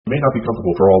may not be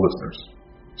comfortable for all listeners.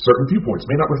 Certain viewpoints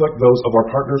may not reflect those of our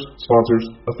partners, sponsors,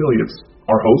 affiliates,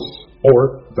 our hosts,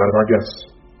 or that of our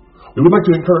guests. We would like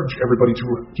to encourage everybody to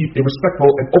keep a respectful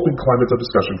and open climate of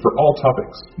discussion for all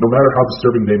topics, no matter how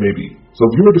disturbing they may be. So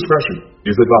viewer discretion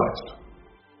is advised.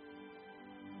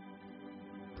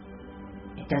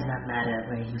 It does not matter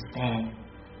where you stand,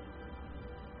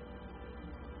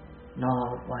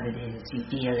 nor what it is you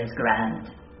feel is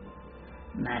grand.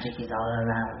 Magic is all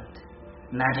around.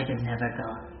 Magic is never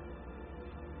gone.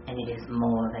 And it is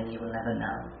more than you will ever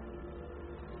know.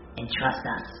 Entrust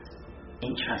us.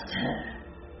 Entrust her.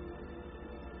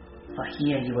 For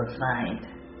here you will find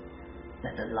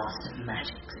that the lost of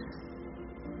magics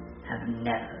have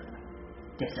never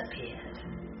disappeared.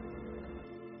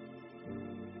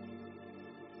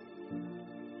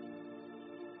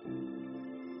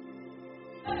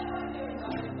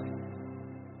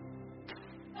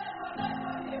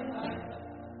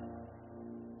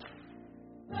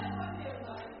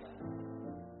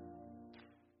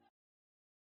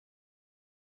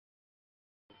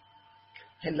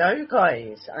 Hello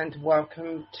guys, and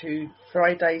welcome to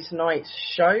Friday's night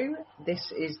show.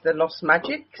 This is the Lost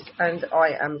Magics, and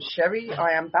I am Sherry.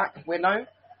 I am back. Willow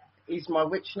is my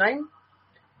witch name.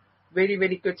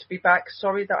 Really good to be back.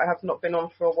 Sorry that I have not been on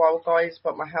for a while, guys,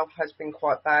 but my health has been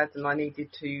quite bad and I needed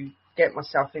to get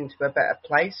myself into a better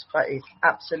place. But it's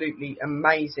absolutely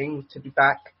amazing to be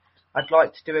back. I'd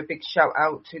like to do a big shout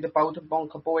out to the Boulder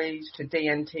Bonker Boys, to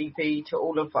DNTV, to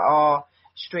all of our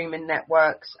streaming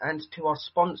networks, and to our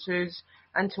sponsors,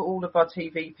 and to all of our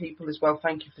TV people as well.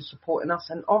 Thank you for supporting us,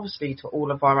 and obviously to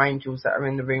all of our angels that are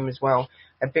in the room as well.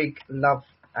 A big love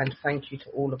and thank you to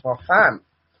all of our fam.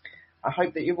 I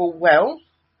hope that you're all well.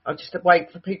 I'll just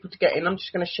wait for people to get in. I'm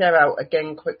just going to share out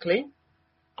again quickly.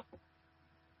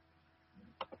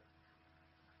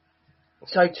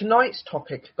 So tonight's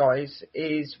topic, guys,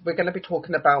 is we're going to be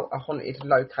talking about a haunted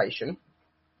location.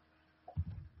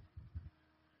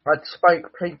 I'd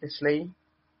spoke previously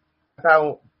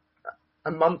about a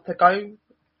month ago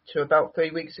to about 3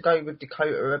 weeks ago with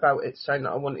Dakota about it, saying that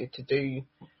I wanted to do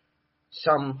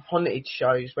some haunted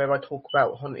shows where I talk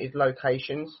about haunted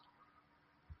locations.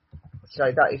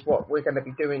 So that is what we're going to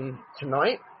be doing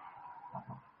tonight.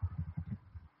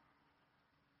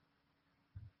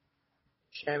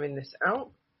 Sharing this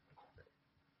out.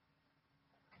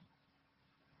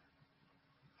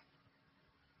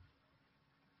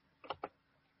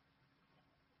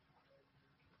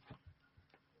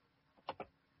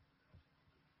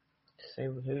 See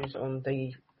who's on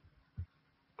the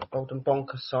Golden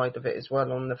Bonker side of it as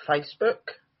well on the Facebook.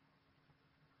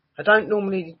 I don't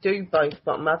normally do both,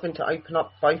 but I'm having to open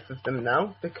up both of them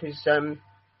now because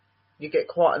you get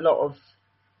quite a lot of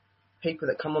people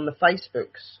that come on the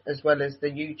Facebooks as well as the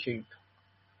YouTube.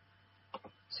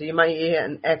 So you may hear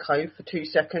an echo for 2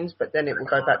 seconds, but then it will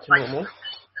go back to normal.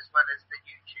 As well as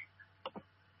the YouTube.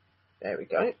 There we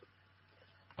go.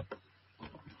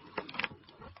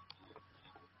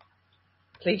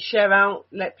 Please share out,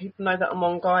 let people know that I'm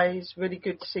on, guys. Really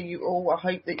good to see you all. I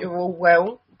hope that you're all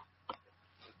well.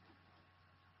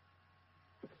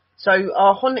 So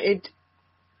our haunted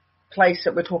place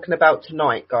that we're talking about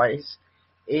tonight, guys,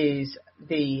 is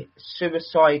the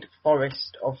Suicide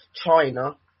Forest of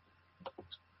China.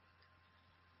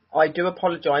 I do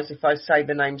apologise if I say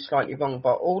the name slightly wrong,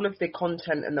 but all of the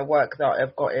content and the work that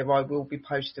I've got here, I will be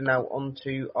posting out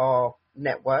onto our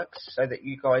networks so that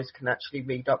you guys can actually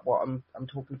read up what I'm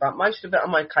talking about. Most of it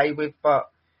I'm okay with, but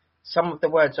some of the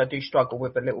words I do struggle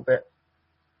with a little bit.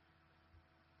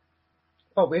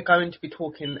 But we're going to be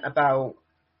talking about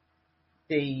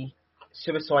the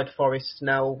Suicide Forest.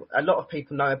 Now, a lot of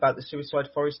people know about the Suicide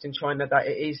Forest in China, that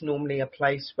it is normally a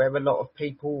place where a lot of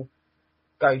people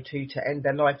go to end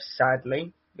their life,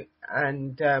 sadly.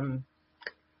 And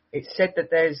it's said that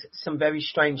there's some very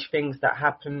strange things that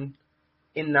happen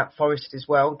in that forest as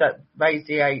well, that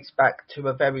radiates back to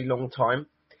a very long time.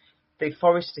 The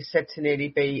forest is said to nearly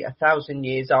be 1,000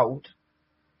 years old,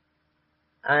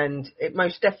 and it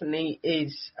most definitely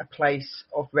is a place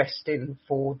of resting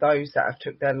for those that have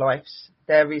took their lives.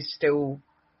 There is still,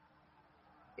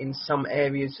 in some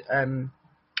areas,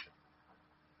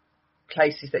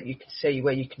 places that you can see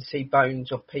where you can see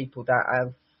bones of people that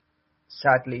have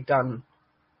sadly done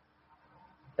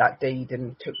that deed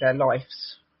and took their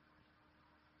lives.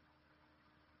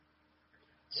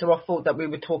 So I thought that we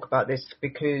would talk about this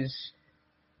because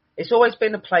it's always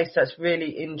been a place that's really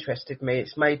interested me.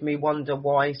 It's made me wonder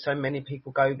why so many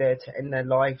people go there to end their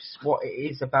lives, what it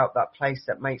is about that place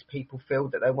that makes people feel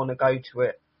that they want to go to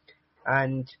it.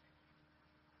 And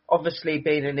obviously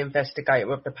being an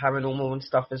investigator of the paranormal and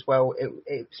stuff as well,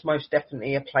 it's most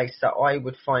definitely a place that I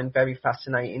would find very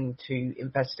fascinating to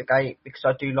investigate, because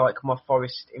I do like my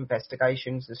forest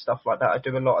investigations and stuff like that. I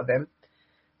do a lot of them.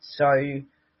 So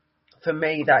for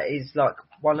me, that is like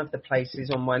one of the places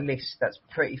on my list that's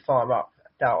pretty far up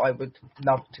that I would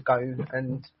love to go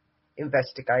and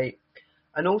investigate.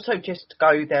 And also just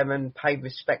go there and pay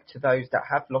respect to those that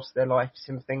have lost their lives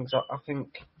and things. I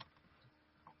think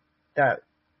that,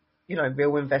 you know,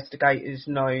 real investigators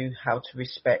know how to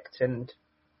respect, and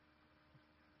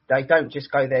they don't just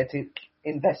go there to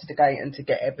investigate and to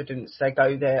get evidence. They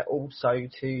go there also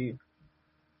to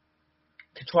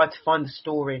try to find the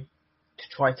story, to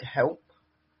try to help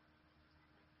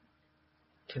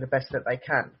to the best that they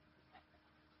can.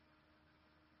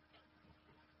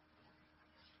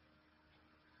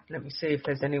 Let me see if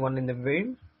there's anyone in the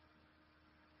room.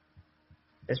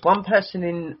 There's one person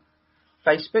in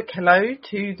Facebook. Hello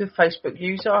to the Facebook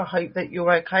user. I hope that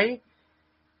you're okay.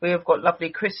 We have got lovely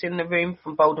Chris in the room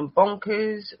from Bold and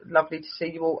Bonkers. Lovely to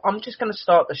see you all. I'm just going to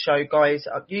start the show, guys.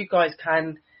 You guys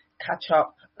can catch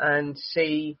up and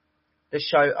see the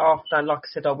show after. And like I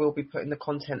said, I will be putting the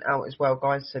content out as well,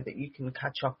 guys, so that you can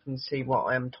catch up and see what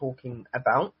I am talking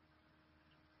about.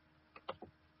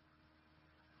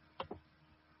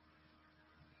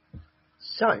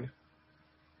 So,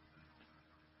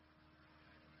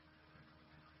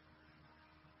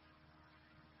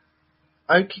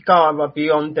 Okigara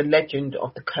Beyond the Legend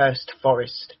of the Cursed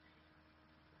Forest.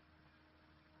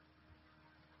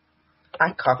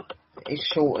 Aka is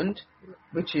shortened,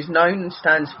 which is known and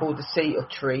stands for the Sea of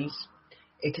Trees.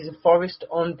 It is a forest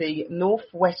on the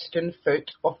northwestern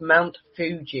foot of Mount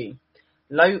Fuji.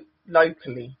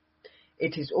 Locally,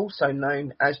 it is also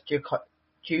known as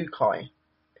Jukai,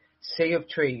 Sea of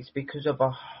Trees, because of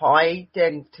a high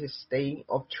density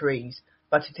of trees,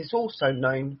 but it is also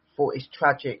known for its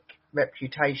tragic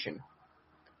reputation.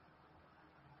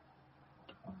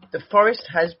 The forest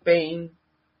has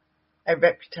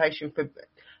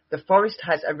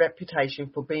a reputation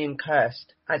for being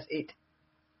cursed, as it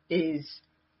is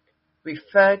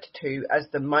referred to as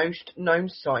the most known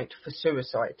site for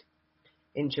suicide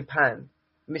in Japan.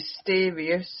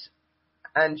 Mysterious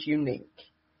and unique,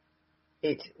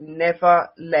 it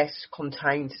nevertheless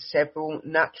contains several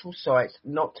natural sites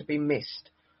not to be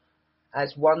missed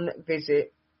as when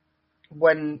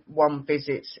one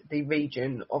visits the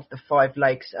region of the 5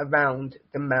 lakes around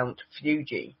the Mount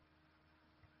Fuji.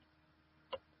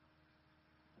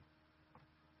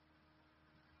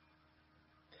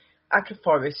 Aka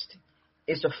Forest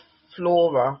is a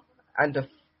flora and a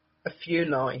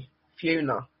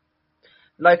fauna.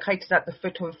 Located at the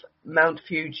foot of Mount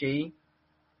Fuji,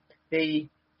 the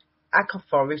Aka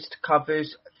Forest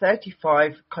covers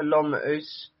 35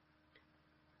 kilometers.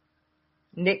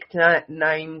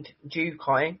 Nicknamed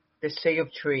Jukai, the Sea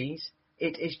of Trees,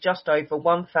 it is just over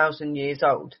 1,000 years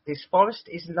old. This forest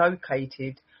is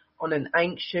located on an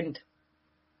ancient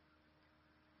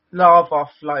lava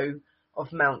flow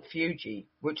of Mount Fuji,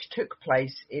 which took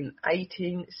place in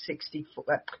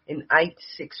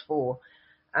 864,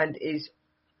 and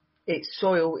its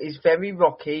soil is very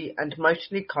rocky and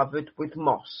mostly covered with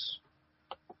moss.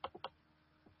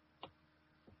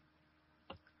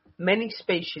 Many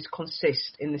species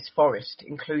consist in this forest,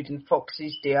 including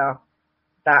foxes, deer,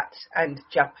 bats, and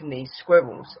Japanese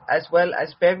squirrels, as well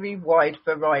as very wide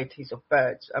varieties of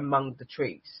birds among the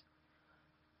trees.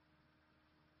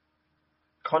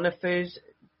 Conifers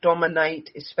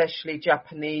dominate, especially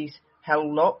Japanese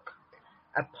hemlock,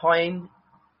 a pine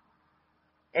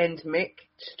endemic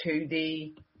to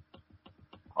the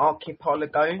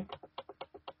archipelago.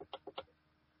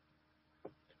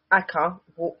 Aka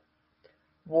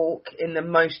walk in the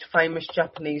most famous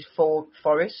Japanese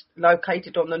forest,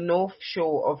 located on the north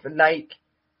shore of Lake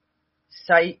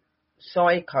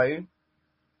Seiko.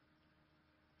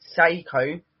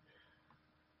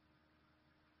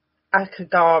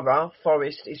 Akagara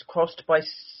Forest is crossed by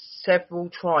several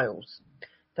trails.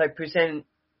 They present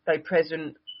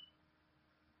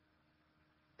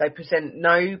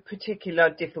no particular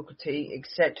difficulty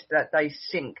except that they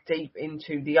sink deep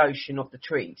into the ocean of the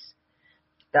trees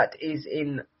that is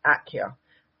in Akia.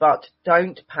 But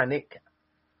don't panic.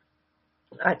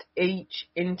 At each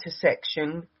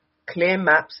intersection, clear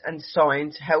maps and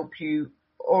signs help you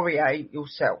orient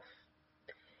yourself.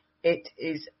 It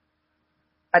is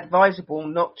advisable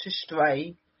not to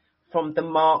stray from the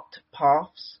marked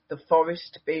paths, the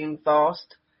forest being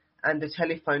vast and the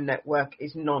telephone network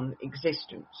is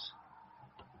non-existent.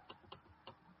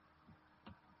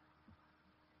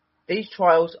 These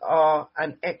trials are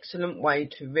an excellent way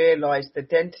to realise the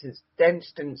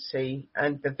density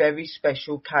and the very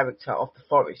special character of the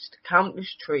forest.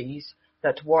 Countless trees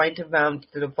that wind around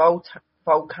the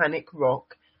volcanic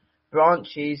rock,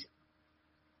 branches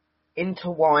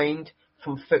intertwined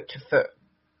from foot to foot,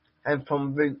 and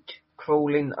from root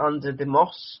crawling under the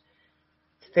moss,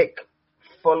 thick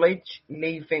foliage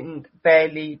leaving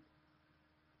barely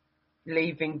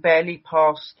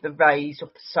past the rays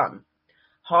of the sun.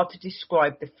 Hard to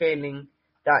describe the feeling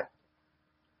that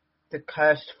the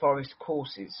cursed forest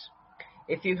causes,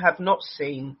 if you have not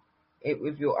seen it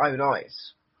with your own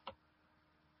eyes.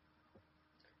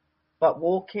 But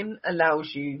walking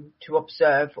allows you to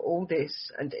observe all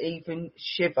this and even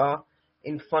shiver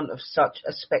in front of such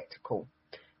a spectacle,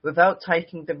 without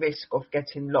taking the risk of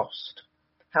getting lost.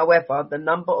 However, the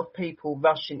number of people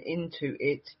rushing into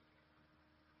it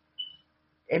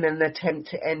in an attempt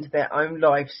to end their own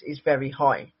lives is very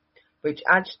high, which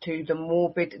adds to the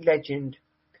morbid legend.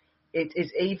 It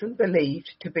is even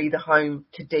believed to be the home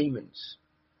to demons.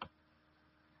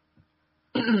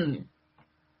 The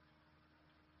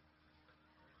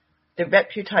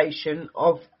reputation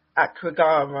of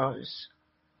Akragara's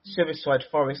suicide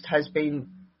forest has been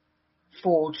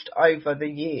forged over the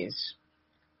years,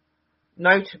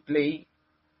 notably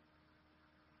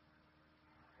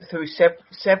through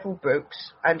several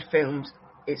books and films.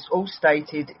 It's all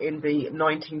stated in the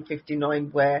 1959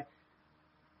 where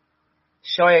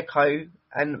Shayoko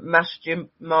and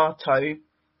Matsumoto,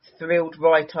 thrilled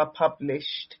writer,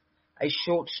 published a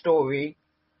short story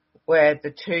where the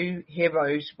two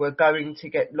heroes were going to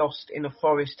get lost in a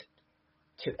forest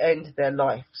to end their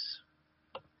lives.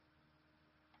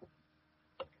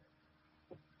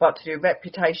 But the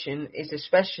reputation is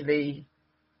especially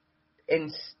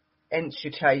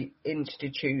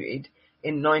instituted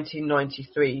in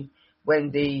 1993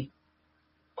 when the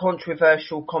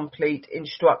controversial complete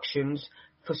instructions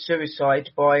for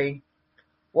suicide by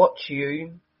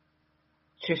Watsuyu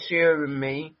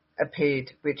Tsurumi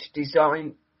appeared, which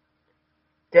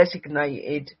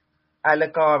designated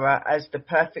Alagara as the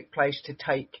perfect place to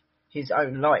take his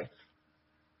own life.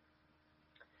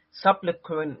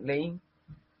 Subsequently,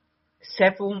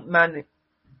 several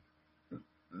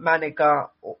manga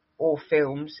or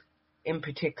films, in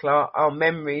particular, are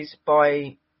Memories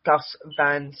by Gus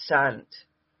Van Sant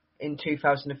in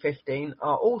 2015,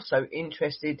 are also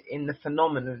interested in the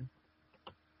phenomenon.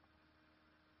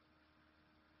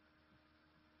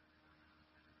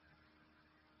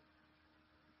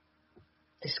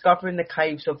 Discovering the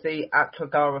caves of the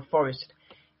Akragara forest.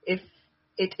 If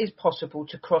it is possible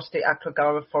to cross the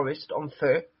Akragara forest on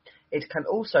foot, it can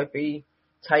also be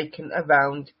taken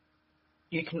around.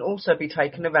 You can also be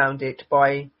taken around it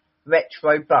by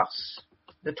retro bus.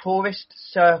 The tourist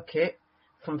circuit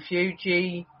from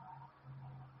Fuji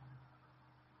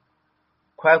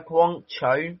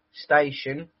Kwagwoncho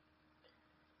station.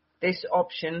 This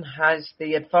option has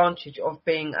the advantage of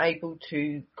being able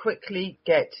to quickly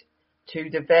get to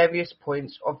the various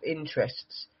points of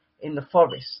interest in the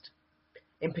forest,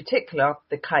 in particular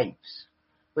the caves,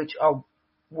 which are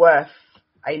worth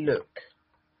a look.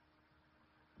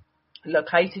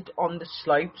 Located on the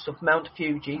slopes of Mount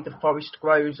Fuji, the forest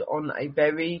grows on a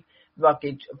very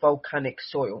rugged volcanic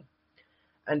soil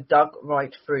and dug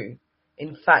right through.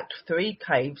 In fact, 3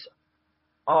 caves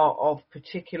are of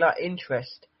particular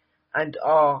interest and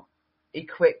are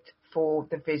equipped for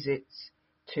the visits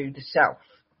to the south.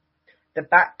 The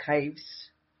Bat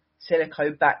Caves,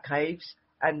 Silico Bat Caves,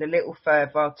 and a little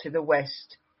further to the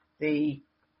west, the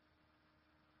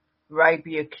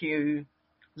Rabiaku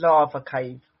Lava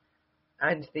Cave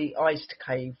and the Iced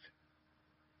Cave,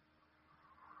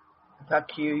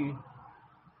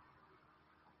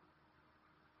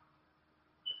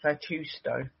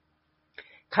 Vacusto,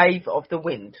 Cave of the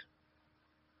Wind.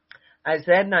 As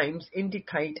their names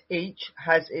indicate, each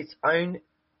has its own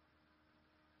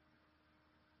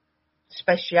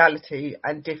speciality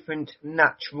and different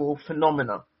natural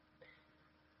phenomena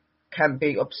can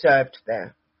be observed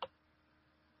there.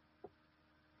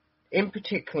 In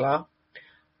particular,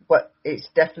 but it's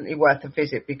definitely worth a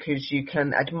visit because you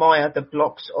can admire the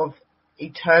blocks of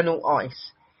eternal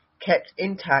ice kept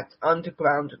intact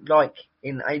underground like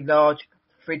in a large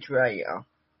refrigerator.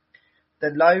 The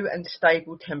low and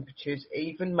stable temperatures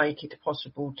even make it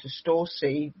possible to store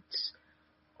seeds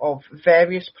of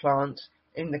various plants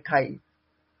in the cave.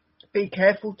 Be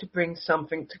careful to bring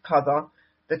something to cover.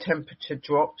 The temperature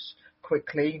drops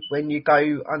quickly when you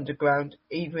go underground,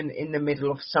 even in the middle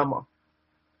of summer.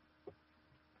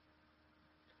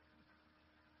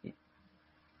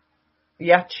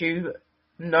 Yachu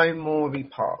no Mori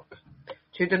Park.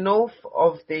 To the north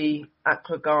of the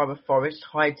Aklagara forest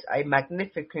hides a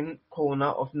magnificent corner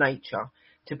of nature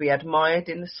to be admired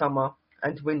in the summer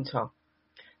and winter.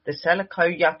 The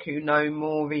Selako Yaku no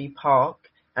Mori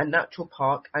Park, a natural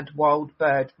park and wild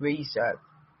bird reserve.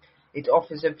 It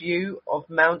offers a view of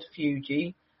Mount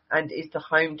Fuji and is the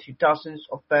home to dozens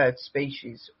of bird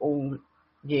species all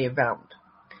year round.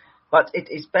 But it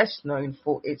is best known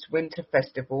for its winter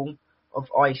festival of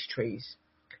ice trees.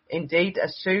 Indeed,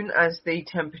 as soon as the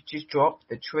temperatures drop,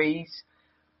 the trees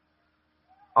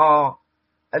are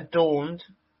adorned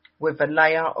with a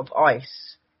layer of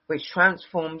ice, which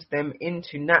transforms them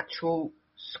into natural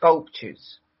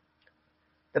sculptures.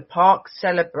 The park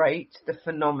celebrates the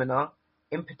phenomena,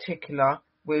 in particular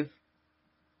with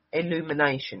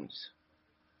illuminations.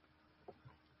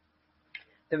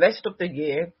 The rest of the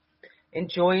year,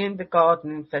 enjoying the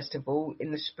garden festival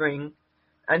in the spring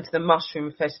and the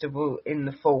mushroom festival in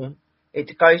the fall,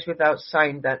 it goes without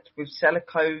saying that with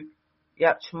Selako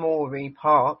Yachmori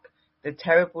Park, the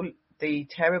terrible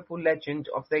legend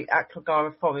of the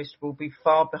Aklagara forest will be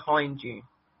far behind you.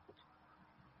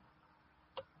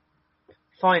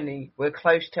 Finally, we're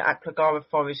close to Aklagara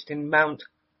forest in Mount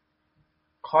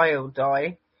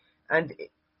Kyodai and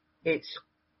its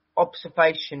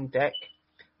observation deck,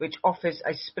 which offers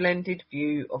a splendid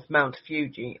view of Mount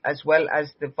Fuji, as well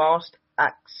as the vast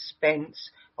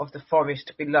expanse of the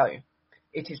forest below.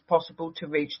 It is possible to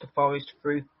reach the forest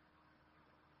through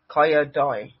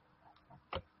Kyodai.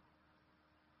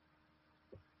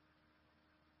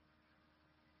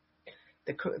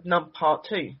 Part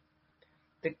 2.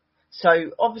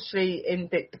 So obviously in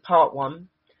the part 1,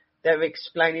 they're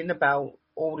explaining about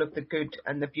all of the good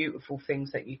and the beautiful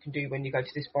things that you can do when you go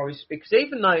to this forest, because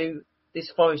even though this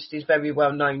forest is very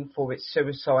well known for its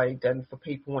suicide and for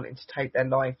people wanting to take their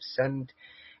lives, and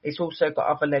it's also got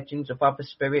other legends of other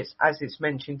spirits, as it's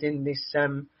mentioned in this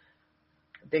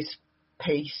this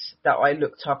piece that I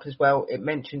looked up as well. It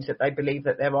mentions that they believe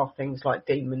that there are things like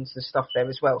demons and stuff there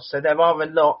as well. So there are a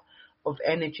lot of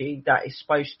energy that is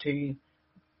supposed to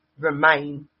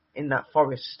remain in that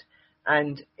forest,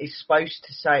 and is supposed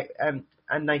to say,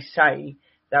 and they say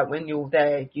that when you're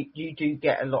there, you do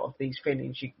get a lot of these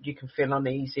feelings. You can feel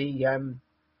uneasy,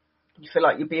 you feel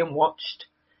like you're being watched,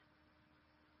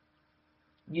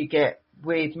 you get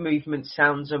weird movement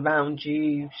sounds around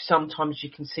you, sometimes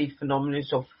you can see phenomena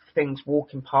of things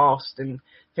walking past and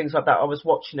things like that. I was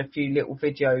watching a few little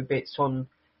video bits on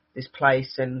this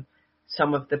place and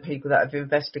some of the people that have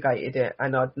investigated it,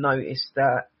 and I'd noticed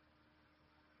that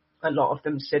a lot of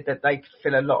them said that they could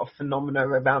feel a lot of phenomena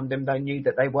around them. They knew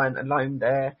that they weren't alone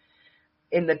there.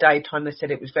 In the daytime, they said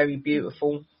it was very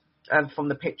beautiful. And from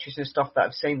the pictures and stuff that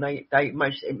I've seen,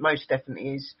 it most definitely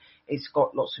is. It's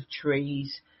got lots of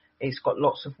trees. It's got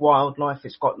lots of wildlife.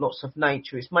 It's got lots of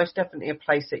nature. It's most definitely a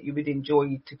place that you would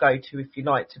enjoy to go to if you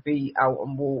like to be out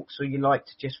on walks or you like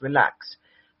to just relax.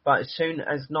 But as soon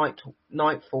as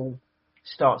nightfall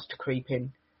starts to creep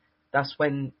in, that's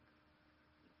when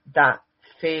that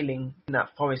feeling in that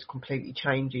forest completely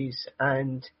changes,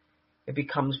 and it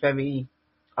becomes very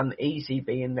uneasy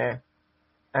being there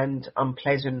and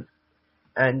unpleasant,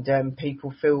 and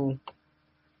people feel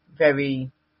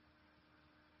very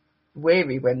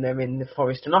weary when they're in the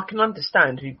forest. And I can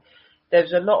understand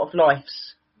there's a lot of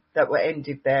lives that were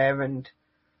ended there, and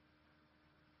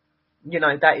you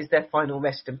know, that is their final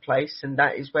resting place, and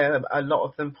that is where a lot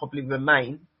of them probably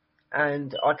remain.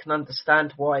 And I can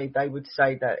understand why they would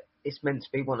say that it's meant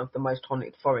to be one of the most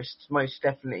haunted forests, most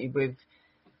definitely, with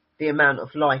the amount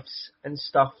of lives and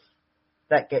stuff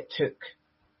that get took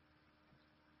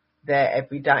there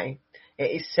every day.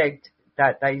 It is said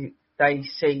that they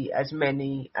see as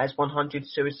many as 100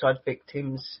 suicide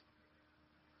victims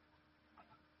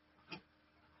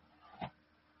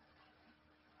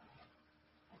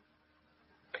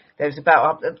they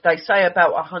say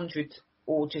about 100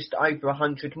 or just over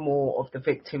 100 more of the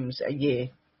victims a year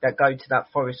that go to that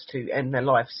forest to end their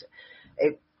lives.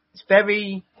 It's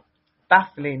very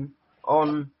baffling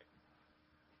on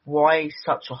why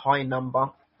such a high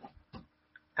number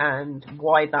and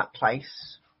why that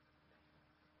place.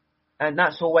 And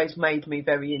that's always made me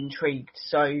very intrigued.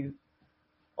 So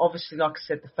obviously, like I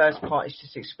said, the first part is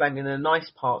just explaining the nice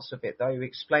parts of it, though,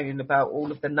 explaining about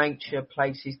all of the nature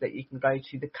places that you can go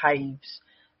to, the caves,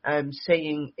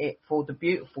 seeing it for the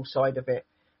beautiful side of it.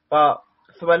 But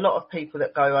for a lot of people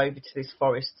that go over to this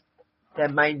forest, their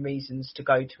main reasons to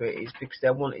go to it is because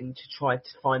they're wanting to try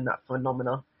to find that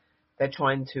phenomena. They're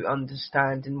trying to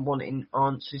understand and wanting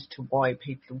answers to why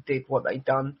people did what they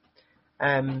done.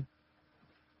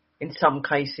 in some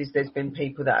cases, there's been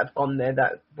people that have gone there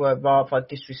that were rather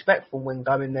disrespectful when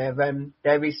going there.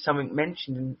 There is something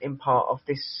mentioned in part of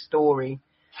this story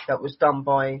that was done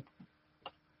by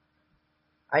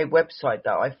a website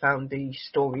that I found the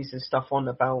stories and stuff on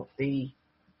about the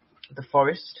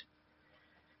forest.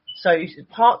 So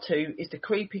part 2 is the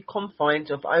creepy confines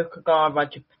of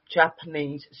Okagara,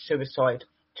 Japan's suicide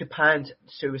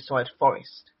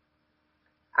forest.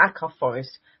 Aka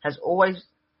Forest has always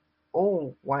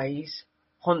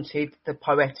haunted the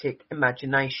poetic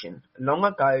imagination. Long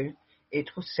ago, it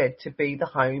was said to be the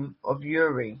home of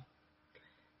Yuri,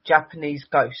 Japanese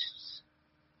ghosts.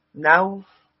 Now,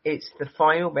 it's the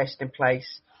final resting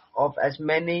place of as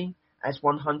many as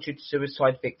 100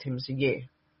 suicide victims a year.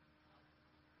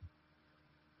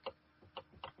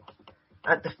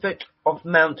 At the foot of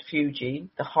Mount Fuji,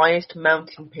 the highest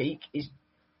mountain peak is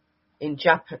in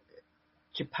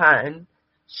Japan,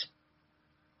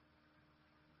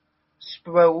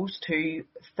 sprawls to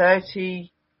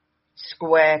 30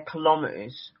 square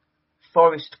kilometers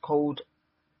forest called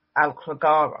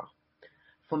Okagara.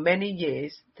 For many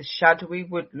years, the shadowy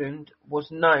woodland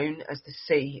was known as the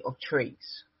Sea of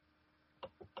Trees.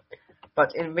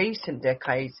 But in recent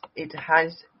decades, it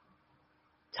has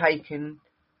taken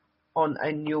on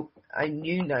a new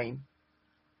name,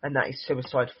 and that is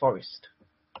Suicide Forest.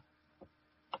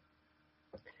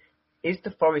 Is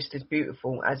the forest as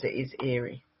beautiful as it is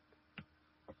eerie?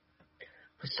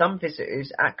 For some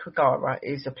visitors, Okagara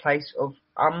is a place of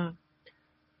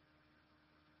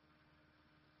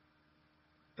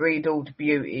unbridled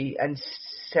beauty and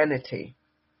sensuality.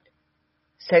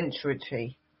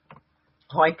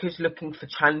 Hikers looking for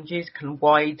challenges can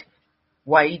wade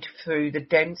through the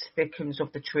dense thickets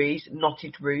of the trees,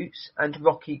 knotted roots, and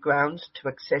rocky grounds to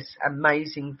access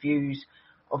amazing views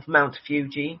of Mount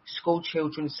Fuji. School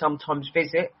children sometimes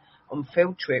visit on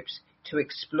field trips to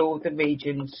explore the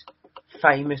region's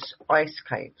famous ice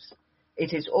caves.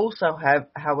 It is also,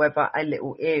 however, a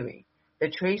little eerie. The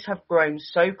trees have grown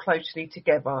so closely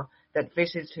together that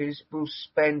visitors will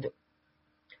spend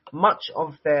much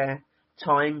of their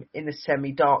time in the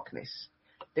semi-darkness.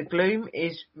 The gloom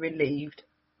is relieved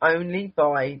only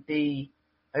by the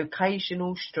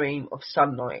occasional stream of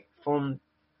sunlight from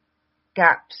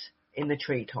gaps in the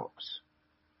treetops.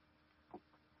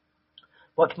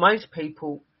 What most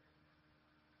people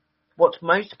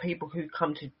who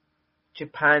come to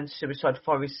Japan's suicide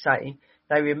forest say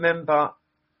they remember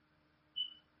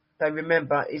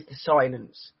is the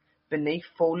silence. Beneath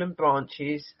fallen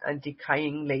branches and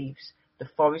decaying leaves, the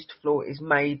forest floor is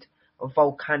made of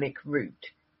volcanic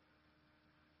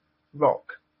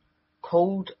rock,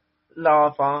 cooled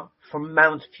lava from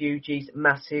Mount Fuji's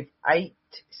massive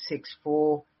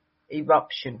 864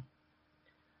 eruption.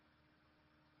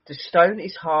 The stone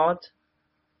is hard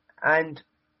and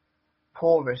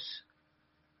porous,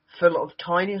 full of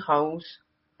tiny holes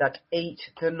that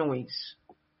eat the noise.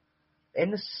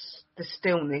 In the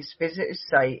stillness, visitors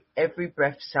say every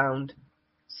breath sounds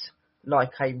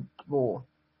like a roar.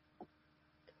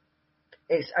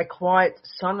 It's a quiet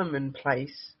Solomon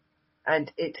place,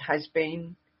 and it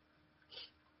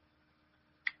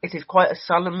is quite a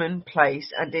Solomon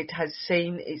place, and it has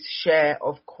seen its share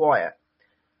of quiet.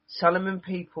 Solomon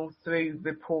people, through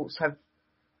reports, have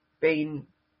been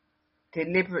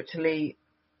deliberately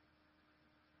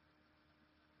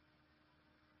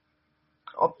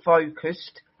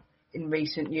focused in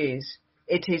recent years.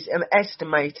 It is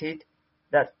estimated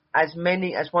that as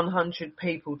many as 100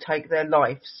 people take their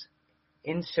lives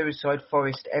in suicide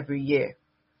forest every year.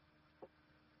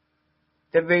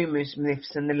 The rumours,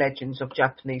 myths and the legends of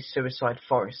Japanese suicide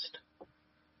forest.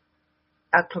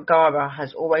 Okagara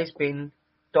has always been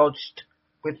dodged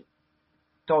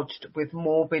with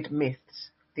morbid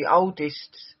myths. The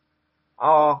oldest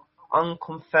are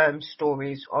unconfirmed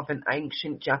stories of an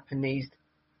ancient Japanese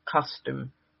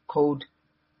custom called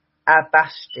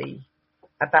abastai.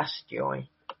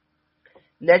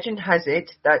 Legend has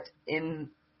it that in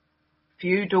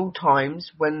feudal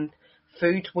times, when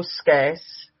food was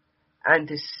scarce and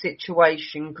the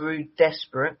situation grew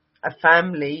desperate, a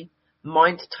family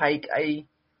might take a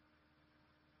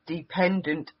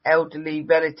dependent elderly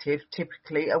relative,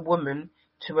 typically a woman,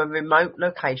 to a remote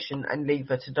location and leave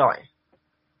her to die.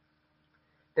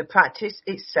 The practice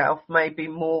itself may be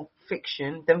more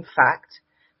fiction than fact.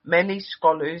 Many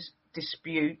scholars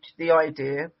dispute the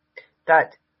idea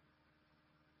that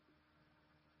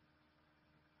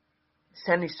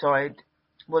suicide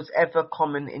was ever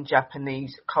common in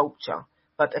Japanese culture,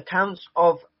 but accounts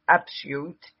of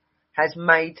absurde has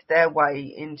made their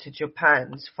way into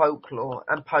Japan's folklore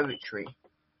and poetry,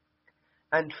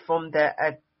 and from their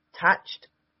attached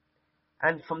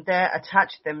and from there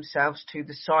attached themselves to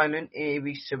the silent,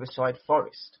 eerie suicide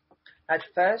forest. At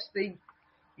first, the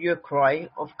Yukrai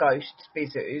of ghost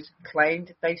visitors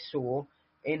claimed they saw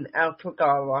in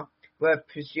Alcagara were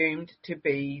presumed to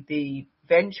be the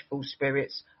vengeful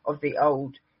spirits of the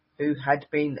old who had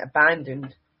been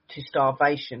abandoned to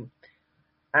starvation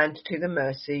and to the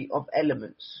mercy of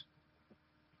elements.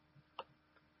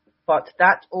 But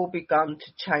that all began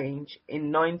to change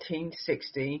in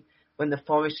 1960 when the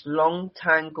forest's long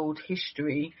tangled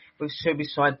history with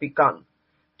suicide began.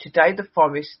 Today the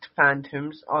forest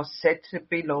phantoms are said to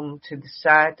belong to the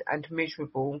sad and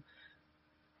miserable,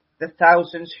 the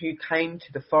thousands who came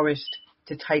to the forest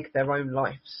to take their own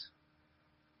lives.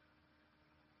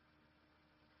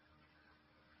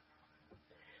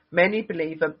 Many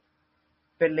believe a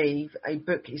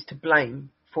book is to blame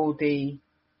for the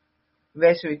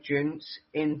resurgence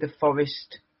in the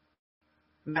forest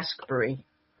masquerade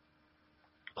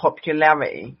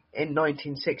popularity in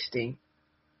 1960.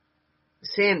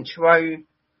 Shinichiro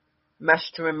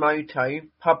Matsumoto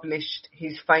published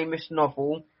his famous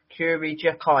novel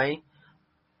Kurijakai,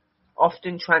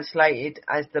 often translated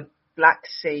as the Black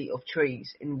Sea of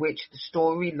Trees, in which the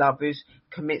story lovers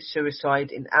commit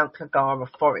suicide in Alcagara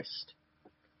Forest.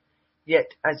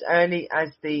 Yet as early as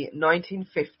the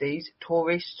 1950s,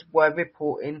 tourists were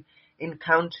reporting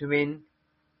encountering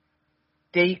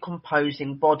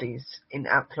decomposing bodies in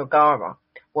Alcagara.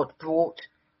 What brought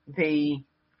the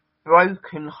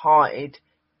broken-hearted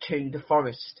to the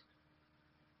forest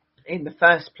in the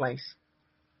first place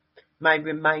may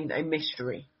remain a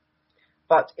mystery,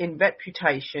 but in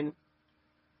reputation,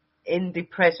 in the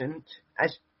present,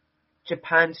 as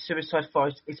Japan's suicide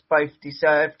forest is both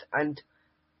deserved and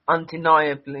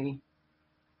undeniable.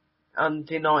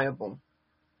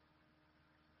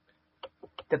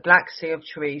 The Black Sea of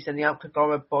Trees and the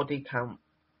Alcagara body count.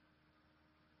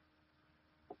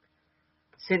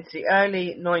 Since the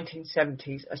early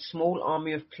 1970s, a small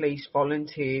army of police,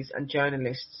 volunteers and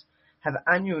journalists have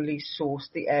annually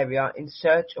sourced the area in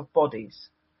search of bodies.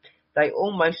 They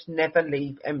almost never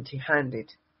leave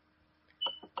empty-handed.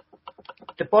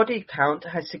 The body count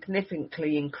has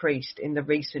significantly increased in the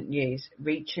recent years,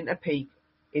 reaching a peak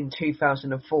in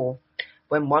 2004,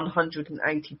 when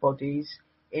 180 bodies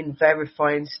in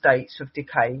varying states of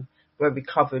decay were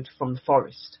recovered from the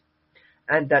forest,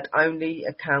 and that only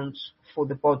accounts for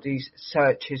the bodies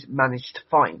searchers managed to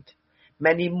find.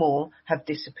 Many more have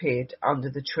disappeared under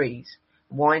the trees,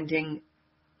 winding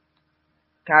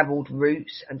gabled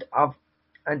roots, and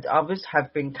others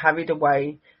have been carried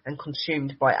away and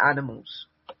consumed by animals.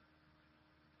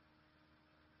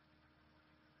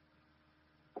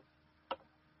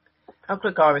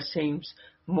 Alcagara sees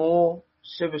more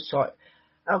suicides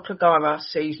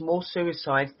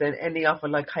than any other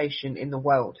location in the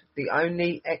world. The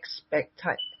only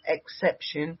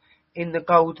exception in the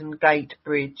Golden Gate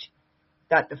Bridge,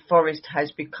 that the forest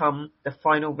has become the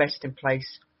final resting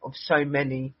place of so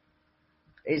many,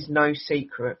 is no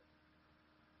secret.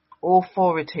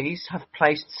 Authorities have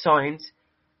placed signs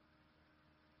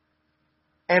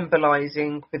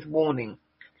embolizing with warning,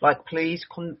 like please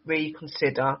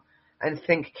reconsider and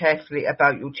think carefully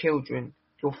about your children,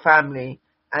 your family,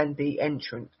 and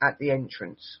at the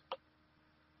entrance.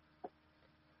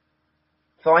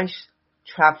 Vice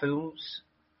travels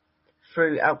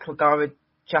through Alcagara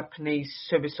Japanese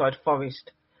suicide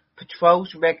forest.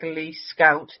 Patrols regularly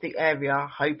scout the area,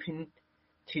 hoping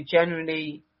to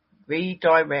generally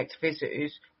redirect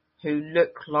visitors who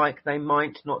look like they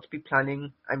might not be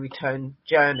planning a return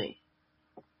journey.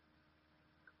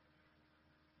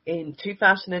 In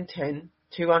 2010,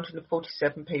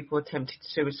 247 people attempted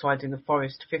suicide in the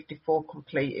forest, 54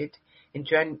 completed. In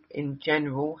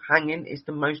general, hanging is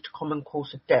the most common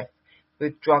cause of death,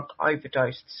 with drug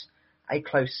overdoses a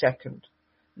close second.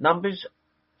 Numbers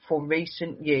for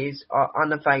recent years are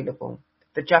unavailable.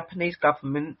 The Japanese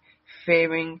government,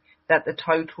 fearing that the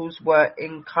totals were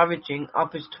encouraging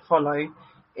others to follow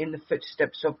in the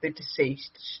footsteps of the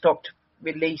deceased, stopped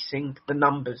releasing the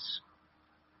numbers.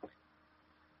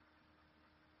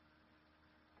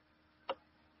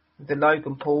 The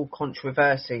Logan Paul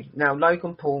controversy. Now,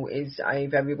 Logan Paul is a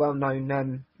very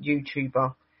well-known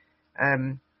YouTuber.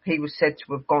 He was said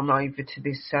to have gone over to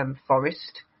this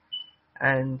forest,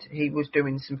 and he was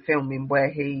doing some filming where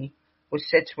he was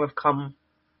said to have come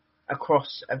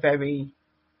across a very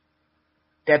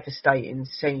devastating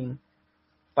scene.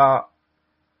 But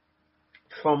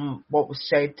from what was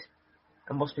said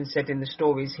and what's been said in the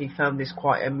stories, he found this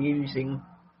quite amusing,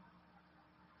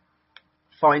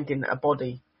 finding a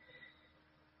body.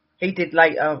 He did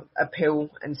later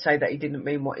appeal and say that he didn't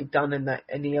mean what he'd done,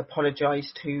 and he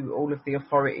apologised to all of the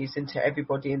authorities and to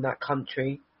everybody in that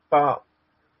country. But,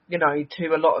 you know,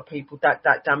 to a lot of people, that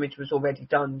damage was already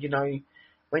done. You know,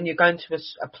 when you're going to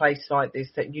a place like this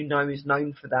that you know is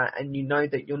known for that, and you know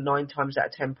that you're 9 times out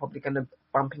of 10 probably going to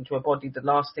bump into a body, the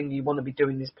last thing you want to be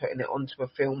doing is putting it onto a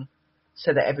film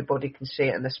so that everybody can see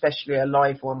it, and especially a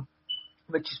live one,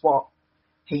 which is what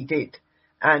he did.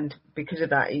 And because of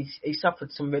that, he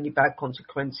suffered some really bad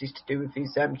consequences to do with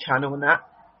his channel and that.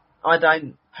 I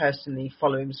don't personally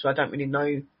follow him, so I don't really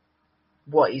know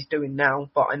what he's doing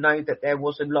now, but I know that there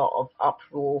was a lot of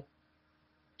uproar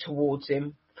towards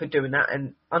him for doing that,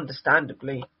 and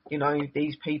understandably, you know,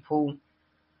 these people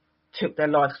took their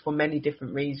lives for many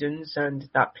different reasons, and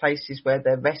that place is where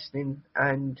they're resting.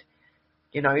 And,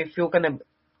 you know, if you're going to,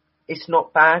 it's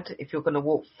not bad if you're going to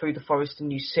walk through the forest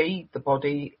and you see the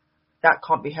body, that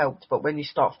can't be helped. But when you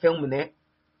start filming it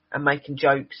and making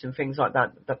jokes and things like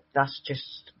that, that's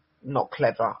just not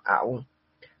clever at all.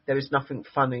 There is nothing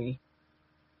funny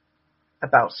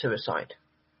about suicide.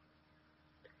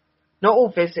 Not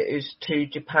all visitors to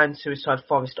Japan's suicide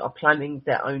forest are planning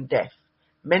their own death.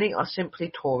 Many are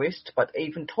simply tourists, but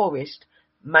even tourists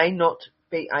may not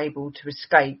be able to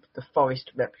escape the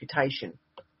forest reputation.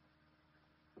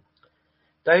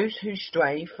 Those who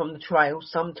stray from the trail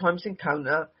sometimes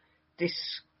encounter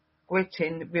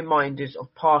disquieting reminders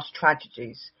of past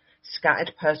tragedies.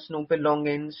 Scattered personal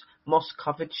belongings,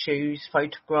 moss-covered shoes,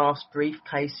 photographs,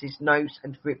 briefcases, notes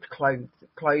and ripped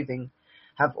clothing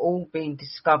have all been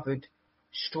discovered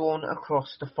strewn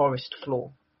across the forest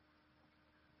floor.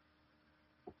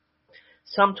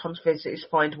 Sometimes visitors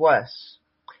find worse.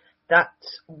 That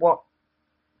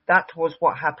was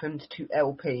what happened to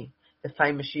LP, the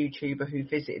famous YouTuber who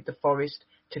visited the forest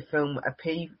to film a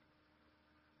P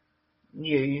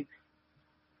knew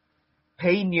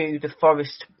the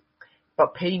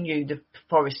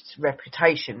forest's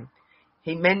reputation.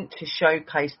 He meant to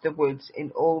showcase the woods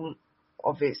in all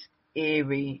of its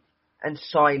eerie and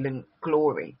silent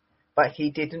glory, but he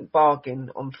didn't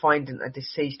bargain on finding a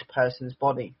deceased person's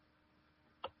body.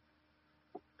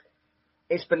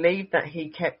 It's believed that he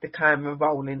kept the camera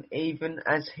rolling even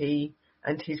as he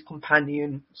and his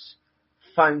companions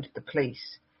phoned the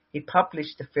police. He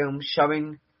published the film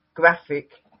showing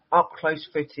graphic, up-close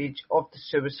footage of the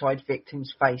suicide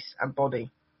victim's face and body.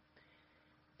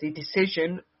 The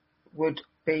decision would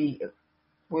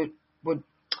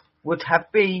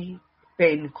have been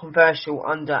controversial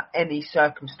under any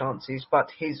circumstances,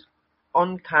 but his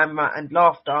on-camera and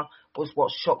laughter was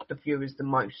what shocked the viewers the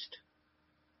most.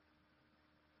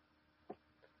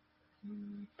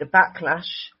 The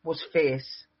backlash was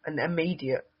fierce and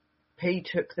immediate. P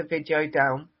took the video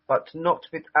down, but not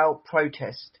without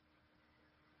protest.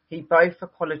 He both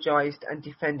apologised and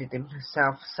defended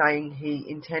himself, saying he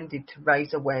intended to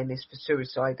raise awareness for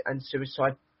suicide and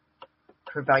suicide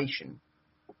prevention.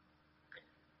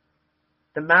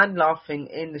 The man laughing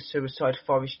in the Suicide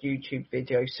Forest YouTube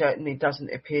video certainly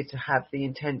doesn't appear to have the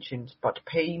intentions, but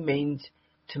P means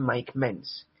to make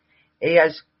amends. He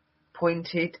has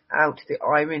pointed out the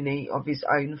irony of his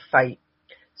own fate.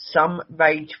 Some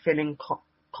rage-filling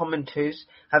commenters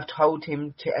have told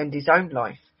him to end his own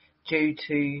life due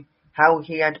to how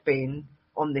he had been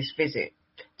on this visit.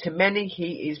 To many,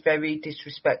 he is very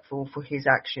disrespectful for his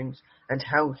actions and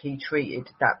how he treated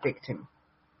that victim.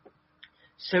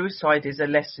 Suicide is a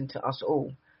lesson to us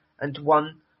all, and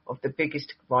one of the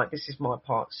biggest... Right, this is my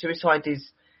part. Suicide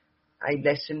is a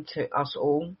lesson to us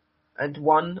all, and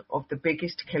one of the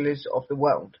biggest killers of the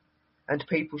world. And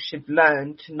people should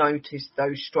learn to notice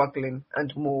those struggling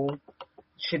and more.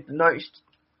 Should notice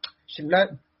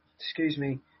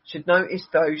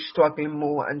those struggling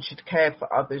more and should care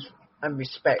for others and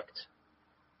respect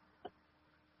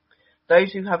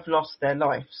those who have lost their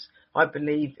lives. I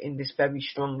believe in this very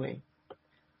strongly.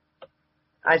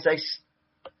 As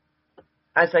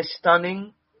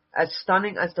stunning as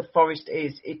the forest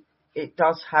is, it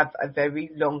does have a very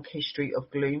long history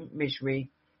of gloom, misery,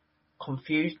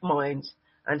 confused minds,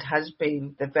 and has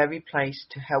been the very place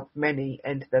to help many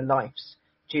end their lives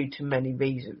due to many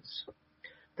reasons.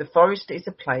 The forest is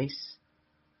a place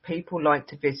people like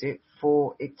to visit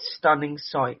for its stunning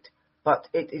sight, but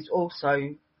it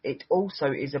also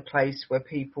is a place where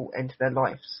people end their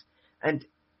lives, and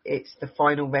it's the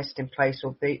final resting place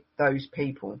of those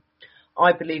people.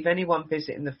 I believe anyone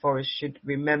visiting the forest should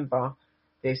remember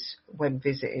this when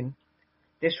visiting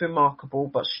this remarkable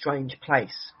but strange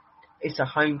place. It's a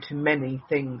home to many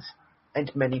things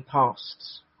and many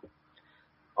pasts.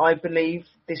 I believe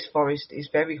this forest is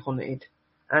very haunted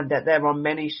and that there are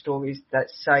many stories that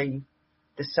say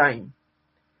the same.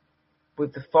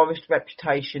 with the forest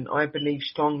reputation, I believe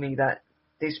strongly that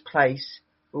this place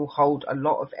will hold a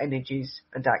lot of energies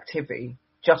and activity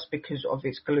just because of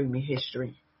its gloomy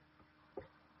history.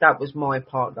 That was my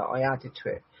part that I added to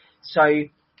it. So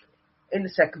in the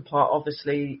second part,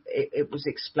 obviously, it was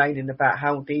explaining about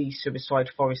how the suicide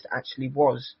forest actually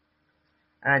was.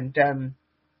 And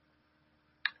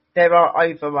there are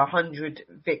over 100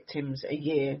 victims a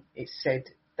year, it's said,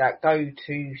 that go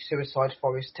to suicide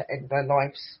forest to end their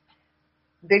lives.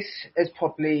 This has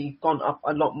probably gone up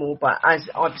a lot more, but as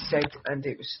I've said, and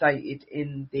it was stated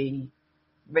in the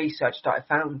research that I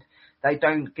found, they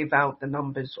don't give out the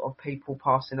numbers of people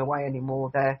passing away anymore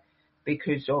there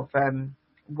because of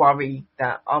worry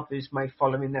that others may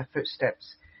follow in their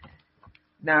footsteps.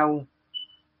 Now,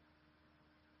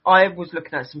 I was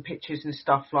looking at some pictures and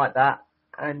stuff like that,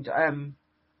 and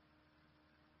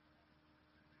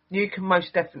you can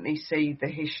most definitely see the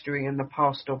history and the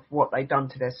past of what they've done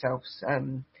to themselves.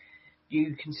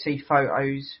 You can see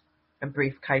photos and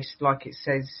briefcase, like it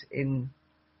says in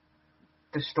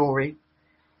the story.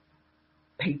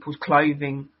 People's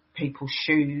clothing, people's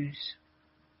shoes,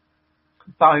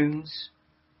 bones.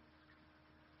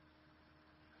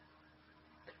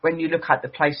 When you look at the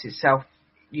place itself,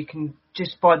 you can,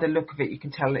 just by the look of it, you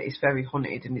can tell that it's very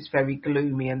haunted and it's very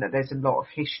gloomy, and that there's a lot of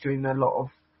history and a lot of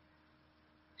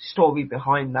story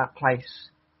behind that place.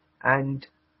 And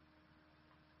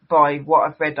by what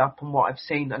I've read up and what I've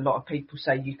seen, a lot of people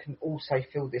say you can also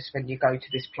feel this when you go to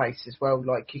this place as well.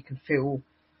 Like, you can feel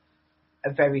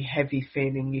a very heavy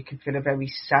feeling, you can feel a very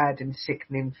sad and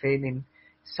sickening feeling.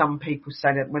 Some people say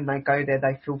that when they go there,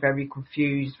 they feel very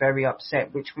confused, very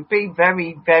upset, which would be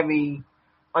very, very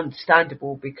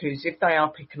understandable, because if they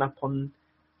are picking up on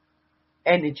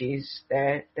energies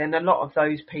there, then a lot of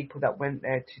those people that went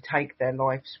there to take their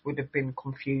lives would have been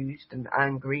confused and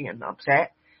angry and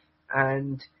upset,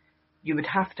 and you would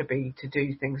have to be to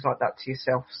do things like that to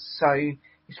yourself. So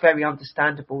it's very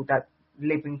understandable that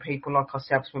living people like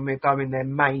ourselves, when we're going there,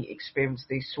 may experience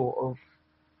these sort of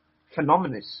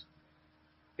phenomena,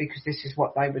 because this is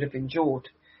what they would have endured.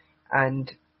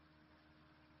 And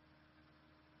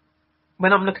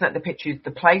when I'm looking at the pictures,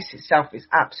 the place itself is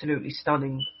absolutely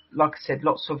stunning. Like I said,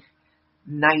 lots of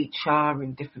nature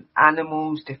and different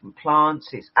animals, different plants.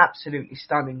 It's absolutely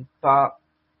stunning, but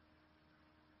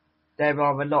there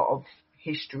are a lot of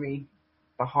history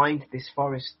behind this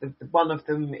forest. One of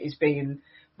them is being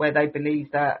where they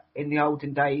believe that in the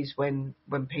olden days, when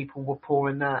people were poor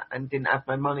and that and didn't have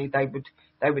no money, they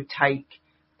would take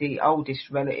the oldest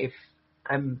relative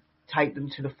and take them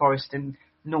to the forest, and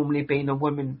normally being a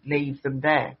woman, leave them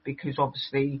there, because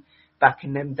obviously back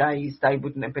in them days they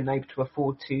wouldn't have been able to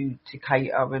afford to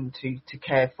cater and to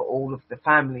care for all of the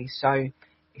family. So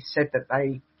it's said that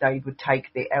they would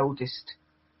take the eldest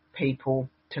people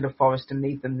to the forest and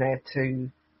leave them there to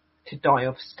die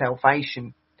of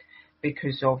starvation,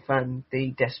 because of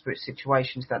the desperate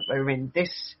situations that they're in.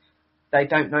 They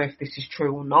don't know if this is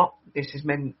true or not. This is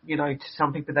meant, to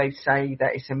some people they say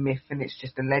that it's a myth and it's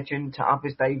just a legend. To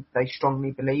others, they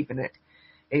strongly believe in it.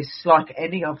 It's like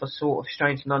any other sort of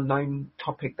strange and unknown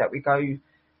topic that we go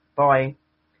by.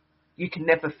 You can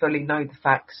never fully know the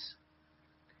facts.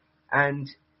 And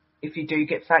if you do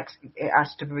get facts, it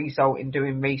has to result in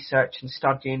doing research and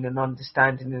studying and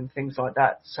understanding and things like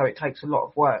that. So it takes a lot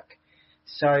of work.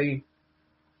 So,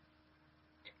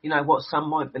 what some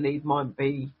might believe might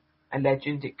be a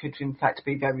legend, it could in fact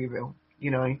be very real,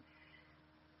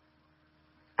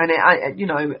 And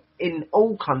in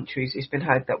all countries, it's been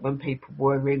heard that when people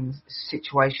were in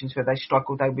situations where they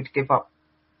struggled, they would give up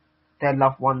their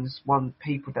loved ones,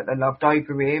 people that they loved.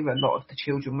 Over here, a lot of the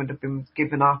children would have been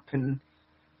given up and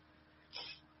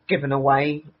given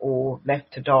away or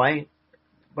left to die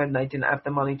when they didn't have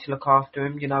the money to look after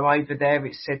them. Over there,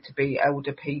 it's said to be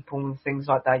elder people and things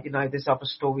like that. There's other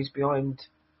stories behind,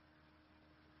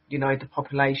 the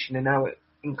population and how it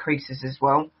increases as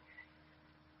well.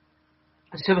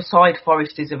 Suicide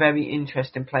Forest is a very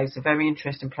interesting place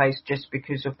just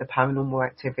because of the paranormal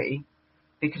activity,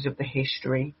 because of the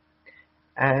history.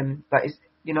 But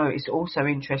it's also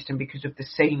interesting because of the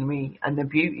scenery and the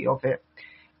beauty of it.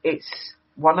 It's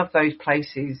one of those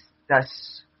places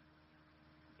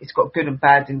it's got good and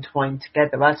bad entwined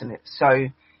together, hasn't it? So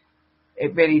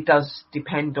it really does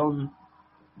depend on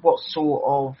what sort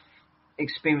of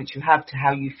experience you have to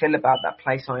how you feel about that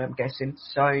place, I am guessing.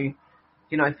 So,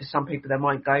 for some people, they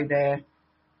might go there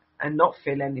and not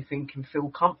feel anything and feel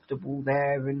comfortable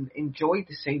there and enjoy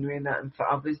the scenery and that. And for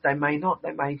others, they may not.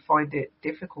 They may find it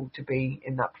difficult to be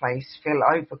in that place, feel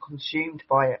over-consumed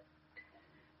by it.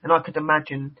 And I could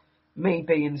imagine me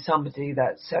being somebody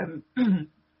that's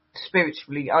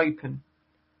spiritually open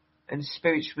and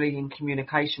spiritually in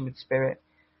communication with spirit,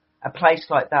 a place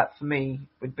like that for me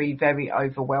would be very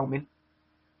overwhelming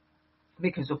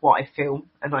because of what I feel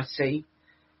and I see.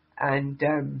 And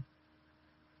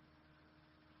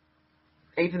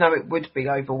even though it would be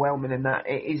overwhelming and that,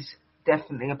 it is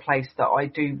definitely a place that I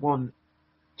do want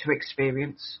to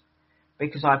experience,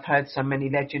 because I've heard so many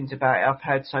legends about it. I've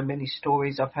heard so many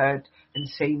stories. I've heard and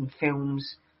seen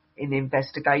films in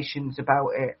investigations about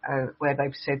it, where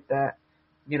they've said that,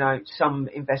 you know, some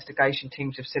investigation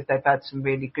teams have said they've had some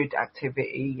really good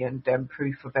activity and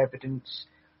proof of evidence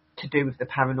to do with the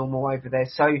paranormal over there.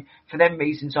 So for them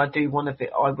reasons, I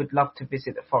would love to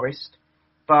visit the forest,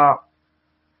 but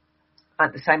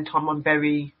at the same time, I'm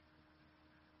very,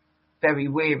 very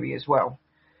weary as well,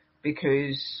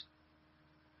 because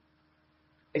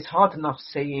it's hard enough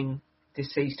seeing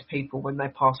deceased people when they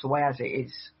pass away as it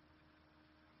is.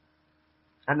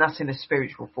 And that's in a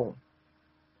spiritual form.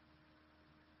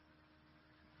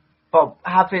 But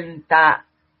having that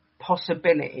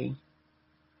possibility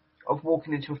of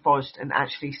walking into a forest and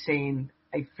actually seeing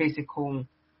a physical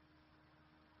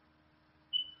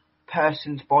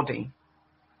person's body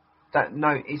that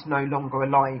is no longer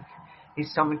alive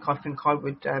is something I think I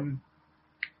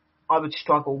would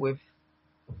struggle with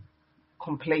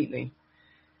completely.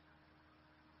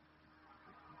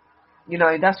 You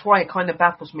know, that's why it kind of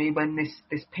baffles me when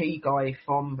this P guy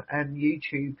from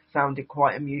YouTube found it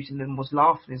quite amusing and was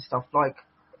laughing and stuff. Like,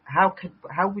 how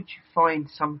would you find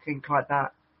something like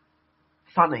that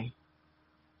funny?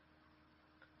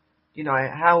 You know,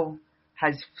 how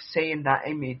has seeing that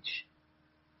image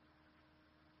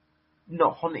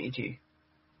not haunted you?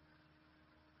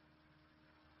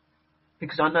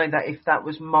 Because I know that if that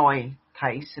was my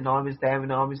case and I was there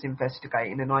and I was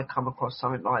investigating and I come across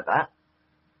something like that,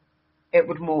 it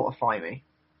would mortify me.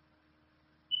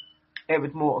 It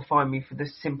would mortify me for the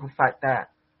simple fact that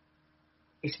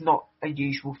it's not a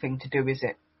usual thing to do, is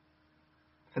it?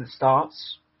 For the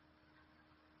starts.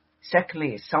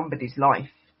 Secondly, it's somebody's life.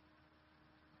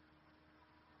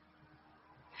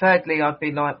 Thirdly, I'd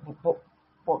be like,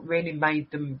 what really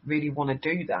made them really want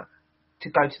to do that? To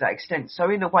go to that extent. So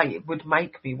in a way, it would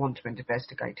make me want to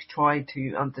investigate, to try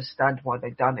to understand why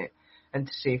they've done it and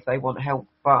to see if they want help.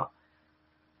 But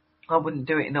I wouldn't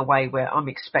do it in a way where I'm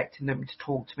expecting them to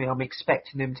talk to me. I'm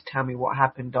expecting them to tell me what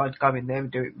happened. I'd go in there and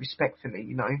do it respectfully,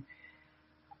 you know.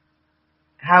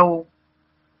 How,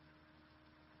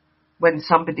 when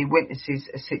somebody witnesses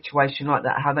a situation like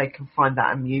that, how they can find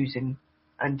that amusing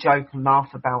and joke and laugh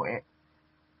about it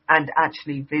and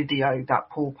actually video that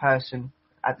poor person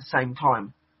at the same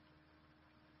time.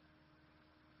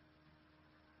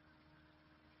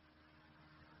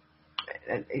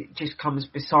 It just comes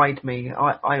beside me.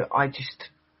 I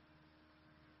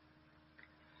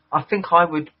think I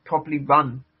would probably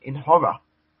run in horror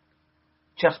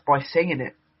just by seeing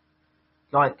it.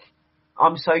 Like,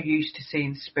 I'm so used to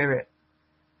seeing spirit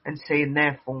and seeing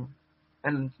their form.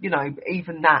 And, you know,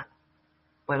 even that,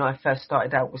 when I first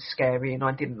started out, was scary and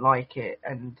I didn't like it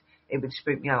and it would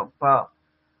spook me out. But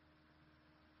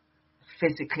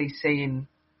physically seeing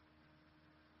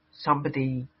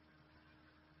somebody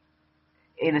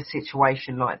in a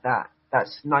situation like that,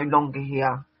 that's no longer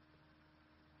here,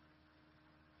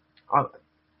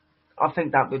 I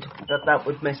think that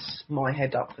would mess my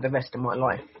head up for the rest of my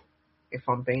life, if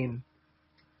I'm being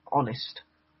honest.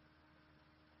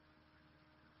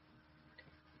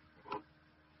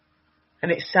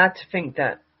 And it's sad to think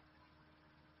that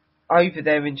over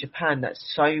there in Japan, that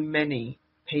so many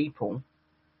people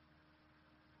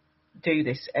do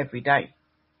this every day.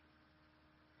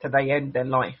 So they end their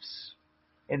lives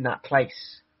in that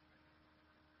place.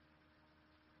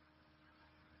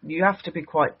 You have to be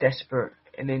quite desperate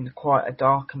and in quite a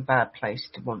dark and bad place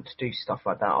to want to do stuff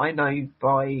like that. I know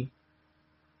by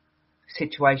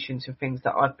situations and things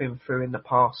that I've been through in the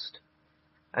past,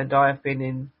 and I have been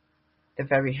in the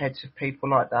very heads of people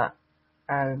like that,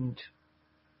 and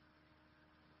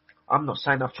I'm not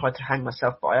saying I've tried to hang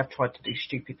myself, but I have tried to do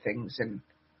stupid things, and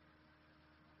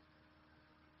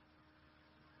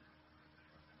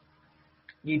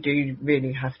you do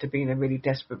really have to be in a really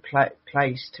desperate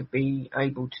place to be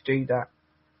able to do that.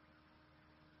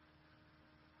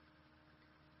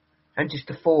 And just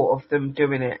the thought of them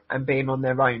doing it and being on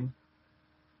their own,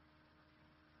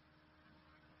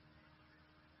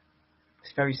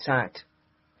 it's very sad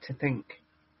to think.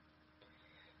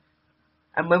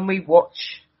 And when we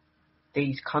watch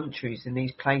these countries and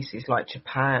these places like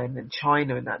Japan and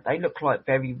China and that, they look like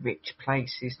very rich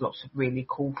places, lots of really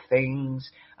cool things.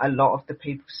 A lot of the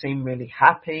people seem really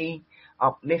happy,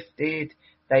 uplifted.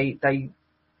 They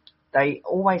they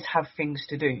always have things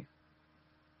to do,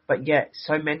 but yet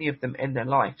so many of them end their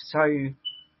life. So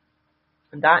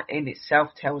that in itself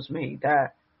tells me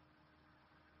that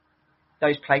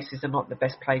those places are not the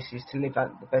best places to live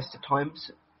at the best of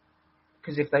times.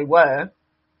 Because if they were,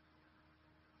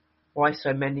 why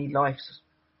so many lives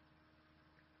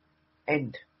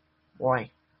end?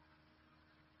 Why?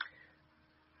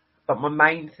 But my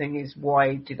main thing is,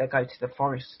 why did they go to the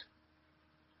forest?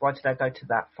 Why did they go to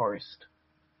that forest?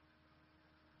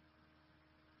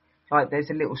 Like, there's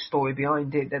a little story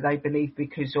behind it that they believe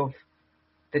because of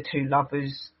the two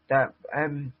lovers that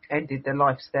ended their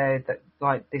lives there, that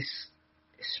like this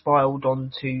spiraled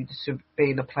onto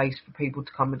being a place for people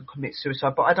to come and commit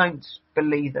suicide. But I don't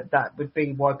believe that that would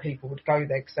be why people would go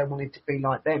there, because they wanted to be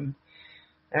like them.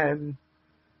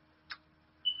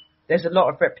 There's a lot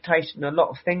of reputation, a lot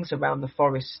of things around the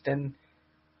forest, and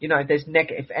you know, there's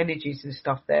negative energies and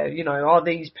stuff there. You know, are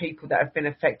these people that have been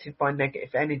affected by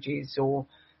negative energies or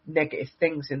negative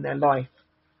things in their life?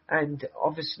 And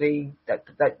obviously that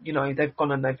you know, they've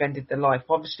gone and they've ended their life.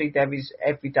 Obviously there is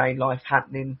everyday life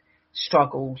happening,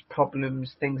 struggles,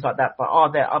 problems, things like that. But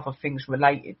are there other things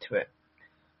related to it?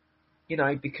 You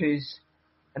know, because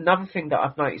another thing that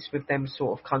I've noticed with them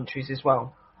sort of countries as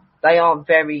well, they are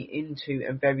very into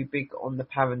and very big on the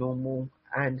paranormal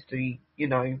and the, you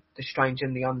know, the strange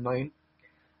and the unknown.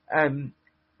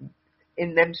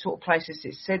 In them sort of places,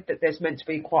 it's said that there's meant to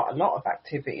be quite a lot of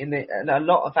activity in it, and a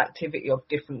lot of activity of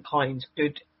different kinds.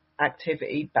 Good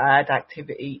activity, bad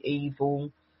activity,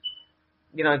 evil.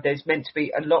 You know, there's meant to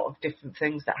be a lot of different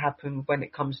things that happen when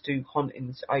it comes to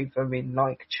hauntings over in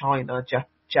like China,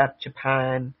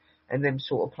 Japan, and them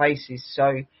sort of places.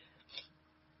 So,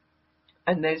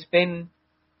 and there's been,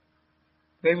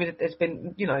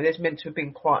 you know, there's meant to have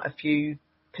been quite a few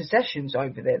possessions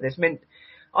over there.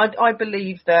 I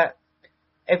believe that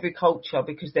every culture,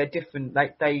 because they're different,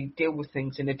 like they deal with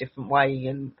things in a different way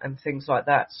and things like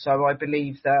that. So I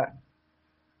believe that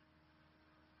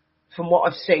from what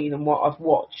I've seen and what I've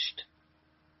watched,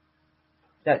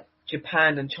 that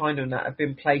Japan and China and that have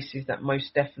been places that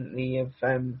most definitely have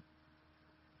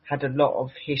had a lot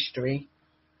of history,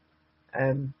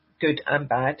 good and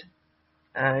bad.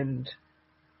 And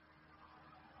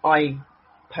I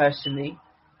personally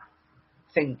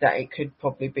think that it could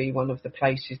probably be one of the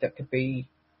places that could be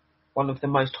one of the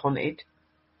most haunted.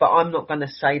 But I'm not going to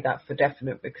say that for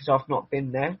definite, because I've not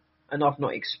been there and I've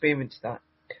not experienced that.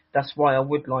 That's why I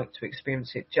would like to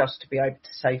experience it, just to be able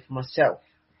to say for myself.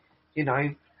 You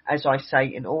know, as I say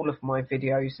in all of my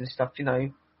videos and stuff, you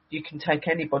know, you can take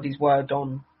anybody's word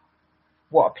on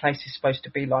what a place is supposed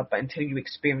to be like, but until you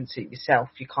experience it yourself,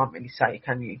 you can't really say,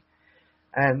 can you?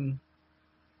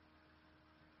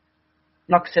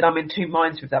 Like I said, I'm in two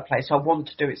minds with that place. I want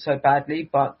to do it so badly,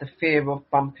 but the fear of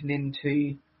bumping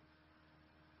into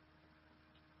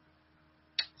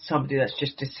somebody that's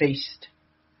just deceased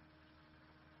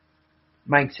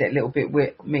makes it a little bit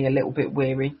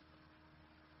weary.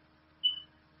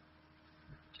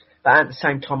 But at the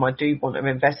same time, I do want to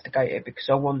investigate it, because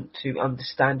I want to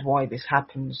understand why this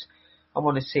happens. I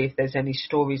want to see if there's any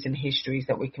stories and histories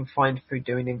that we can find through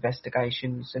doing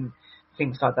investigations and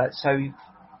things like that. So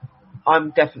I'm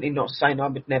definitely not saying I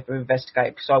would never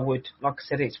investigate, because I would. Like I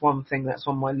said, it's one thing that's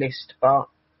on my list, but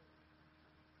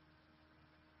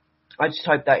I just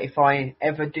hope that if I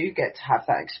ever do get to have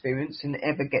that experience and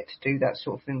ever get to do that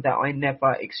sort of thing, that I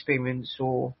never experience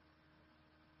or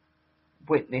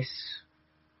witness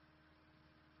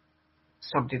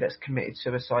somebody that's committed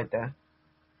suicide there.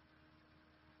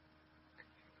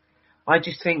 I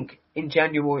just think in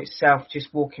general itself,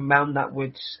 just walking around that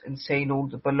woods and seeing all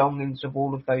the belongings of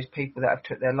all of those people that have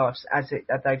took their lives, as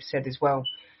they've said as well,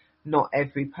 not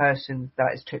every person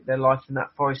that has took their life in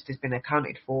that forest has been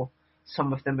accounted for.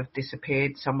 Some of them have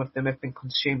disappeared. Some of them have been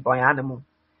consumed by animal.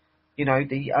 You know,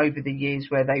 over the years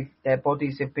where their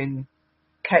bodies have been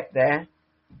kept there,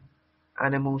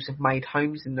 animals have made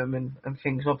homes in them and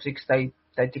things, obviously, because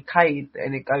they decayed,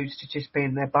 and it goes to just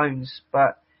being their bones.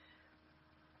 But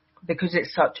because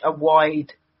it's such a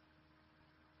wide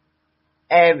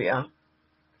area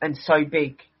and so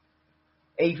big,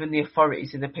 even the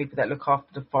authorities and the people that look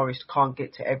after the forest can't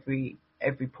get to every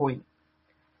point.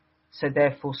 So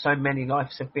therefore, so many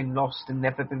lives have been lost and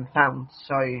never been found.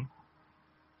 So,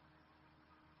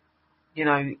 you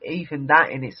know, even that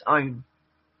in its own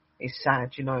is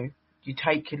sad. You know, you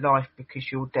take your life because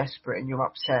you're desperate and you're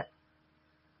upset,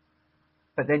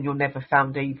 but then you're never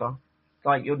found either.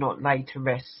 Like, you're not laid to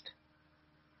rest.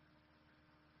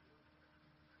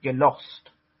 You're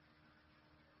lost.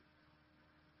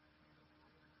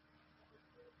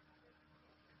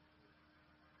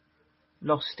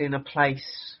 Lost in a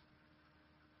place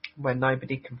where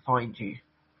nobody can find you,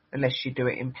 unless you do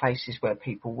it in places where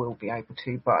people will be able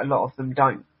to, but a lot of them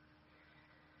don't.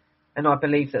 And I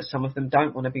believe that some of them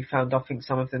don't want to be found. I think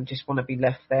some of them just want to be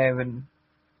left there, and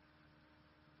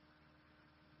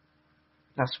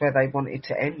that's where they want it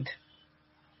to end.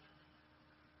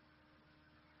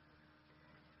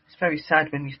 It's very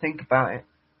sad when you think about it.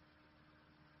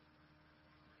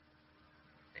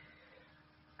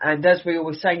 And as we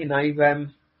always say,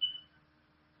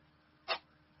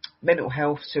 mental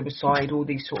health, suicide, all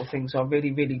these sort of things are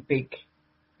really, really big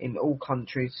in all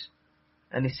countries,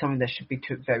 and it's something that should be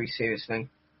took very seriously.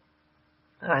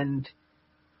 And,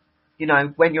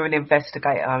 when you're an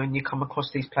investigator and you come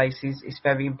across these places, it's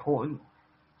very important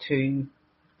to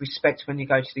respect when you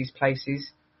go to these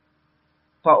places,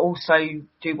 but also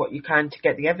do what you can to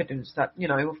get the evidence that,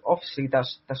 obviously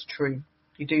that's true.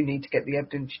 You do need to get the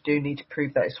evidence, you do need to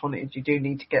prove that it's haunted, you do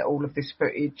need to get all of this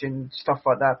footage and stuff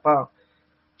like that, but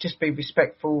just be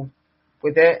respectful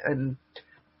with it, and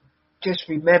just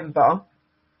remember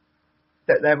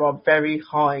that there are very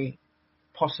high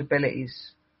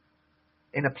possibilities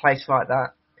in a place like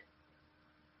that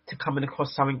to coming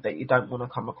across something that you don't want to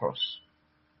come across.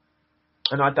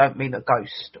 And I don't mean a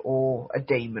ghost or a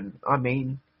demon. I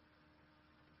mean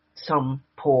some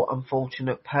poor,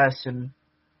 unfortunate person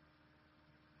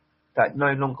that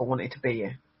no longer wanted to be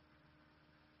here.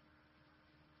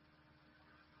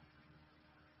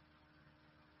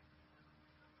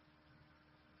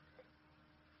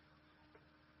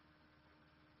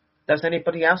 Does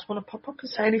anybody else want to pop up and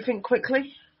say anything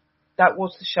quickly? That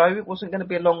was the show. It wasn't going to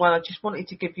be a long one. I just wanted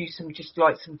to give you some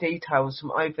details,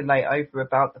 some overlay over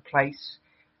about the place,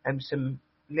 and some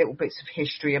little bits of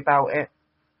history about it,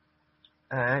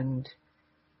 and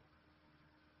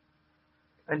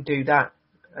do that.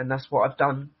 And that's what I've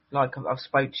done. Like, I've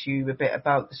spoke to you a bit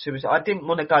about the suicide. I didn't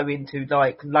want to go into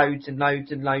loads and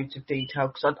loads and loads of detail,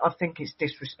 because I think it's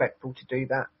disrespectful to do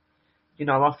that.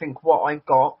 I think what I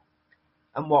got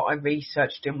and what I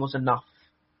researched in was enough.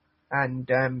 And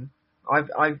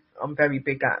I'm very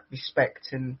big at respect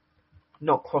and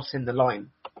not crossing the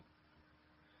line.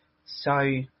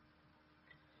 So,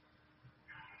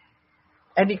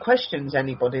 any questions,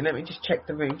 anybody? Let me just check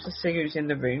the rooms to see who's in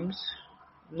the rooms.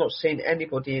 I'm not seeing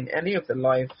anybody in any of the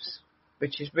lives,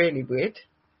 which is really weird.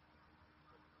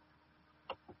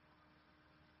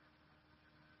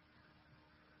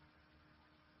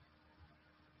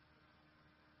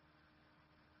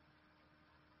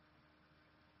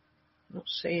 Not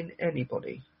seeing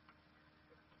anybody.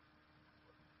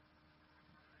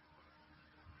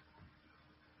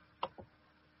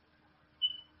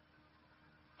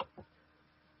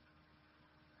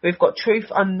 We've got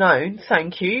Truth Unknown.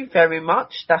 Thank you very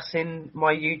much. That's in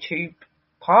my YouTube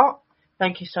part.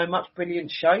 Thank you so much.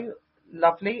 Brilliant show.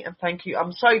 Lovely. And thank you.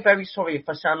 I'm so very sorry if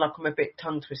I sound like I'm a bit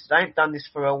tongue twisted. I ain't done this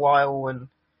for a while, and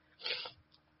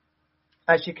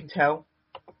as you can tell,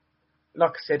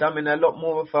 like I said, I'm in a lot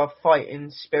more of a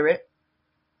fighting spirit,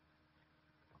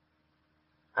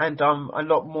 and I'm a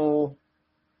lot more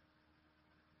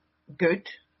good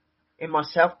in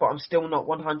myself, but I'm still not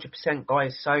 100%,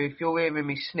 guys. So if you're hearing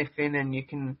me sniffing and you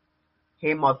can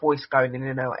hear my voice going in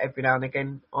and out every now and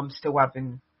again, I'm still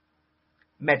having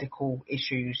medical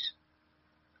issues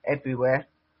everywhere,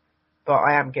 but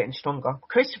I am getting stronger.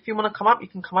 Chris, if you want to come up, you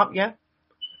can come up. Yeah.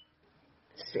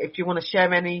 If you want to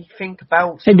share anything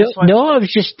about no, I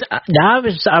was just I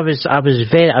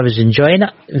was enjoying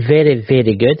it. Very,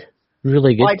 very good.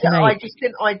 Really good tonight.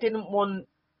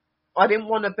 I didn't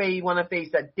want to be one of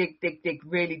these that dig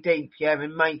really deep,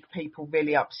 and make people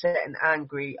really upset and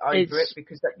angry over it,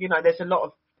 because there's a lot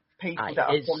of people that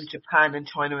are from Japan and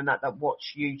China and that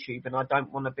watch YouTube, and I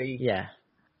don't want to be. Yeah,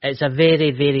 it's a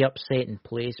very, very upsetting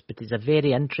place, but it's a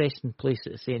very interesting place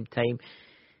at the same time,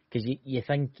 because you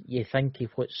think of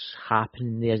what's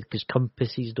happening there, because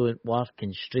compasses don't work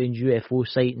and strange UFO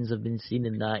sightings have been seen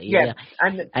in that area.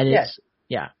 There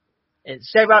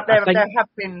have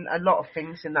been a lot of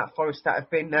things in that forest that have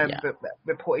been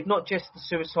reported, not just the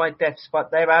suicide deaths,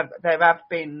 but there have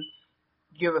been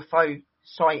UFO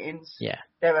sightings. Yeah.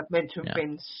 There have meant to have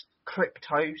been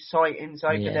crypto sightings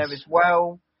over there as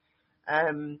well.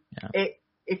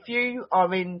 If you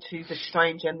are into the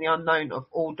strange and the unknown of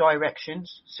all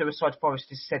directions, Suicide Forest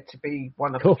is said to be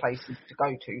one of the places to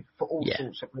go to for all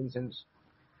sorts of reasons.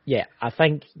 Yeah, I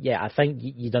think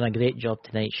you've done a great job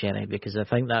tonight, Sherry, because I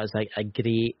think that was like a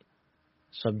great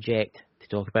subject to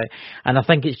talk about. And I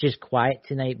think it's just quiet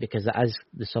tonight because it is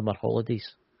the summer holidays.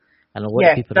 And a lot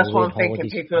of people that's are what away I'm on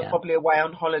holidays. thinking. People are probably away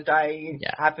on holiday,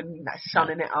 having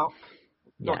sunning it up.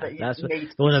 Not Yeah, that you that's what. need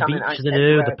to On be a something beach, out the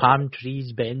everywhere. palm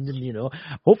trees bending,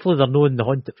 Hopefully they're not in the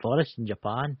haunted forest in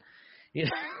Japan.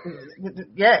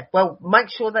 Yeah, well, make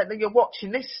sure that you're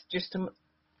watching this just to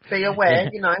be aware,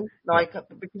 Yeah.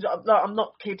 because I'm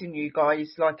not kidding you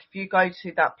guys. Like, if you go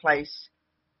to that place,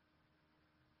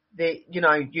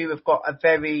 you have got a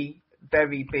very,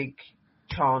 very big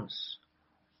chance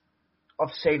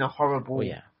of seeing a Oh horrible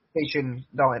yeah, vision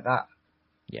like that.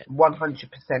 yeah,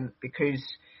 100%, because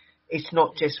it's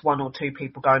not just one or two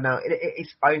people going out.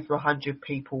 It's over 100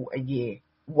 people a year,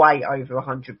 way over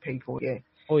 100 people a year.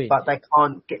 oh yeah. But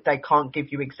they can't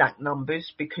give you exact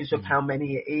numbers because of how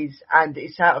many it is, and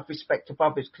it's out of respect of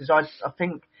others. Because I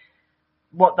think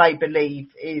what they believe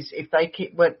is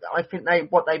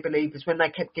what they believe is when they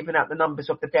kept giving out the numbers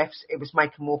of the deaths, it was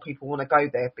making more people want to go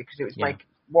there, because it was Yeah.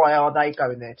 why are they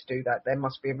going there to do that? There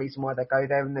must be a reason why they go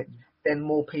there, and then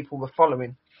more people were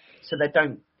following, so they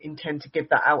don't intend to give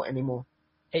that out anymore.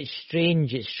 It's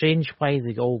strange. It's strange why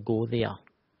they all go there.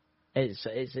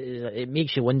 It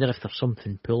makes you wonder if there's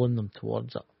something pulling them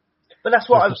towards it. But that's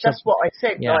what I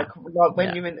said. Yeah. Like when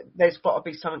Yeah. you're in, there's got to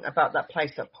be something about that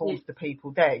place that pulls the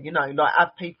people there. Like,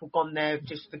 have people gone there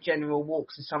just for general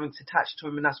walks and something's attached to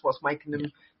them, and that's what's making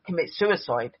them commit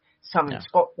suicide? Something's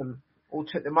got them or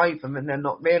took them over them, and they're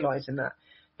not realising that.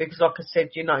 Because, like I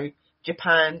said,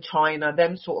 Japan, China,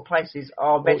 them sort of places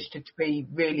are registered to be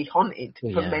really haunted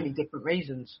for many different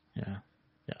reasons. Yeah.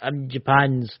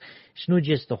 Japan's, it's not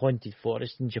just the haunted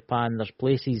forest in Japan. There's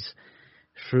places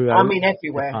throughout. I mean,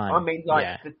 everywhere. Japan. I mean,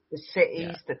 like the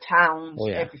cities, the towns,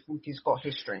 everything has got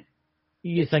history.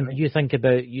 You think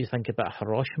about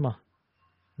Hiroshima,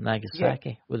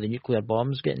 Nagasaki, where the nuclear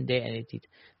bombs getting detonated,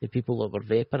 the people that were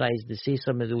vaporized. They say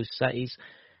some of those cities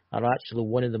are actually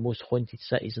one of the most haunted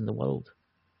cities in the world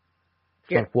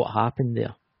for what happened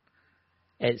there.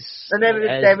 There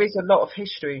is a lot of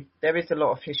history. There is a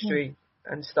lot of history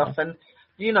and stuff. And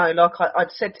like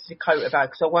I'd said to Dakota about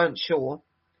it, because I weren't sure,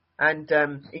 and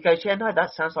he goes, "Yeah, no,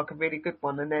 that sounds like a really good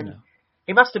one." And then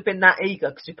he must have been that eager,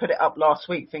 because he put it up last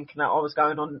week, thinking that I was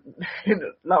going on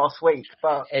last week,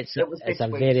 but it was this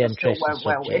week. Very so interesting still went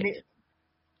well. subject.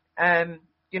 And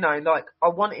like, I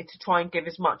wanted to try and give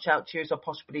as much out to you as I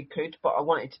possibly could, but I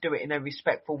wanted to do it in a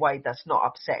respectful way that's not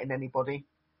upsetting anybody.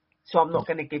 So I'm not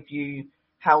going to give you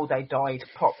how they died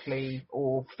properly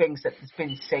or things that has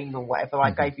been seen or whatever.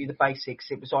 I gave you the basics.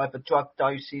 It was either drug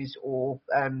doses or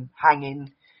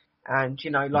hanging, and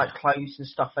clothes and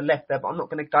stuff are left there. But I'm not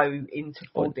going to go into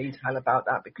full detail about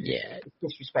that, because it's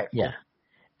disrespectful. Yeah.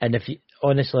 And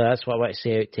honestly, that's what I want to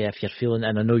say out to you. If you're feeling,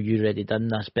 and I know you've already done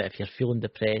this, but if you're feeling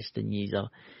depressed and you're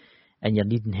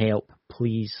needing help,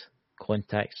 please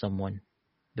contact someone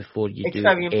before you do anything.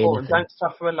 It's very important. Don't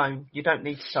suffer alone. You don't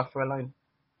need to suffer alone.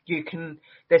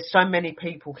 There's so many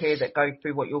people here that go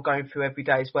through what you're going through every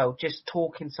day as well. Just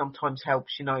talking sometimes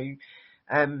helps,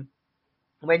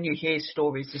 when you hear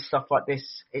stories and stuff like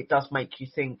this, it does make you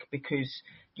think, because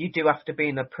you do have to be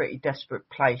in a pretty desperate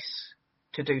place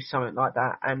to do something like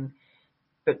that.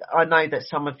 But I know that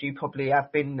some of you probably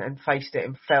have been and faced it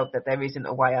and felt that there isn't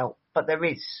a way out, but there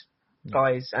is,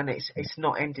 guys, and it's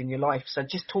not ending your life. So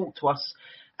just talk to us.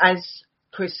 As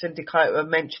Chris and Dakota have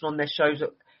mentioned on their shows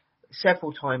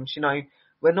several times,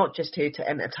 we're not just here to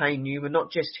entertain you. We're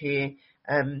not just here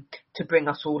to bring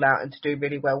us all out and to do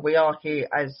really well. We are here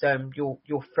as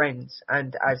your friends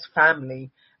and as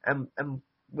family, and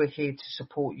we're here to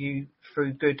support you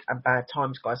through good and bad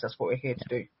times, guys. That's what we're here to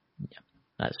do. Yeah,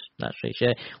 that's right,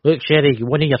 Sherry. Look, Sherry,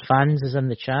 one of your fans is in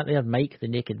the chat there, Mike, the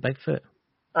Naked Bigfoot.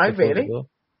 Oh, really?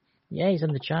 Yeah, he's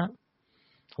in the chat.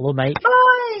 Hello, Mike.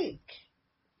 Mike!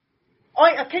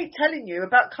 I keep telling you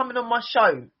about coming on my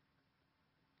show.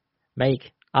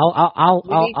 Mike,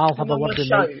 I'll have a word with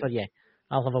Mike for you.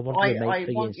 I'll have a word with Mike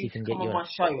for you and see if he can get you on my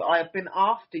show. I have been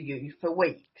after you for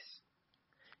weeks.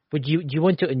 Would do you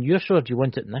want it on your show, or do you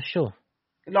want it in this show?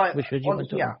 Like, which would you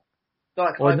want it on?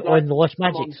 Like, on the Lost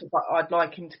Magics. I'd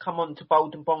like him to come on to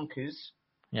Bold and Bonkers.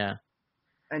 Yeah.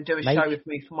 And do a show with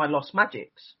me for my Lost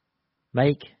Magics.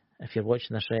 Mike, if you're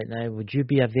watching this right now, would you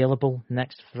be available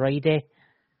next Friday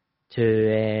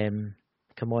to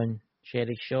come on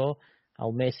Sherry's show?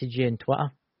 I'll message you on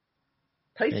Twitter.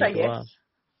 Please say yes.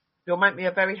 You'll make me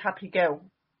a very happy girl.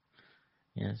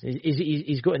 Yes,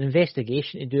 he's got an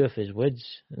investigation to do of his woods,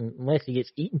 unless he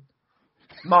gets eaten.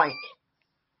 Mike,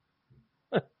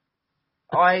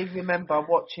 I remember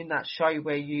watching that show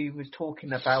where you was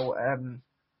talking about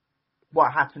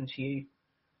what happened to you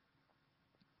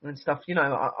and stuff.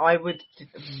 I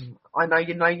know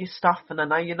you know your stuff, and I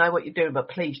know you know what you're doing, but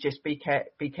please just be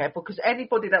careful, because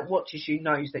anybody that watches you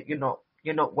knows that you're not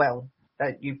well,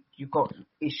 that you've got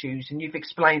issues, and you've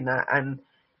explained that, and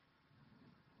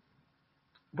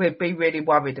we'd be really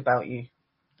worried about you.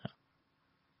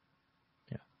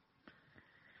 Yeah.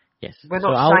 Yes. We're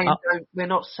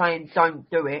not saying don't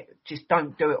do it. Just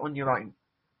don't do it on your own,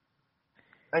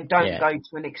 and don't go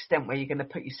to an extent where you're going to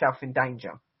put yourself in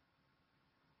danger.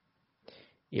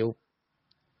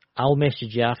 I'll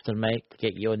message you after, Mike, to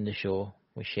get you on the show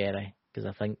with Sherry, because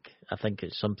I think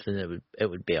it's something that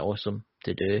would be awesome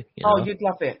to do. You'd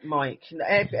love it, Mike.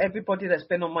 Everybody that's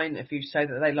been on my interviews say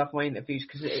that they love my interviews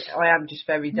because I am just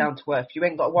very down to earth. You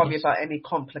ain't got to worry about any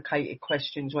complicated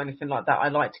questions or anything like that. I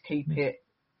like to keep it,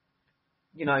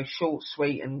 short,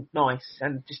 sweet, and nice,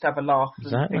 and just have a laugh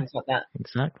and things like that.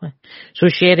 Exactly. So,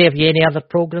 Sherry, have you any other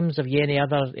programs? Have you any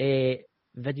other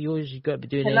videos you've got to be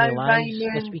doing? Any lives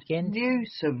this weekend?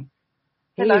 Newsome.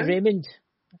 Hello, Raymond.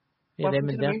 Hey, Welcome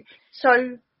Raymond to the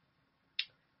So,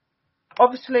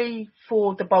 obviously,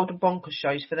 for the Bold and Bonkers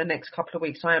shows for the next couple of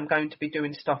weeks, I am going to be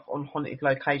doing stuff on haunted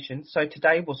locations. So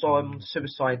today was on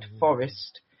Suicide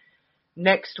Forest.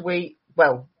 Next week,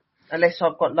 well, unless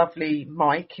I've got lovely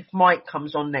Mike. If Mike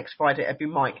comes on next Friday, it'll be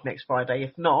Mike next Friday.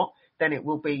 If not, then it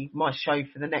will be my show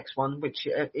for the next one, which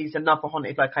is another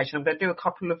haunted location. I'm going to do a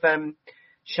couple of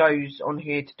shows on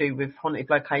here to do with haunted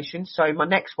locations. So my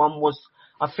next one was,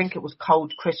 I think it was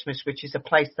Cold Christmas, which is a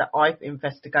place that I've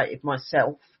investigated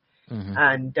myself. Mm-hmm.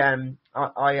 And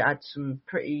I had some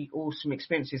pretty awesome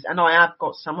experiences. And I have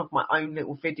got some of my own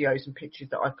little videos and pictures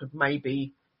that I could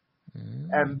maybe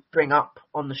bring up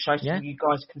on the show so you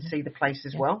guys can see the place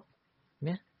as well.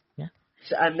 Yeah.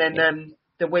 So, and then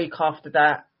the week after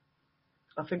that,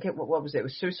 I think what was it? It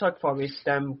was Suicide Forest,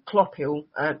 Clop Hill,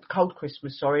 Cold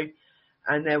Christmas, sorry.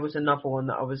 And there was another one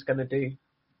that I was going to do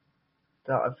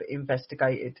that I've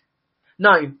investigated.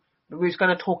 No, we was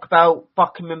going to talk about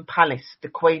Buckingham Palace, the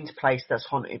Queen's place that's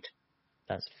haunted.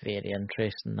 That's very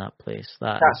interesting, that place.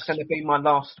 That's going to be my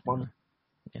last one.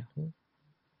 Yeah.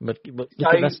 But look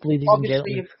at this, ladies and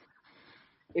gentlemen.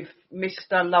 If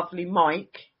Mr. Lovely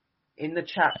Mike in the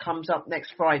chat comes up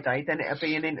next Friday, then it'll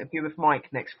be an interview with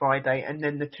Mike next Friday, and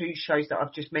then the two shows that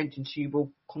I've just mentioned to you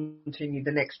will continue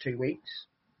the next 2 weeks.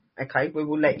 Okay, we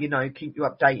will let you know, keep you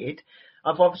updated.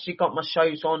 I've obviously got my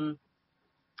shows on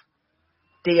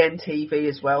DNTV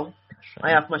as well.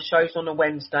 Right. I have my shows on a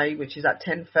Wednesday, which is at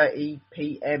 10:30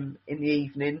 p.m. in the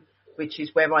evening, which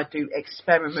is where I do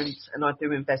experiments and I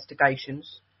do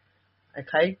investigations.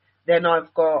 Okay, then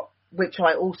I've got, which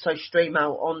I also stream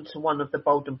out onto one of the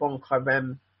Bold and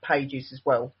Bonker pages as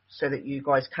well, so that you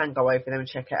guys can go over there and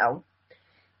check it out.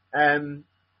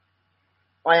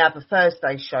 I have a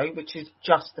Thursday show, which is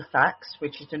Just the Facts,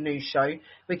 which is a new show,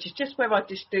 which is just where I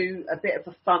just do a bit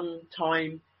of a fun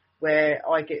time where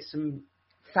I get some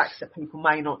facts that people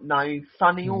may not know,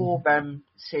 funny or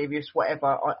serious,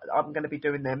 whatever. I'm going to be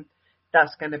doing them.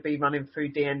 That's going to be running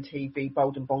through DNTV,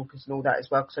 Bold and Bonkers and all that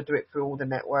as well, because I do it through all the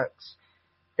networks.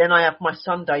 Then I have my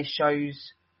Sunday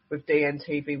shows with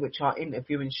DNTV, which are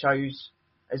interviewing shows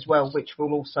as well, which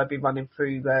will also be running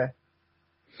through the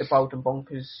Bold and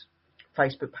Bonkers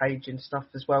Facebook page and stuff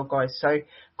as well, guys. So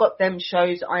got them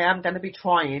shows. I am going to be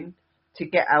trying to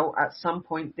get out at some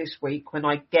point this week when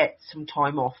I get some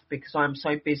time off, because I'm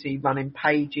so busy running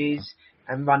pages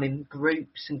and running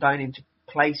groups and going into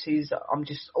places. I'm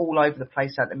just all over the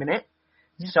place at the minute.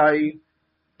 Yeah. So,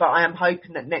 but I am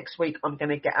hoping that next week I'm going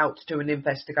to get out to do an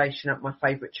investigation at my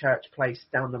favourite church place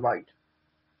down the road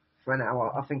for an hour.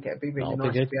 I think it'd be really nice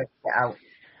to be able to get out.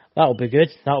 That'll be good.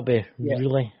 That'll be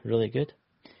really, really good.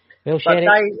 Well, but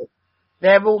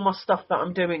they're all my stuff that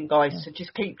I'm doing, guys. So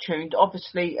just keep tuned.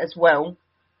 Obviously, as well,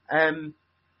 don't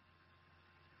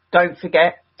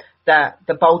forget that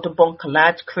the Bold and Bonker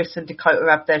lads, Chris and Dakota,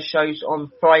 have their shows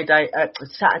on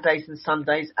Saturdays and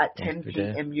Sundays at 10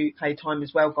 p.m. UK time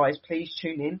as well, guys. Please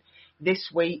tune in. This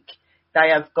week,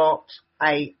 they have got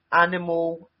a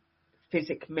animal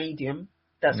physic medium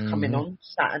that's coming on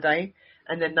Saturday.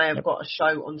 And then they have got a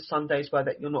show on Sunday as well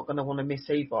that you're not going to want to miss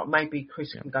either. Maybe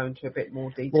Chris can go into a bit more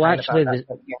detail. Well, actually, about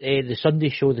that, the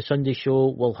Sunday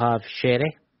show will have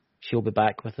Sherry. She'll be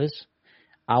back with us.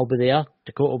 I'll be there.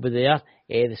 Dakota will be there.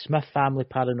 The Smith Family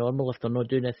Paranormal, if they're not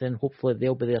doing anything, hopefully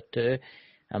they'll be there too.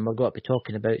 And we're going to be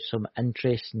talking about some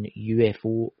interesting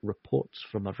UFO reports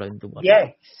from around the world.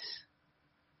 Yes.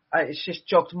 It's just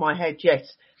jogged my head,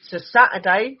 yes. So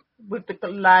Saturday with the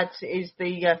lads is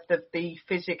the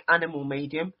physic animal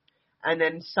medium, and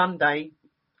then Sunday,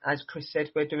 as Chris said,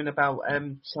 we're doing about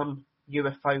some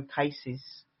UFO cases.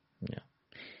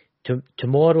 Yeah.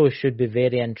 Tomorrow should be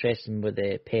very interesting with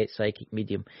the pet psychic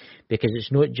medium, because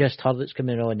it's not just her that's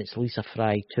coming on; it's Lisa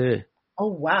Fry too.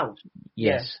 Oh wow!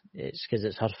 Yes, it's because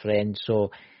it's her friend.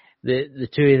 So the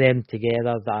two of them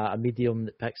together, a medium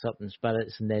that picks up in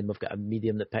spirits, and then we've got a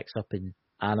medium that picks up in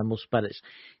animal spirits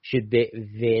should be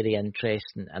very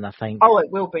interesting. And I think... Oh,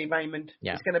 it will be, Raymond.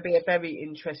 Yeah. It's going to be a very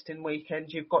interesting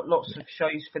weekend. You've got lots of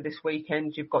shows for this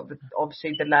weekend. You've got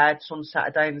obviously the lads on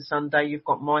Saturday and Sunday. You've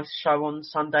got my show on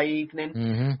Sunday evening.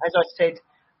 Mm-hmm. As I said,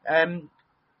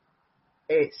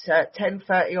 it's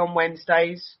 10:30 on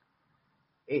Wednesdays.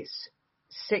 It's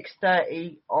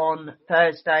 6:30 on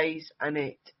Thursdays, and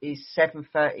it is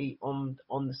 7:30 on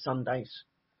the Sundays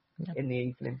in the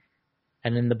evening.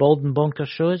 And in the Bald and Bonker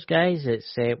shows, guys,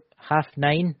 it's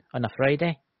 9:30 on a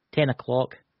Friday, 10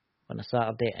 o'clock on a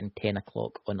Saturday, and 10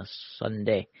 o'clock on a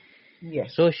Sunday.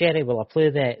 Yes. So, Sherry, will I play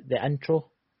the intro?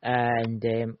 And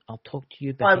I'll talk to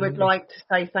you. I would like to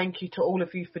say thank you to all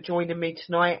of you for joining me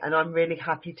tonight, and I'm really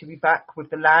happy to be back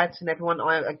with the lads and everyone.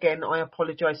 I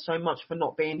apologise so much for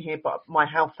not being here, but my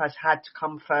health has had to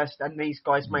come first, and these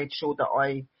guys made sure that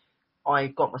I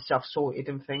got myself sorted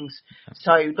and things.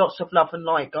 So lots of love and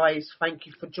light, guys. Thank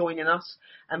you for joining us,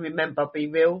 and remember, be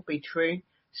real, be true,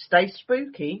 stay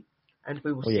spooky, and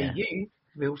we will see you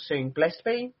real soon. Blessed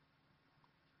be.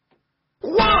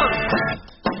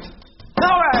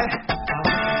 All right.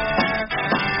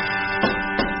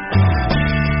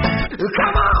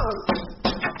 Come on.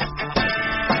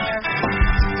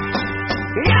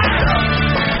 Yeah.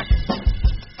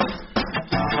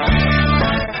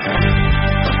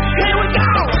 Here we go.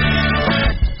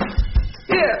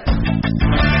 Yeah.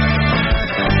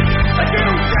 A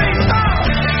new train song.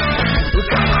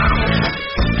 Come on. Let's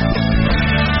go.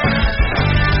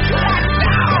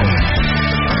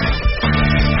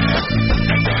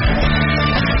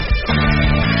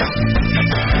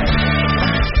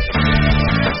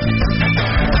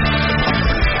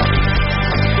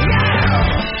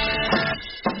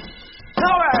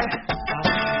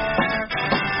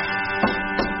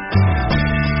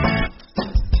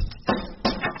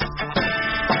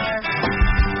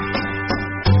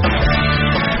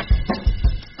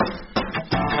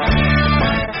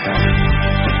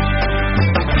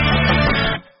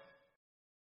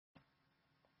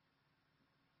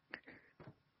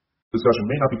 Discussion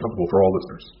may not be comfortable for all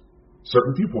listeners.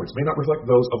 Certain viewpoints may not reflect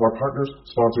those of our partners,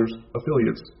 sponsors,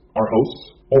 affiliates, our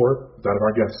hosts, or that of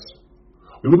our guests.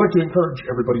 We would like to encourage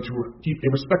everybody to keep a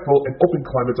respectful and open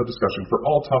climate of discussion for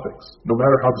all topics, no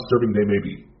matter how disturbing they may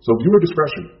be. So viewer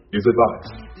discretion is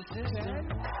advised.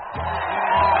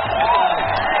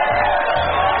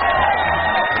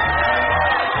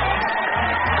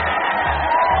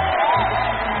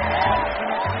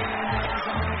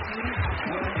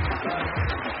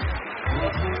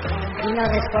 You know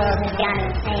this world has gone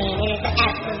insane. It is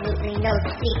absolutely no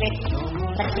secret.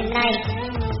 But tonight,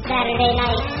 Saturday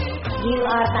night, you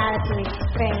are about to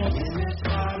experience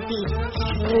the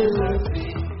true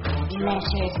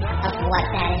measures of what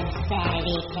that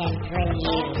insanity can bring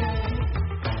you.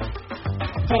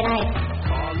 Tonight,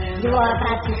 you are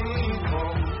about to see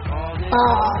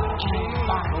Bald and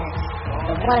Bonkers,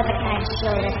 the one-of-a-kind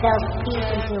show that sells peace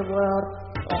into a world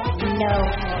with no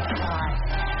holds barred.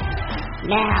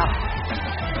 Now,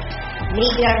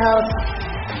 meet your hosts,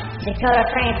 Dakota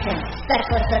Franson,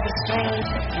 Specialist of the Strange,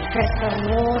 and Crystal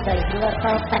Mule, the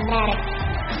UFO fanatic.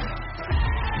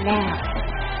 Now,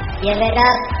 give it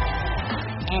up,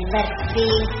 and let's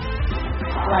see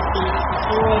what these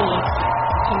two idiots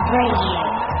can bring you.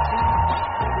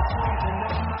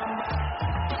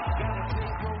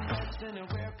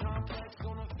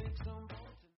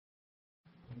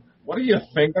 What are you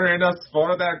fingering us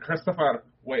for there, Christopher?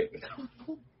 Wait.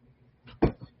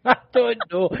 I don't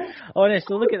know.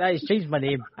 Honestly, look at that. He's changed my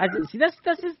name. See, this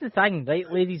is the thing, right,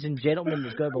 ladies and gentlemen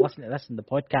that's going to be listening to this in the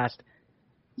podcast.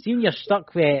 See, when you're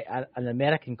stuck with an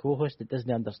American co-host that doesn't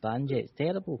understand you, it's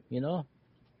terrible, you know?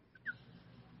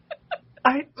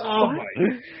 Oh my.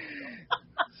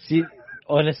 See,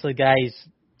 honestly, guys,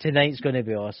 tonight's going to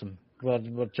be awesome.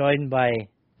 We're joined by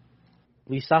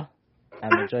Lisa,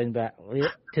 and we're joined by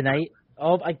tonight.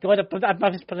 Oh my God, I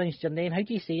mispronounced your name. How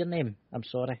do you say your name? I'm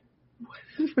sorry.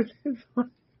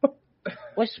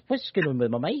 What's going on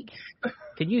with my mic?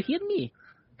 Can you hear me?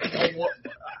 What?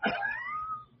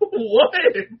 What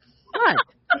is it?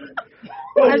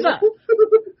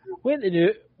 Wait a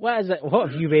minute. What is it? What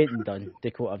have you went and done,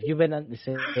 Dakota? Have you went into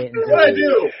settings? What I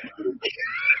do?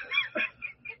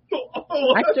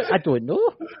 I don't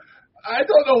know. I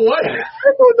don't know what.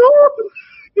 I don't know.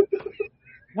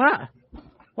 What?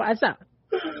 What is that?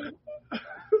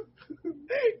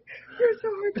 You're so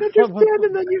hard to understand,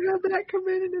 and then you have that come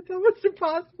in, and it's almost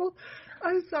impossible.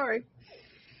 I'm sorry.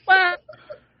 What?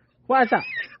 What is that?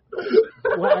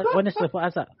 Honestly, what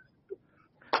is that?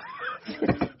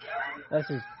 This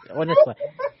is honestly.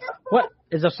 What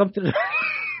is there something?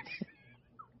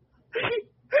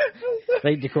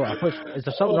 Right, Dakota. Is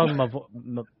there something wrong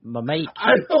with my mic?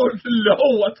 I don't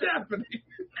know what's happening.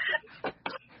 I'm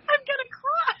gonna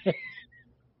cry.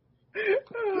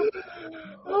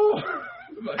 Oh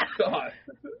my God.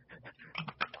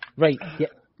 Right. Yeah.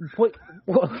 What?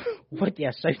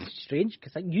 Yeah, sounds strange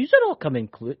because you are all coming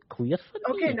clear for me.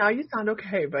 Okay, now you sound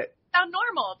okay, but Sound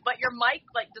normal, but your mic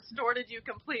distorted you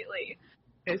completely.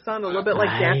 it sounded a little bit like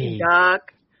Daffy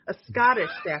Duck, a Scottish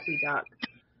Daffy Duck.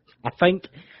 I think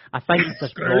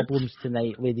there's problems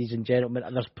tonight, ladies and gentlemen.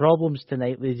 There's problems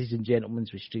tonight, ladies and gentlemen,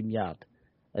 with StreamYard,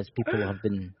 as people have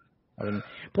been.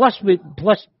 Plus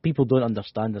people don't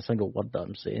understand a single word that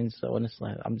I'm saying. So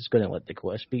honestly, I'm just going to let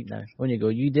Dakota speak now. On you go.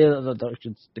 You do the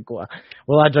introductions, Dakota.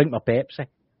 Well, I drink my Pepsi.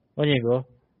 On you go.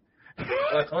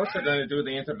 Well, of course we're going to do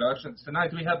the introductions.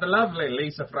 Tonight we have the lovely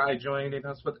Lisa Fry joining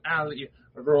us with Ali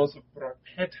Rose for our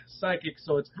pet psychic.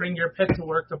 So it's bring your pet to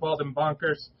work to ball them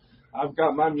bonkers. I've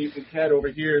got my mutant cat over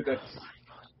here that's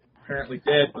apparently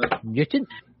dead. But mutant?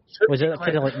 Was it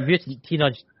kind of like mutant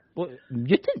teenage? What,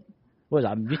 mutant? Was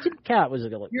it a mutant cat? Was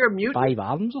it like You're a mutant? 5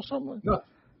 arms or something? No.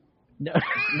 No.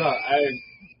 No, I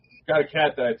got a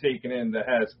cat that I've taken in that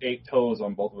has 8 toes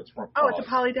on both of its front paws. Oh, it's a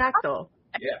polydactyl.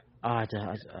 Yeah. I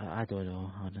don't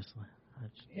know, honestly.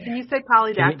 Can you say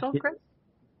polydactyl, Chris?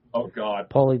 Oh, God.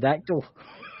 Polydactyl.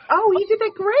 Oh, you did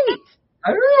that great. I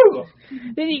don't know.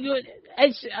 Then you go.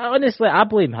 It's honestly, I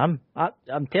blame him.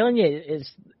 I'm telling you,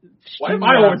 it's. Why am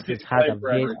I always getting had blamed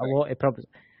for everything? a lot of problems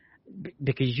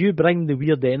because you bring the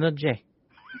weird energy.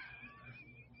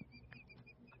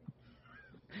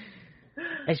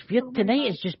 It's weird tonight.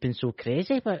 It's just been so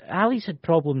crazy. But Ali's had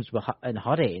problems with her, in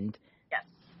her end. Yes.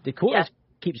 Dakota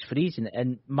keeps freezing,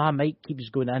 and my mic keeps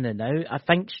going in and out. I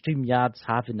think StreamYard's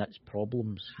having its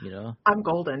problems. You know. I'm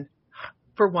golden.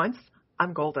 For once,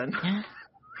 I'm golden. Yeah,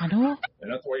 I know.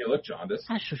 And that's the way you look, Jaundice.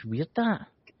 That's just weird, that.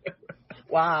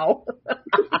 Wow.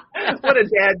 What a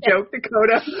dad joke,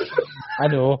 Dakota. I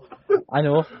know.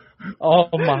 Oh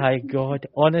my God,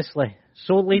 honestly.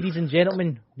 So, ladies and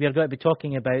gentlemen, we are going to be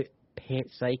talking about pet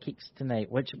psychics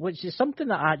tonight, which is something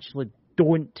that I actually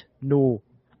don't know.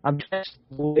 I'm just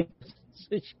so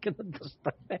you can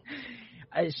understand.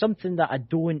 It's something that I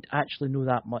don't actually know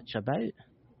that much about.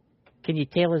 Can you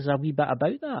tell us a wee bit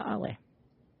about that, Ali?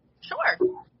 Sure.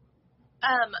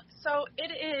 So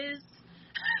it is.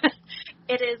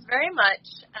 It is very much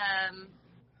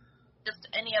just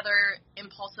any other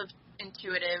impulsive,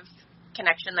 intuitive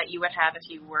connection that you would have if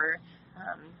you were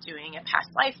doing a past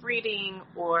life reading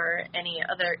or any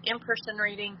other in-person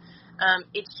reading.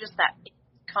 It's just that it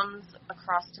comes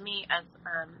across to me as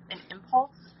an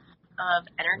impulse of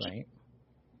energy. Right.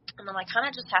 And then I kind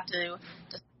of just have to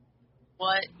just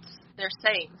what they're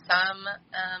saying. Some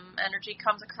energy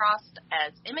comes across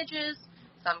as images.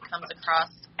 Some comes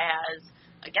across as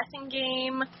a guessing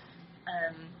game.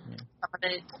 Some of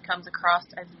it comes across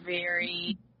as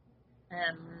very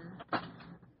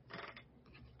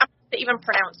even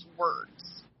pronounced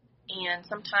words. And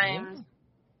sometimes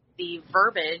the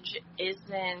verbiage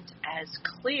isn't as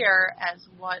clear as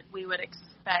what we would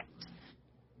expect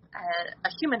a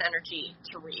human energy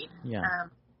to read. Yeah.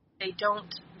 They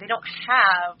don't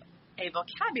have a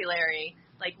vocabulary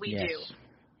like we do.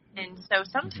 And so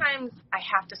sometimes I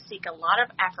have to seek a lot of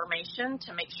affirmation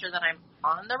to make sure that I'm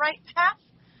on the right path.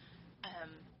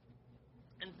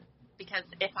 And because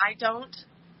if I don't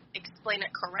explain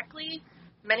it correctly,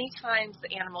 many times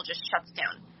the animal just shuts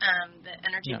down. The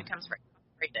energy becomes very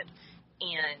frustrated.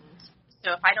 And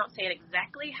so if I don't say it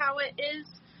exactly how it is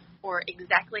or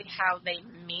exactly how they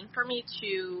mean for me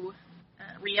to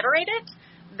reiterate it,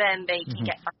 then they can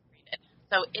get frustrated.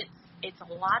 So it's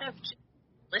a lot of just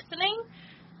listening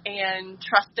and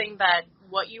trusting that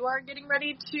what you are getting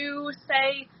ready to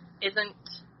say isn't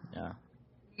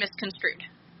misconstrued.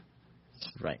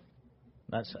 Right.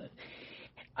 That's it.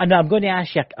 And I'm going to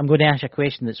ask you a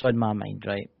question that's on my mind,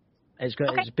 right? It's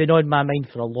been on my mind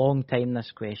for a long time,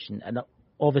 this question, and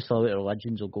obviously a lot of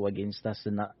religions will go against this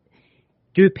and that.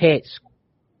 Do pets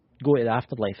go to the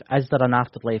afterlife? Is there an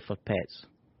afterlife for pets?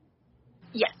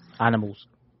 Yes. Animals,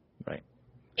 right?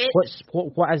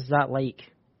 What is that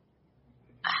like?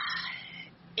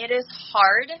 It is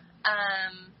hard.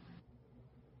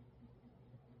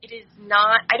 It is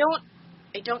not. I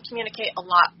don't communicate a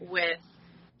lot with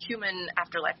human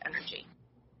afterlife energy.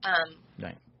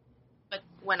 Right. But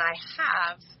when I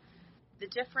have, the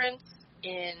difference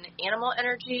in animal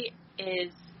energy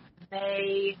is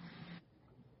they're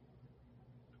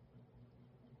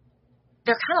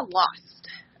kind of lost.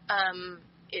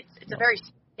 It's a very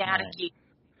staticky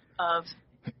of,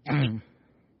 and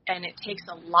it takes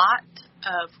a lot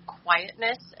of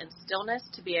quietness and stillness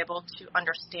to be able to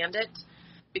understand it,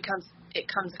 because it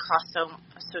comes across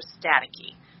so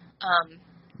staticky.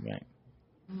 Right.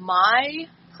 My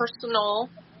personal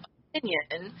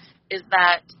opinion is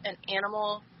that an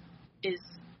animal is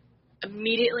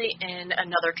immediately in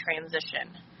another transition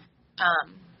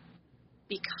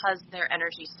because their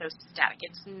energy is so static.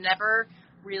 It's never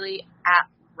really at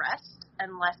rest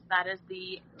unless that is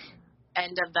the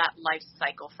end of that life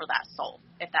cycle for that soul,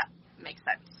 if that makes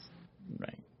sense.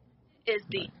 Right. Is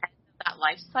the end of that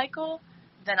life cycle,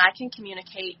 then I can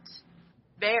communicate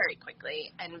very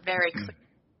quickly and very quickly.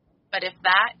 But if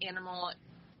that animal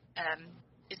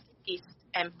is deceased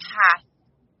and passed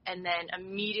and then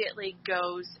immediately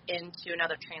goes into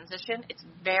another transition, it's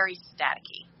very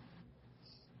staticky.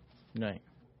 Right.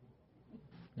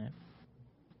 Yeah.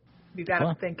 You got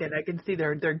them thinking. I can see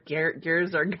their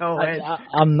gears are going.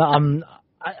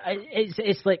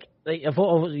 It's like you've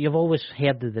always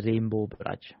heard of the Rainbow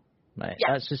Bridge, right?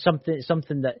 Yeah. That's just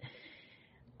something that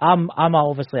I'm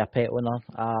obviously a pet owner.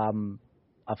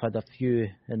 I've had a few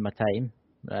in my time,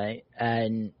 right?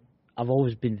 And I've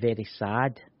always been very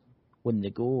sad when they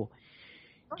go.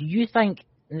 Do you think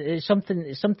it's something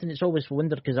that's always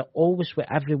wondered, because I always,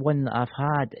 with everyone that I've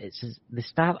had, it's they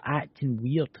start acting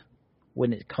weird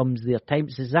when it comes their time.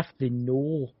 It's as if they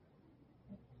know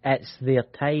it's their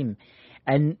time.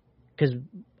 And because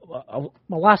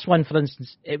my last one, for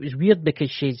instance, it was weird because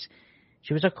she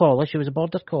was a collie, she was a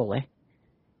border collie,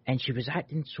 and she was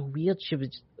acting so weird. She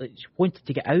wanted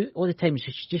to get out all the time, so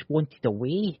she just wanted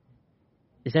away,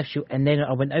 as if she. And then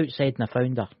I went outside and I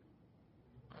found her.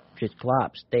 She had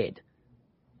collapsed, dead.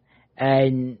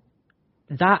 And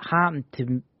that happened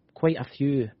to quite a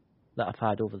few that I've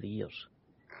had over the years.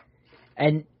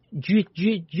 And do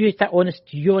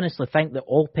you honestly think that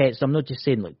all pets, I'm not just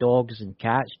saying like dogs and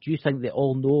cats, do you think they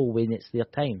all know when it's their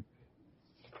time?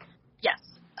 Yes.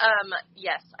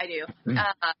 Yes, I do.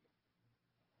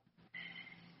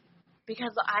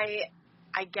 Because I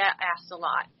get asked a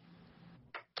lot,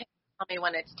 can you tell me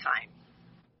when it's time?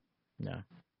 No.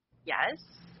 Yes,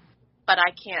 but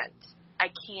I can't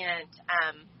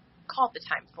call the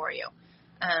time for you.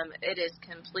 It is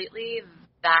completely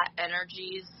that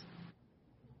energy's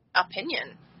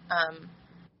opinion,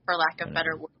 for lack of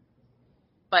better words.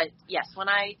 But yes,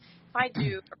 if I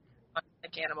do a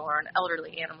sick animal or an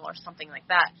elderly animal or something like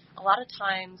that, a lot of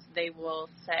times they will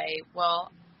say,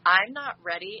 well, I'm not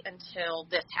ready until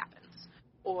this happens.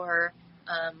 Or,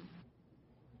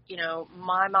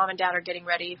 my mom and dad are getting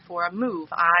ready for a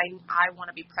move. I want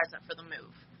to be present for the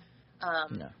move.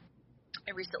 No.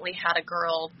 I recently had a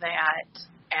girl that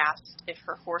asked if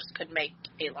her horse could make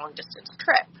a long-distance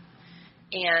trip.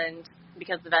 And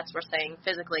because the vets were saying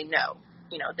physically, no,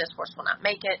 this horse will not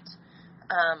make it.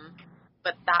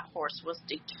 But that horse was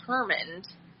determined.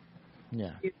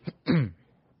 Yeah.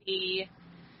 She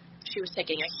was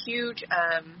taking a huge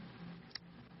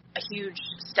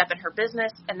step in her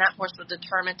business, and that horse was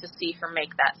determined to see her make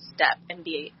that step and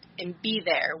be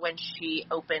there when she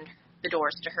opened the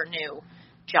doors to her new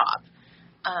job.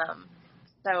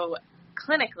 So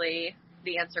clinically,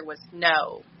 the answer was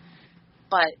no,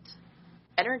 but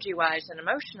energy-wise and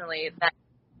emotionally, that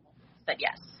said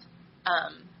yes.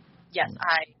 Yes,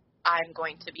 I'm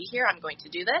going to be here. I'm going to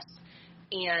do this,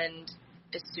 and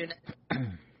as soon as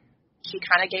she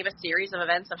kind of gave a series of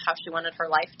events of how she wanted her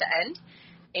life to end,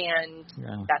 and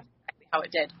that's exactly how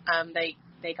it did.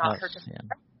 They got her to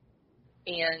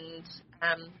and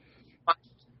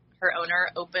watched her owner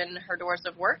open her doors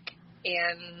of work,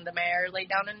 and the mare laid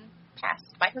down and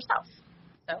passed by herself.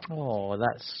 So.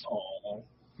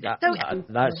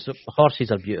 That's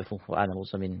horses are beautiful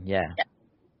animals. I mean, yeah.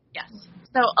 Yes.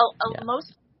 So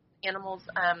most animals,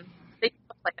 they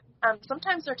look like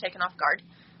sometimes they're taken off guard,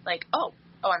 like oh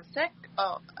I'm sick.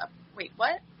 Oh wait,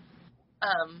 what?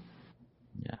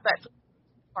 Yeah. But for the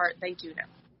most part, they do know.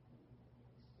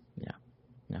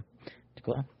 Yeah.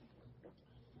 Dakota?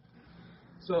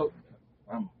 So,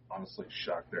 I'm honestly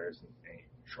shocked there isn't any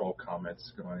troll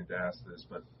comments going to ask this,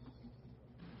 but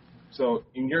so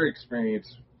in your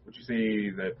experience, would you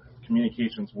say that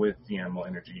communications with the animal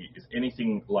energy is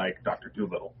anything like Dr.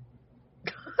 Doolittle?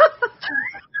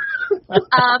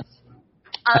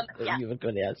 Yeah. You were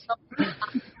going to ask.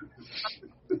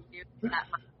 That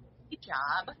my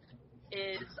job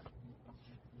is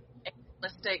a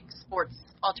holistic sports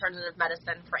alternative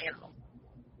medicine for animals.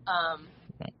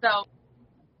 So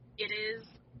it is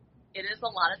a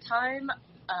lot of time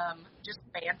just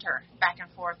banter back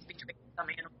and forth between some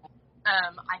animals.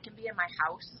 I can be in my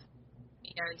house,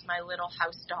 and my little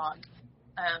house dog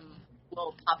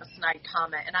will pop a snide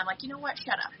comment, and I'm like, you know what?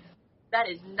 Shut up. That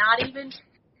is not even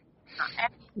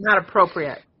not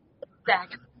appropriate.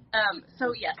 Exactly.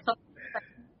 So yes,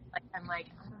 Like, I'm like,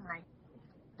 oh my,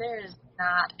 there is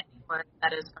not anyone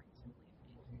that is going to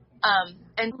believe me.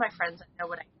 And my friends that know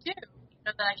what I do,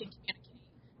 know that I can communicate.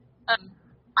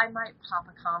 I might pop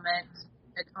a comment,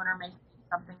 an owner may say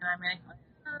something, and I'm like,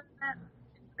 that isn't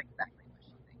exactly what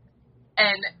she thinks.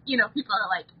 And, people are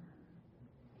like,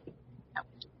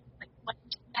 what?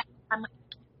 I'm like,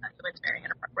 I can't tell you, it's very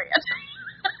inappropriate.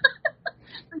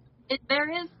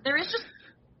 There is just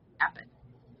happen.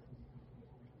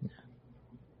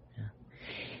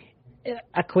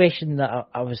 A question that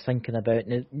I was thinking about.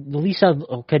 Now, Lisa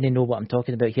will kind of know what I'm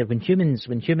talking about here. When humans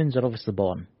are obviously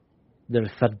born, they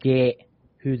forget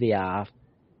who they are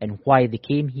and why they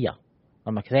came here.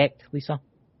 Am I correct, Lisa?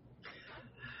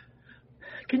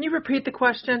 Can you repeat the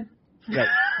question? Right.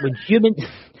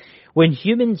 When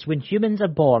humans are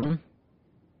born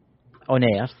on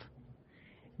Earth,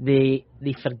 they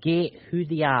forget who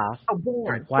they are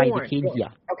and why they came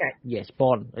here. Okay. Yes,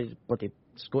 born. It's bloody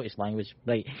Scottish language,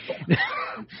 right?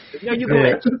 No, you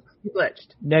glitched. You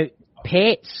glitched. Now,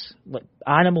 pets, like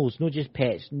animals, not just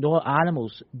pets, no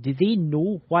animals. Do they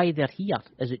know why they're here?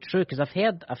 Is it true? Because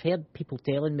I've heard people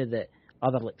telling me that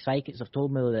other psychics have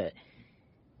told me that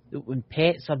when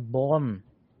pets are born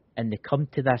and they come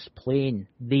to this plane,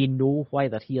 they know why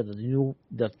they're here. They know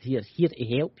they're here to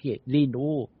help you. They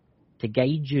know to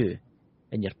guide you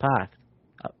in your path.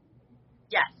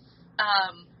 Yes.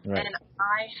 Right. And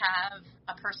I have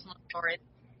a personal story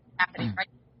happening right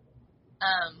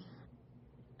now.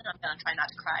 And I'm going to try not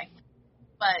to cry.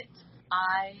 But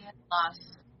I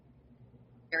lost a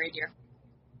very dear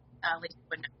Lisa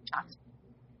would never shots.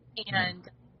 And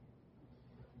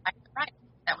I cried.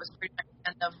 That was pretty much the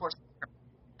end of Force.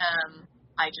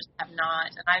 I just have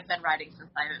not, and I've been writing since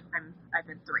I've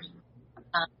been 3.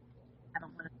 I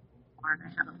haven't won a barn. I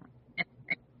haven't won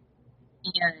anything.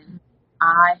 And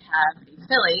I have a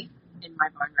filly in my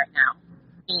barn right now.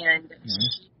 And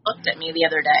she looked at me the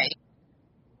other day,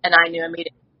 and I knew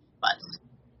immediately who she was.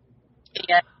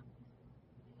 And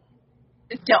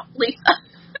don't, Lisa.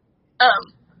 I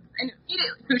knew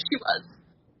immediately who she was.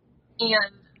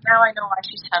 And now I know why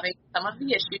she's having some of the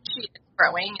issues she is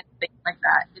growing and things like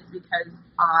that is because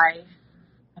I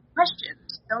have questioned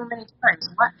so many times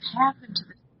what happened to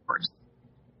this horse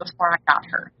before I got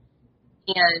her.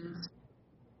 And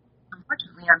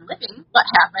unfortunately, I'm living what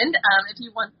happened. If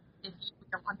you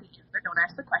don't want the answer, don't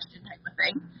ask the question type of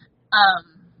thing.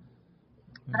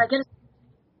 But I get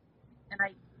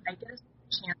I get a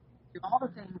chance to do all the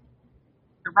things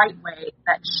the right way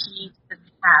that she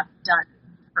didn't have done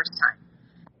the first time.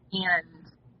 And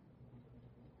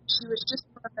she was just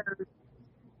one of those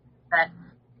that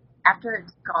after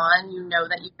it's gone, you know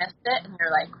that you missed it, and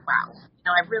you're like, wow,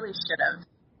 I really should have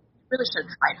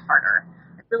tried harder.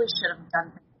 I really should have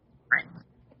done things different.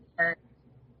 And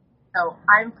so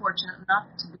I'm fortunate enough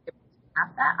to be able to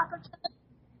have that opportunity.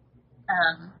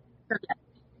 So yes,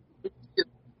 it's you.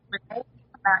 When they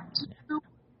come back to you,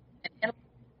 and it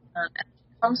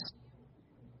comes to you,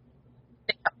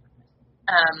 they come.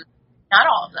 Not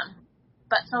all of them,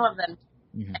 but some of them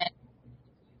do. Mm-hmm. And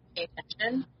pay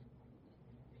attention.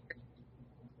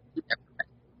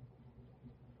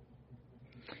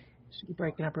 She's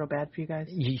breaking up real bad for you guys.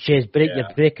 You're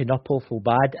breaking up awful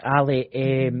bad. Ali,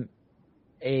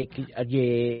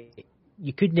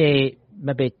 you couldn't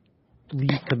maybe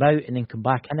come out and then come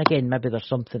back in again? Maybe there's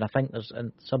something, I think there's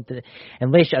something,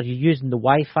 unless are you using the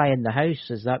Wi-Fi in the house?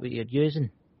 Is that what you're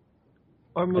using?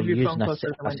 Or move your phone closer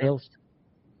to the window.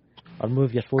 Or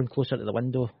move your phone closer to the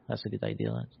window. That's a good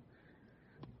idea.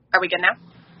 Are we good now?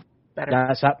 Better.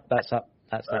 That's up. Oh,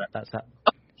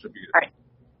 should be good. All right.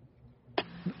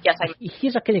 Yes,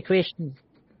 Here's a kind of question.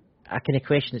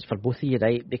 It's for both of you,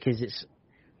 right? Because it's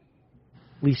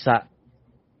Lisa.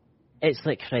 It's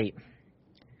like, right,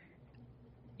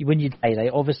 when you die,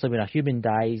 right? Obviously, when a human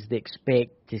dies, they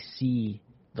expect to see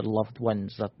their loved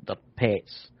ones, their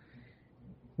pets.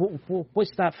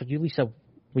 What's that for you, Lisa?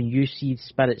 When you see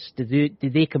spirits, do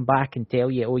they come back and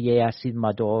tell you, oh yeah, I seen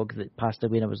my dog that passed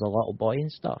away when I was a little boy and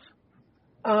stuff?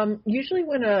 Usually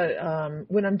when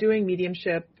I'm doing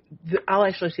mediumship, I'll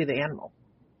actually see the animal.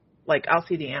 Like, I'll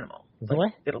see the animal. Really?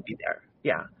 Like, it'll be there.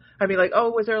 Yeah. I'd be like,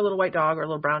 oh, was there a little white dog or a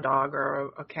little brown dog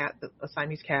or a cat, a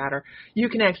Siamese cat? Or you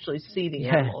can actually see the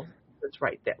animal that's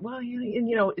right there. Well,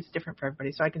 it's different for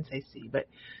everybody, so I can say see, but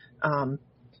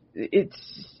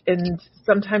and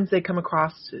sometimes they come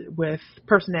across with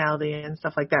personality and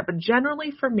stuff like that. But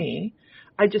generally for me,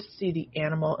 I just see the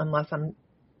animal unless I'm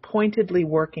pointedly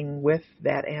working with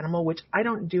that animal, which I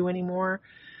don't do anymore,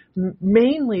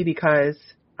 mainly because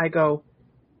I go,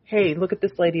 hey, look at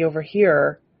this lady over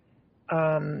here.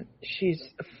 She's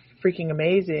freaking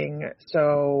amazing.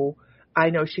 So I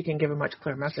know she can give a much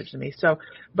clearer message than me. So,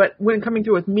 but when coming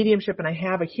through with mediumship and I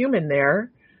have a human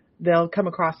there, they'll come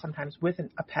across sometimes with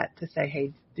a pet to say,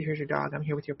 hey, here's your dog. I'm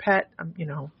here with your pet.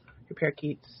 Your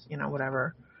parakeets,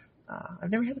 whatever.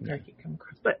 I've never had a parakeet come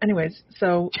across. But anyways,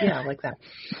 so, yeah, like that.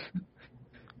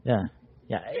 Yeah.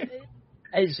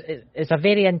 It's a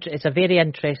very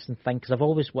interesting thing, because I've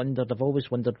always wondered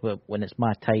when it's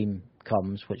my time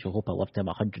comes, which I hope I live to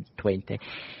 120.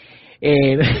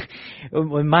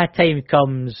 When my time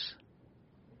comes,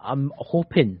 I'm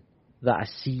hoping that I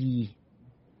see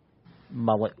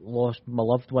my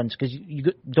loved ones, because you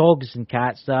got dogs and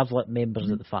cats. They're like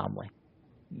members of the family.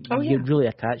 You get really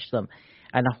attached to them,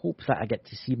 and I hope that I get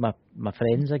to see my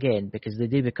friends again, because the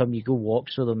day become you go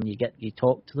walks with them, you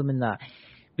talk to them and that.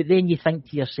 But then you think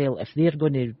to yourself, if they're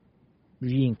going to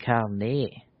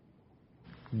reincarnate,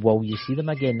 will you see them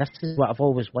again? This is what I've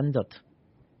always wondered.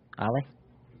 Ali?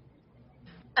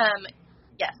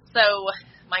 Yes. So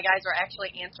my guys are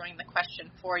actually answering the question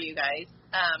for you guys.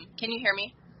 Can you hear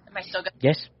me? Am I still good?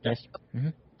 Yes.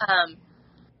 Mm-hmm.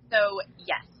 So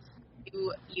yes,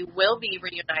 you will be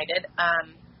reunited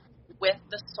with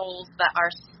the souls that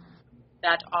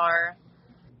are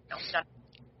done.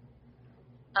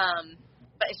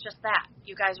 But it's just that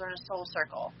you guys are in a soul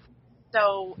circle,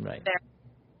 so there's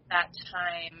that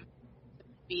time to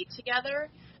be together,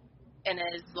 and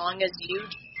as long as you do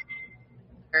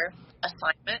your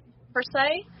assignment per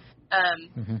se,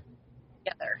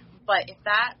 together. But if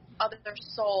that other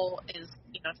soul is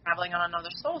traveling on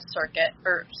another soul circuit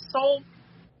or soul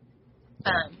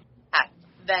path,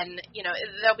 then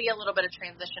there'll be a little bit of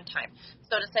transition time.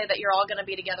 So to say that you're all going to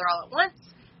be together all at once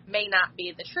may not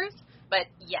be the truth, but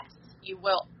yes, you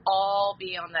will all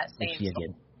be on that same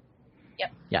soul.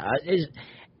 Yep. Yeah,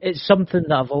 it's something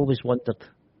that I've always wondered,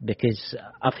 because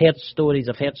I've heard stories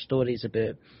about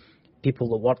people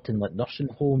that worked in like nursing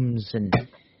homes,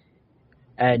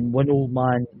 and one old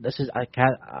man.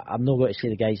 I'm not going to say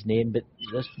the guy's name, but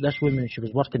this woman, she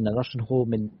was working in a nursing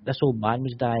home, and this old man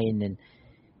was dying, and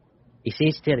he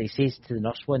says to the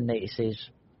nurse one night, he says,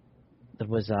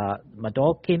 my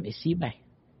dog came to see me,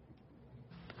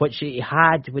 which he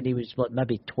had when he was like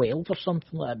maybe 12 or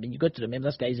something like that. I mean, you got to remember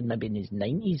this guy's maybe in his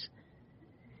 90s.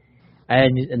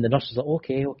 And the nurse was like,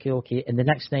 okay. And the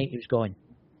next night he was gone.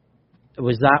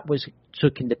 So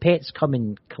can the pets come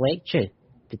and collect you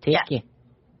to take you?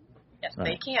 Yes,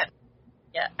 they can.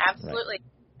 Yeah, absolutely.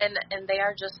 Right. And they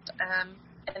are just,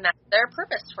 and that's their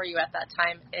purpose for you at that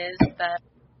time is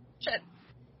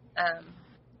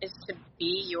is to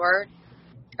be your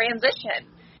transition.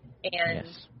 And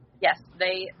yes,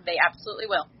 they absolutely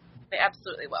will. They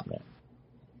absolutely will. Right.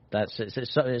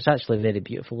 It's actually very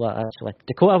beautiful. Actually,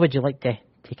 Dakota, would you like to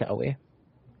take it away?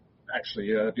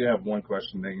 Actually, I do have one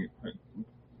question.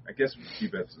 I guess a few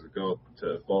bits to go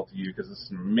to both of you, because this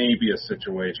may be a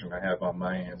situation I have on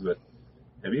my hands. But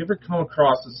have you ever come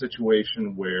across a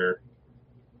situation where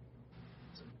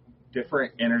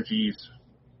different energies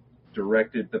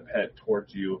directed the pet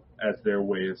towards you as their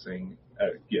way of saying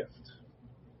a gift?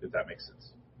 If that makes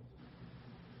sense.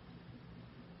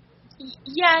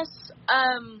 Yes.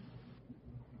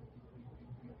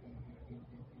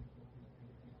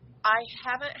 I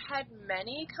haven't had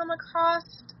many come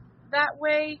across that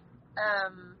way,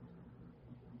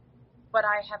 but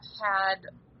I have had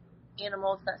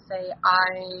animals that say,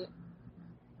 I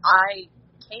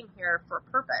came here for a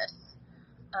purpose.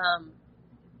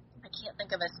 I can't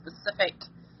think of a specific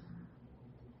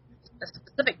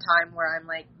time where I'm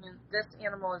like, this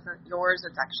animal isn't yours,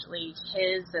 it's actually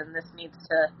his, and this needs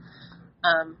to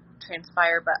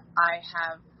transpire. But I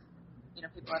have,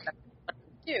 people have what to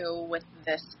do with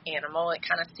this animal. It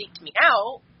kind of seeked me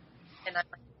out, and I'm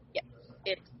like, yeah,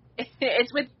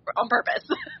 it's with on purpose.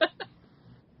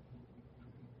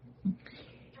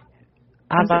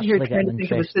 I'm sitting here trying to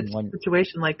think of a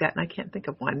situation like that, and I can't think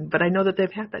of one, but I know that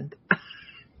they've happened.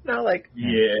 They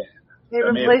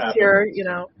have been placed here,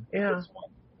 yeah.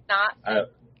 Not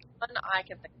one I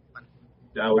can think of one.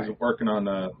 I was working on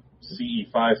a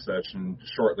CE5 session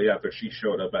shortly after she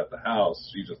showed up at the house.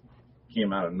 She just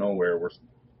came out of nowhere. We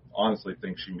honestly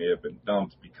think she may have been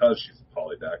dumped because she's a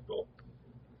polydactyl.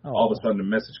 All of a sudden, a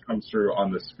message comes through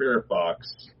on the spirit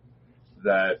box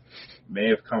that may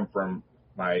have come from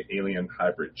my alien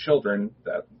hybrid children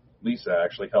that Lisa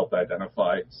actually helped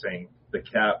identify, saying the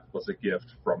cat was a gift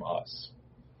from us.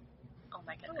 Oh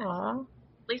my goodness. Aww.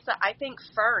 Lisa, I think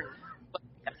Fern.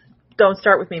 Don't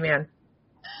start with me, man.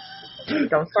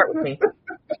 Don't start with me.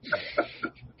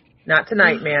 Not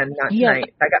tonight, man. Not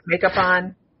tonight. I got makeup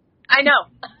on. I know.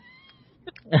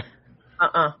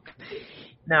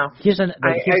 No. Here's an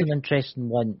interesting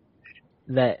one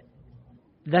that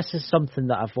this is something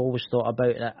that I've always thought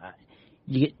about.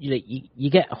 You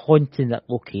get haunting at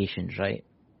locations, right?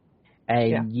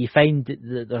 And you find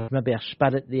that there's maybe a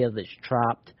spirit there that's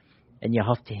trapped, and you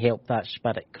have to help that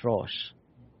spirit cross.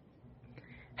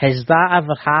 Has that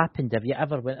ever happened? Have you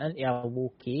ever went into a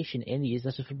location,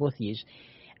 this is for both of you,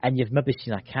 and you've maybe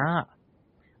seen a cat,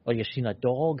 or you've seen a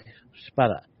dog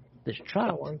spirit that's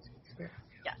trapped?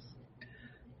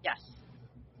 Yes.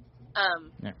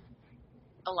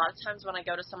 A lot of times when I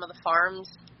go to some of the farms,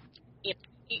 you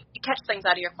catch things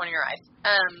out of your corner of your eyes.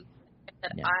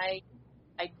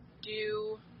 I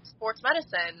do sports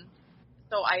medicine,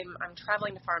 so I'm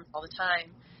traveling to farms all the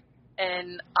time,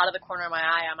 and out of the corner of my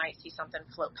eye, I might see something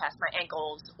float past my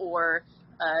ankles, or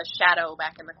a shadow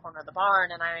back in the corner of the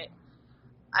barn, and I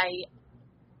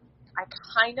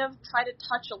kind of try to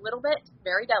touch a little bit,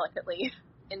 very delicately,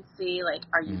 and see, like,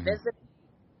 are you visiting?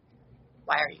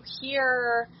 Why are you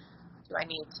here? Do I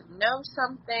need to know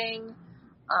something?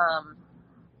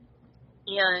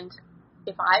 And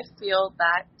if I feel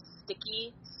that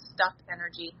sticky, stuck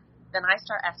energy, then I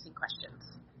start asking questions.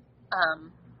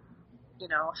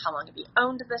 How long have you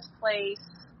owned this place?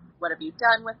 What have you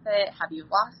done with it? Have you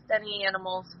lost any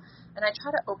animals? And I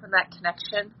try to open that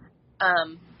connection.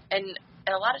 And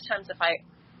a lot of times if I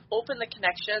open the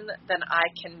connection, then I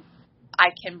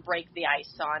can break the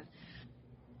ice on,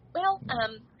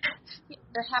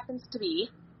 there happens to be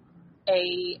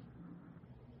a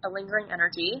lingering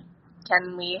energy.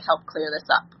 Can we help clear this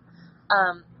up?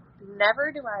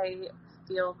 Never do I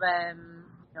feel them,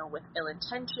 with ill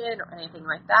intention or anything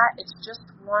like that. It's just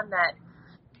one that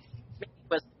maybe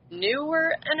was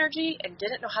newer energy and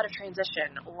didn't know how to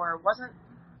transition, or wasn't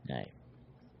a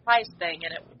surprise thing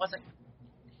and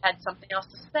had something else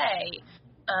to say,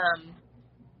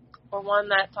 or one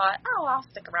that thought, I'll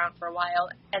stick around for a while,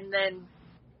 and then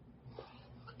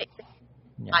it's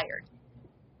tired.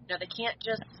 They can't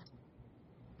just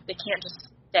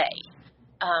stay.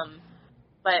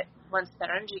 But once that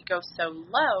energy goes so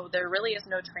low, there really is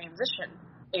no transition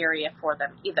area for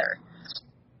them either.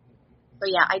 So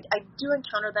yeah, I do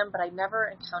encounter them, but I never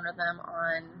encounter them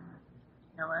on,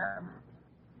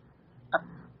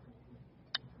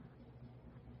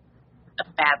 a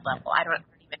bad level. I don't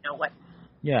even know what.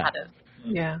 Yeah. How to.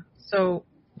 Yeah. So,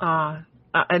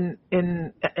 and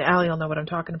Allie will know what I'm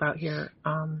talking about here,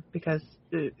 because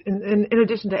in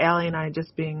addition to Allie and I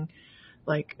just being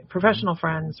like professional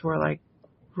friends, we're like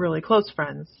really close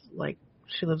friends. Like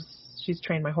she's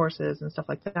trained my horses and stuff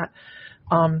like that.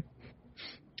 And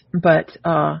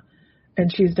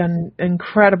she's done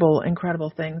incredible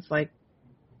things, like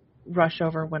rush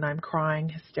over when I'm crying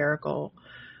hysterical,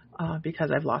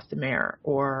 because I've lost a mare,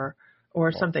 or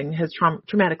something has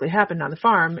traumatically happened on the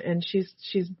farm, and she's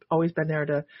always been there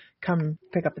to come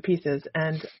pick up the pieces.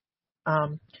 And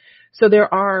so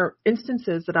there are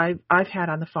instances that I've had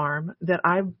on the farm that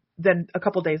then a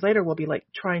couple days later will be like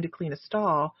trying to clean a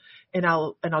stall, and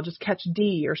I'll just catch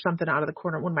D or something out of the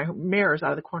corner, one of my mares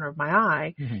out of the corner of my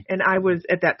eye. Mm-hmm. And I was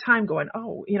at that time going,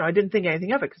 I didn't think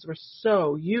anything of it because we're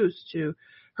so used to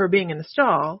her being in the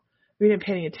stall. We didn't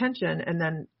pay any attention. And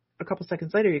then a couple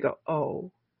seconds later you go,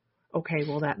 oh, okay,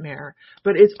 well, that mare.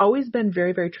 But it's always been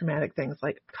very, very traumatic things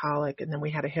like colic, and then we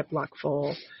had a hip lock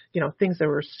full, things that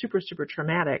were super, super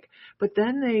traumatic. But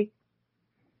then they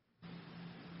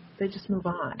just move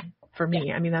on for me.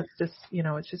 Yeah. I mean, that's just,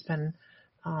 it's just been,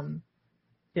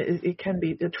 it can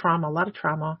be a lot of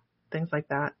trauma, things like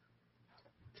that,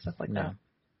 stuff like that.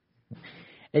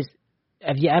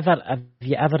 Have you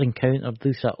ever encountered,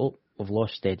 Lisa? Oh, we've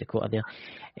lost Dakota there.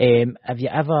 Have you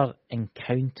ever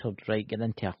encountered, getting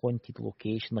into a haunted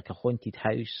location, like a haunted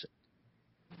house,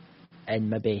 and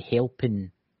maybe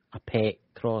helping a pet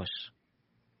cross?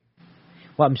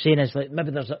 What I'm saying is, like,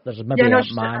 maybe there's a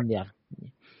man there.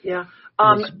 Yeah.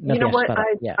 You know what?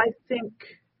 I think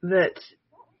that,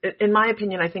 in my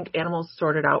opinion, I think animals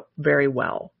sort it out very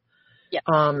well. Yeah.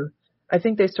 I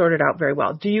think they sort it out very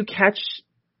well. Do you catch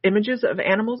images of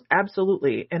animals?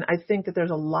 Absolutely. And I think that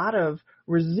there's a lot of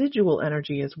residual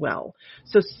energy as well.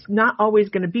 So it's not always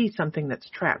going to be something that's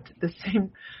trapped. The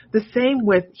same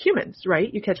with humans,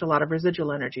 right? You catch a lot of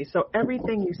residual energy. So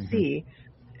everything you see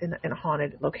in a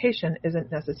haunted location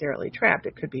isn't necessarily trapped.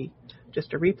 It could be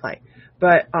just a replay.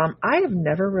 But I have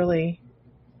never really,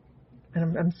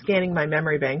 and I'm scanning my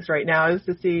memory banks right now, is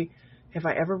to see if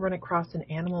I ever run across an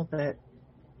animal that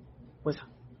was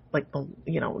like,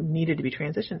 needed to be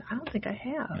transitioned. I don't think I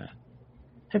have. Yeah.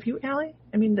 Have you, Allie?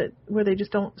 I mean, where they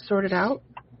just don't sort it out?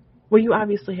 Well, you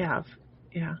obviously have.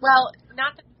 Yeah. Well,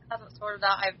 not that it hasn't sorted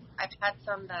out. I've had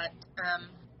some that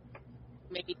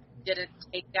maybe didn't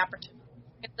take the opportunity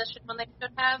to transition when they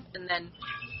should have, and then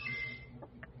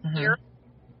here.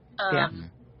 Yeah.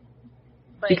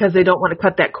 But, Because they don't want to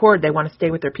cut that cord. They want to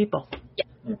stay with their people.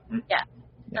 Yeah.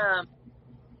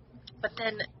 But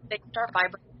then they start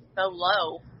vibrating so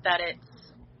low that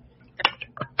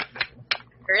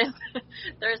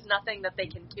there is nothing that they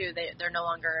can do. They're no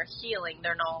longer healing.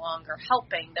 They're no longer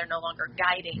helping. They're no longer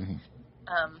guiding.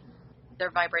 Their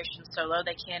vibration's so low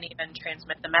they can't even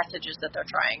transmit the messages that they're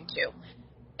trying to.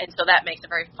 And so that makes a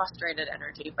very frustrated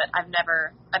energy. But I've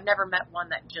never met one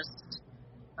that just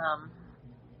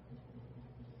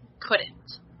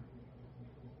couldn't.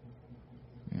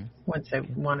 Once they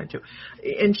wanted to.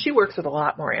 And she works with a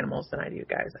lot more animals than I do,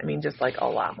 guys. I mean, just like a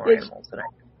lot more animals than I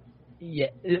do.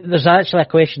 Yeah, there's actually a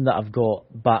question that I've got,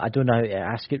 but I don't know how to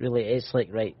ask it really. It's like,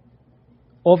 right,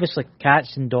 obviously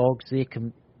cats and dogs, they're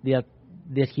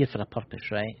here for a purpose,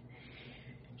 right?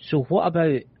 So what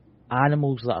about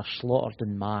animals that are slaughtered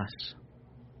in mass?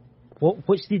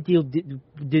 What's the deal? Do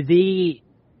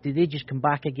they just come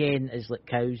back again as like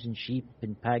cows and sheep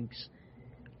and pigs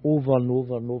over and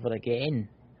over and over again?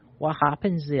 What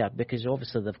happens there? Because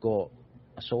obviously they've got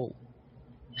a soul.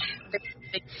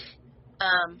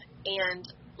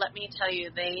 And let me tell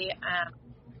you,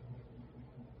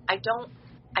 I don't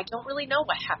really know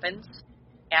what happens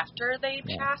after they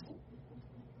pass,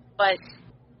 but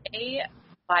they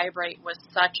vibrate with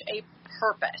such a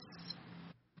purpose.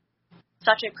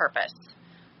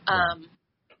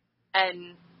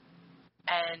 And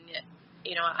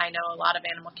you know, I know a lot of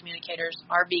animal communicators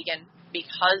are vegan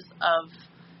because of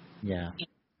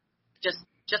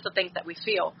just the things that we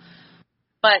feel.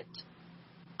 But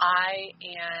I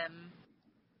am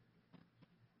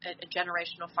a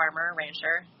generational farmer,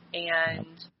 rancher, and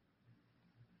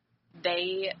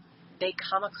they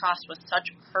come across with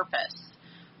such purpose.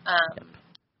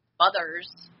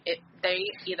 Mothers, they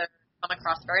either come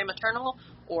across very maternal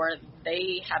or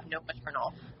they have no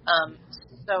maternal.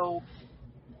 So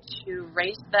to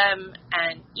raise them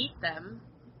and eat them,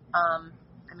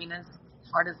 I mean, as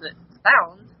hard as it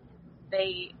sounds,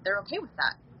 they're okay with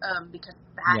that because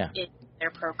that is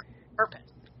their purpose.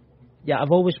 Yeah,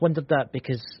 I've always wondered that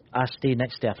because I stay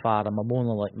next to a farm. I'm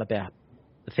only like maybe a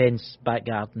fence back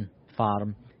garden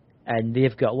farm, and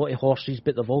they've got a lot of horses,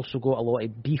 but they've also got a lot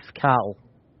of beef cattle.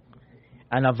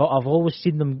 And I've always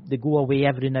seen them. They go away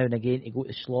every now and again to go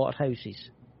to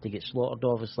slaughterhouses to get slaughtered,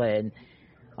 obviously. And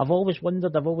I've always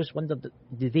wondered.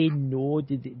 Do they know?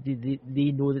 Do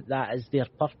they know that is their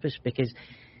purpose? Because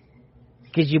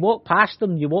you walk past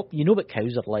them, you know what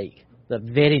cows are like. They're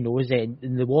very nosy,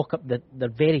 and they walk up. They're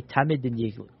very timid, and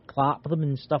you clap them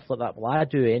and stuff like that. Well, I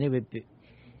do anyway.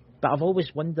 But I've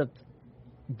always wondered,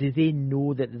 do they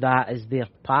know that is their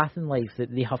path in life? That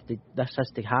this has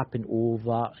to happen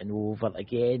over and over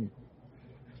again?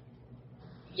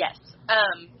 Yes.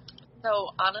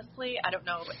 So honestly, I don't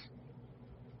know,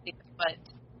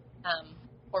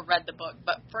 or read the book,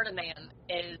 but Ferdinand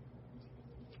is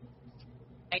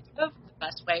kind of the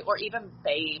best way, or even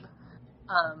Babe.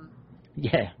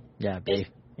 Babe.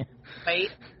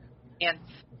 Right? And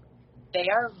they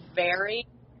are very,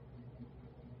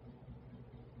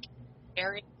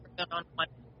 very on one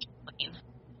plane.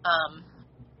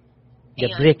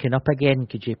 You're breaking up again.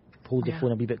 Could you hold the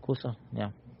phone a wee bit closer?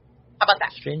 Yeah. How about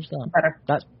that? Strange that. Better.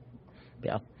 That's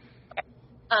better. Okay.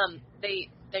 They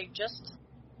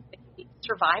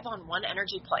survive on one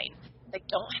energy plane. They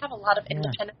don't have a lot of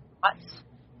independent thoughts.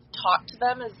 Talk to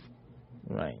them is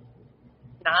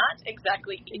not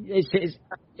exactly.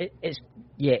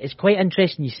 It's quite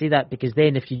interesting you say that, because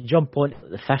then if you jump on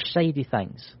the fish side of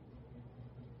things,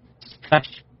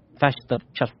 fish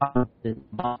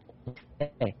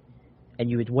and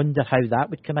you would wonder how that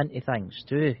would come into things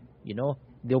too. You know,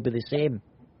 they'll be the same.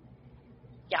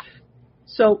 Yeah.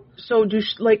 So do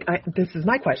this is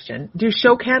my question. Do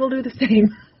show cattle do the same?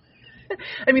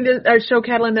 I mean, are show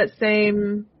cattle in that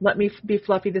same, let me be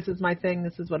fluffy, this is my thing,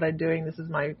 this is what I'm doing, this is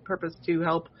my purpose to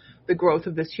help the growth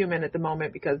of this human at the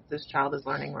moment because this child is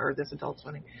learning or this adult's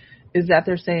learning. Is that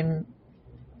their same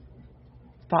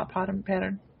thought pattern?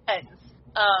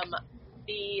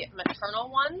 The maternal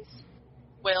ones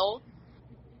will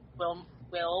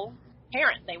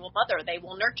parent, they will mother, they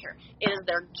will nurture. It is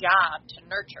their job to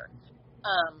nurture.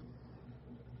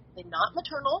 They're not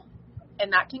maternal,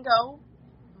 and that can go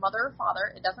mother or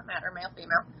father, it doesn't matter, male,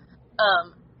 female.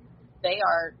 They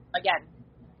are, again,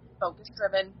 focus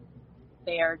driven.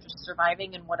 They are just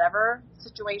surviving in whatever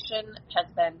situation has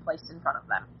been placed in front of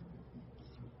them.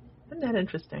 Isn't that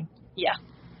interesting? Yeah.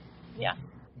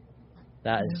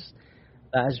 That is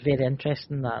very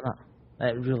interesting. That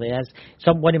it really is.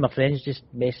 One of my friends just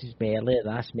messaged me earlier and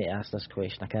asked me to ask this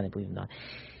question. I can't believe that.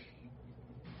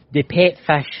 The pet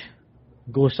fish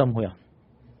go somewhere.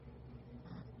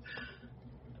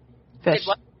 Fish. Did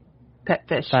what? Pet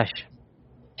fish. Fish.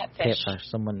 Pet Pet fish. fish.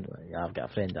 Someone. Yeah, I've got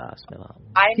a friend that asked me that.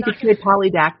 I'm You not could say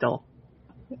polydactyl.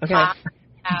 Okay. I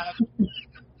have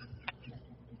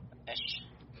fish.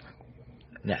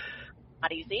 Yeah.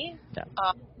 Not easy. Yeah.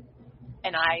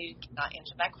 And I cannot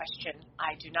answer that question.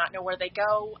 I do not know where they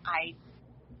go. I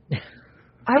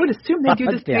would assume they do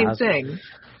the same Yeah. thing.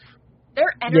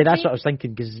 Their energy, Yeah, that's what I was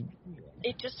thinking. Because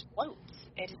it just floats.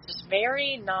 It is just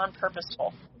very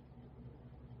non-purposeful.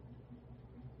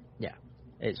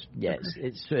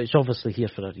 it's obviously here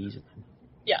for a reason.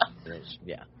 Yeah.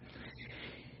 Yeah.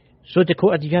 So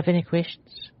Dakota, do you have any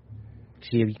questions?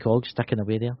 See your wee cog sticking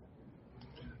away there.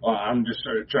 Well, I'm just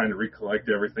sort of trying to recollect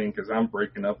everything because I'm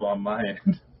breaking up on my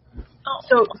end. Oh.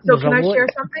 So There's can a I lot- share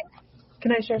something?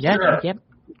 Can I share Yeah, something? yeah.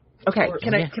 Okay. course.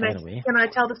 Can Yeah, I by the way. can I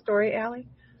tell the story, Allie?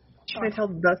 Sure. Can I tell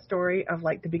the story of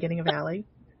like the beginning of Allie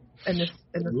and this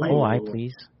life? Oh, aye,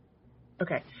 please.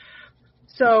 Okay.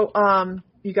 So,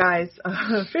 you guys,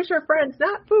 fish are friends,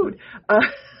 not food.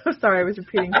 Sorry, I was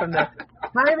repeating from the.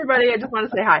 Hi, everybody. I just want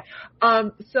to say hi. I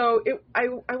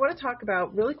want to talk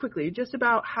about really quickly just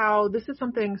about how this is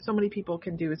something so many people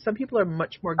can do. Some people are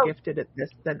much more gifted at this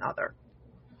than other.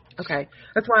 Okay,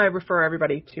 that's why I refer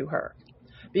everybody to her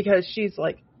because she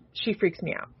freaks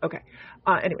me out. Okay.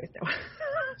 Anyways, no.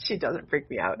 She doesn't freak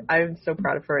me out. I'm so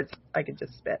proud of her. I could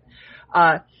just spit.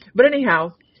 But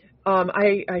anyhow,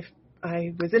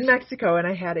 I was in Mexico and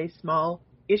I had a small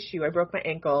issue. I broke my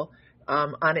ankle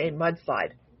on a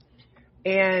mudslide.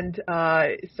 And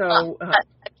a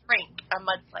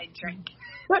mudslide drink.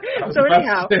 So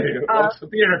anyhow,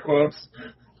 With the air quotes.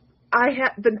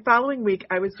 the following week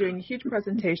I was doing a huge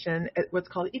presentation at what's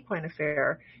called Equine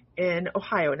Affair in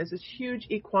Ohio. And it's this huge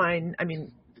equine,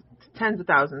 tens of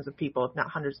thousands of people, if not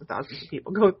hundreds of thousands of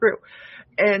people go through.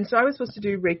 And so I was supposed to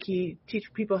do Reiki, teach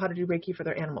people how to do Reiki for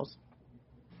their animals.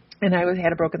 And I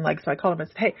had a broken leg, so I called him and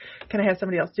said, hey, can I have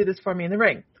somebody else do this for me in the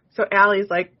ring? So Allie's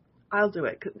like, I'll do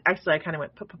it. 'Cause actually, I kind of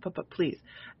went, please.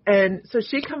 And so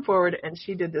she come forward and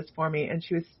she did this for me. And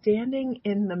she was standing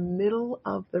in the middle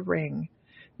of the ring,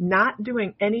 not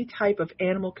doing any type of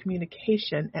animal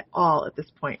communication at all at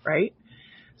this point, right?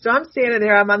 So I'm standing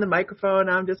there, I'm on the microphone,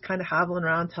 I'm just kind of hobbling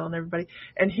around telling everybody.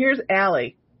 And here's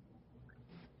Allie.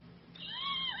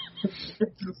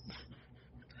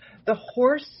 The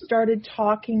horse started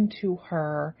talking to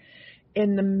her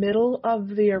in the middle of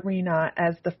the arena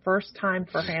as the first time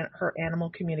for her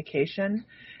animal communication.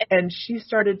 And she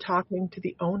started talking to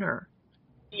the owner.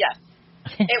 Yes.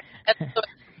 I'm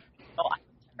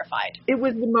terrified. It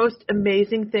was the most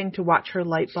amazing thing to watch her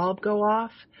light bulb go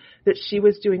off, that she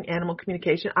was doing animal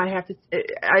communication.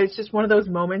 It's just one of those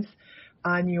moments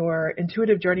on your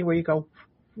intuitive journey where you go,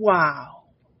 wow.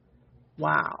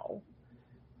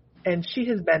 And she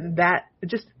has been that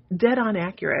just dead on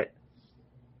accurate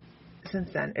since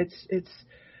then.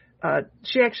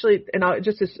 She actually, and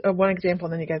just as one example,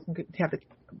 and then you guys can have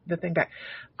the thing back.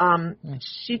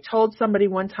 She told somebody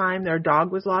one time their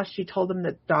dog was lost. She told them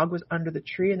that the dog was under the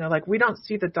tree, and they're like, we don't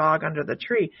see the dog under the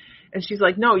tree. And she's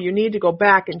like, no, you need to go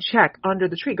back and check under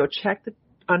the tree. Go check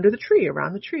under the tree,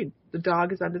 around the tree. The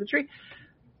dog is under the tree.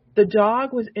 The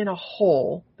dog was in a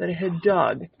hole that it had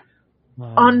dug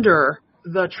under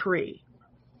the tree.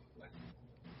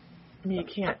 You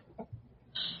can't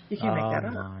make that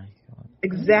up. My God.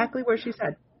 Exactly where she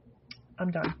said. I'm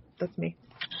done. That's me.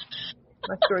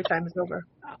 My story time is over.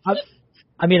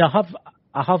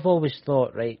 I have always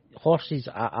thought, right, horses,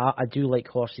 I do like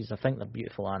horses. I think they're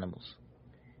beautiful animals.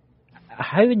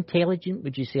 How intelligent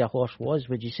would you say a horse was?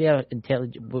 Would you say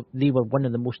they were one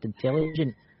of the most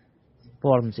intelligent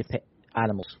forms of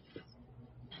animals?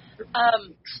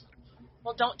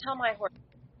 Well, don't tell my horse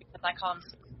because I call them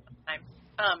sometimes.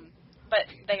 But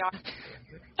they are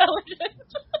intelligent.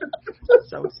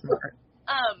 So smart.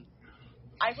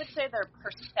 I would say they're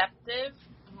perceptive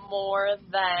more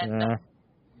than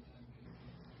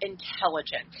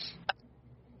intelligent.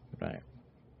 Right.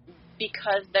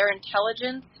 Because their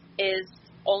intelligence is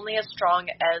only as strong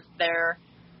as their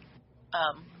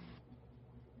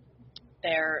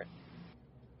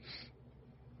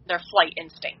flight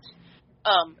instinct.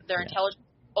 Their intelligence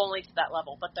only to that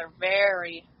level, but they're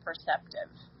very perceptive.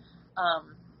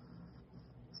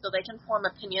 So they can form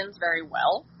opinions very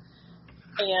well,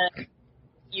 and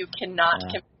you cannot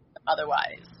convince them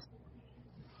otherwise.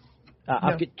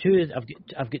 I've got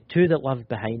two that live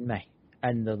behind me,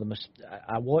 and they're the most.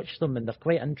 I watch them, and they're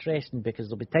quite interesting because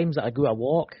there'll be times that I go out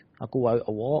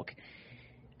a walk,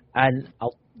 and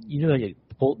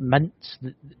mints.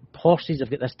 Horses have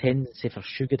got this tendency for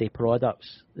sugary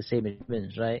products, the same as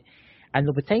humans, right? And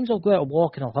there'll be times I'll go out a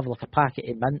walk and I'll have like a packet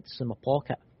of mints in my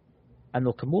pocket, and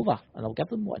they'll come over and I'll give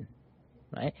them one,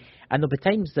 right? And there'll be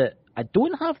times that I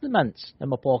don't have the mints in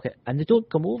my pocket, and they don't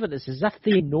come over. It's as if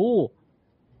they know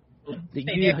that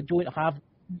you don't have.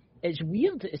 It's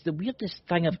weird. It's the weirdest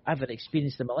thing I've ever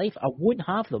experienced in my life. I won't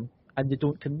have them, and they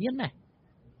don't come near me.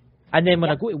 And then when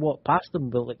I go to walk past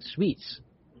them with like sweets,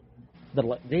 they're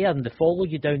like there, and they follow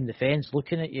you down the fence,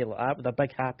 looking at you like that with their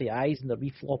big happy eyes and their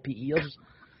wee floppy ears.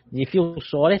 And you feel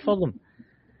sorry for them,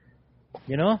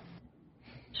 you know.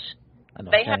 I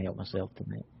know I can't help myself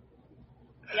tonight.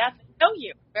 Yeah, they know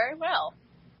you very well.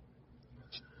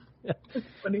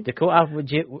 Dakota,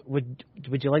 would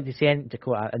you like to say anything,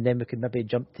 Dakota, and then we could maybe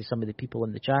jump to some of the people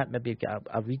in the chat, maybe get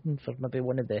a reading for maybe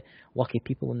one of the lucky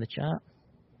people in the chat?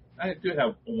 I do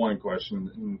have one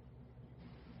question. And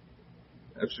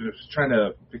I was just trying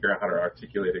to figure out how to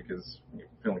articulate it because I'm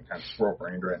feeling kind of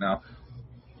squirrel-brained right now.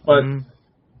 But join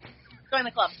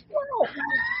the club.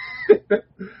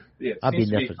 Yeah, it I've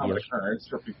seems been to there be a for common years. occurrence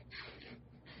for people.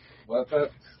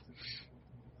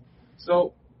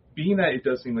 So, being that it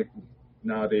does seem like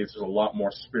nowadays there's a lot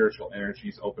more spiritual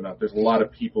energies open up, there's a lot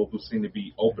of people who seem to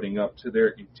be opening up to their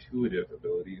intuitive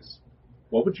abilities.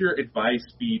 What would your advice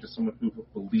be to someone who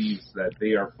believes that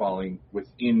they are falling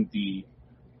within the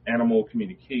animal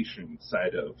communication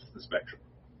side of the spectrum?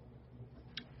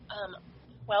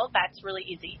 Well, that's really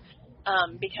easy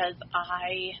because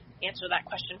I answer that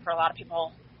question for a lot of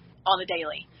people on the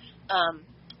daily.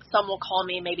 Some will call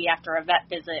me maybe after a vet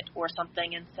visit or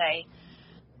something and say,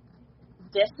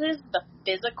 this is the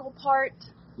physical part,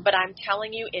 but I'm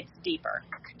telling you it's deeper.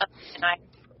 And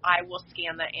I will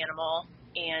scan the animal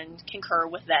and concur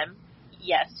with them.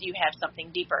 Yes, you have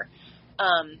something deeper.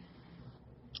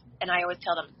 And I always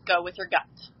tell them, go with your gut.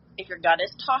 If your gut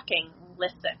is talking,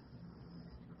 listen.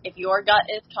 If your gut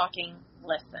is talking,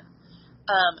 listen.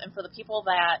 And for the people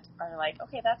that are like,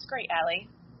 okay, that's great, Allie.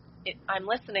 I'm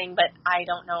listening, but I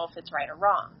don't know if it's right or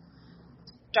wrong.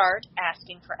 Start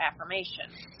asking for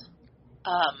affirmations.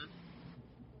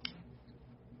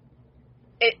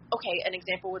 An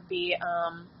example would be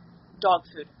dog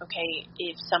food. Okay,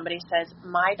 if somebody says,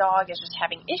 my dog is just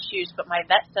having issues, but my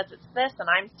vet says it's this, and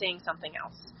I'm seeing something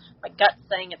else. My gut's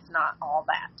saying it's not all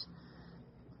that.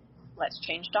 Let's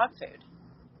change dog food.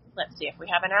 Let's see if we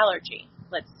have an allergy.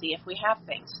 Let's see if we have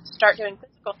things. Start doing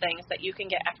physical things that you can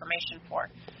get affirmation for.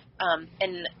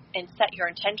 And set your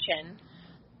intention.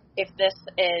 If this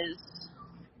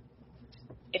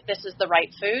is the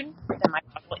right food, then my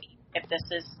dog will eat. If this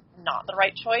is not the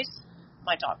right choice,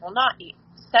 my dog will not eat.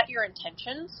 Set your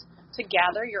intentions to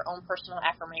gather your own personal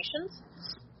affirmations,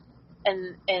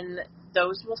 and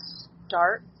those will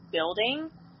start building,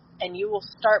 and you will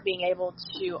start being able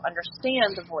to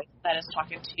understand the voice that is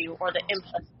talking to you or the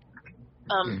impulse.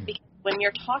 Because when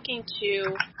you're talking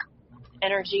to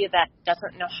energy that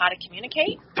doesn't know how to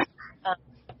communicate,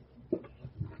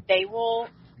 they will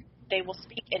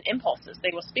speak in impulses.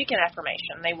 They will speak in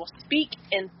affirmation. They will speak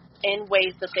in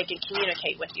ways that they can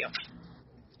communicate with you.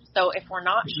 So if we're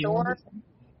not sure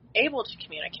able to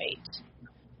communicate,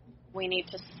 we need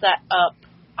to set up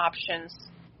options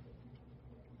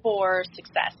for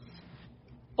success,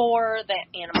 for the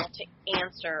animal to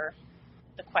answer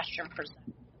the question presented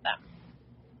to them.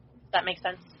 Does that make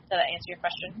sense? Did that answer your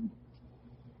question?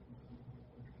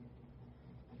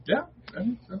 Yeah, that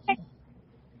makes sense. Okay.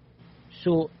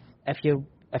 So if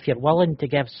you're willing to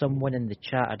give someone in the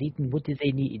chat a reading, what do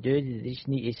they need to do? Do they just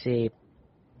need to say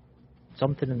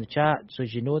something in the chat so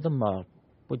as you know them, or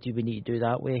what do we need to do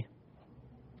that way?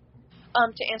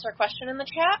 To answer a question in the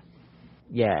chat?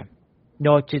 Yeah.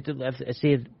 No, if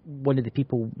say one of the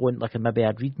people want like maybe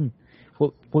a reading,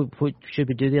 what should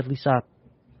we do there, Lisa?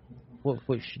 What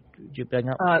should you bring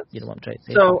up? You know what I'm trying to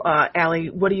say. So, Allie,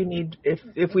 what do you need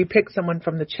if we pick someone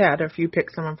from the chat, or if you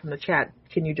pick someone from the chat,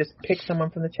 can you just pick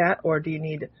someone from the chat, or do you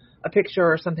need a picture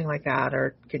or something like that,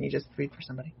 or can you just read for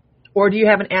somebody? Or do you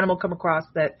have an animal come across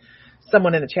that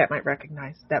someone in the chat might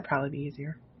recognize? That'd probably be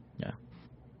easier. Yeah.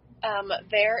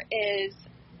 There is...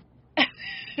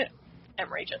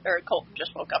 Colton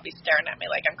just woke up. He's staring at me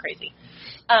like I'm crazy.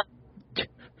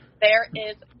 There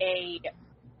is a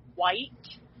white...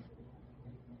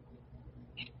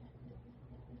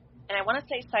 And I want to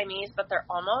say Siamese, but they're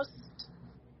almost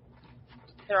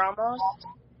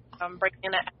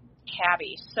bringing it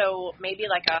cabby. So maybe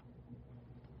like a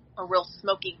real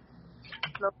smoky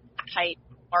type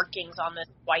markings on this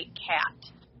white cat.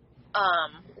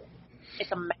 It's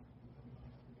a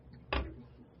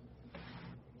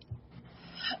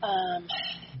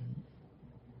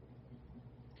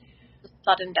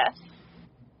sudden death.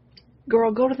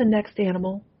 Girl, go to the next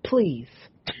animal, please.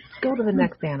 Go to the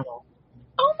next animal.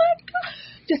 Oh my God!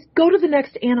 Just go to the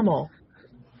next animal.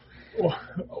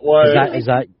 What?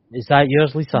 Is that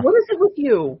yours, Lisa? What is it with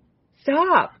you?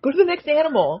 Stop. Go to the next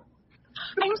animal.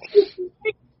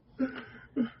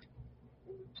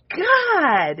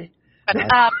 God.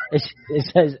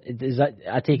 Is that?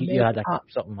 I take it you had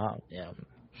something hard. Yeah.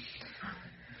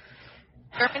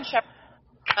 German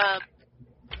Shepherd.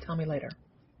 Tell me later.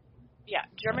 Yeah,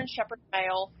 German Shepherd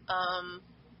male,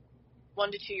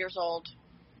 1 to 2 years old,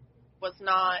 was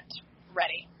not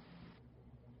ready.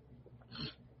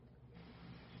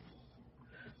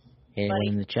 Anyone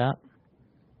in the chat?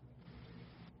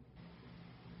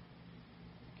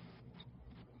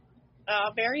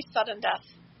 Very sudden death.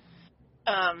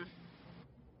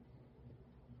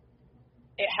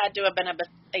 It had to have been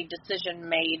a decision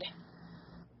made.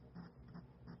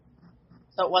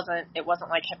 So it wasn't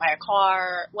like hit by a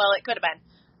car. Well, it could have been.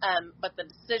 But the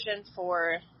decision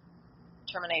for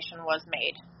termination was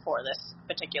made for this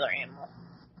particular animal.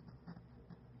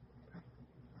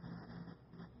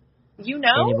 You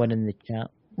know? Anyone in the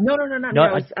chat? No.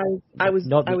 I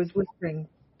was whispering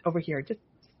over here. Just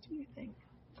do your thing.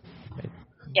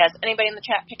 Yes. Anybody in the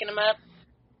chat picking them up?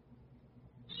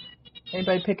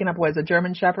 Anybody picking up what is a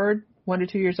German Shepherd, 1 to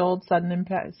 2 years old, sudden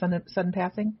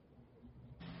passing?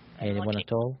 Anyone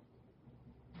at all?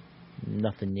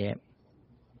 Nothing yet.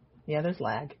 Yeah, there's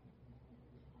lag.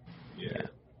 Yeah.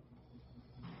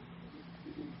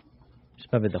 It's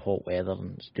maybe the hot weather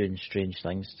and it's doing strange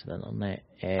things to the internet.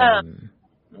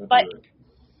 But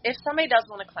if somebody does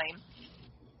want to claim,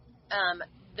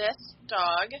 this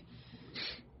dog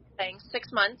saying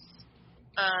 6 months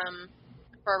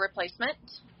for a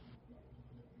replacement.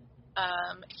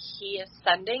 He is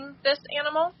sending this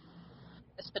animal.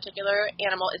 This particular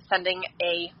animal is sending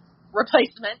a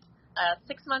replacement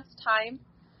 6 months time,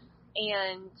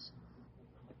 and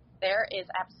there is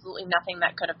absolutely nothing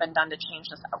that could have been done to change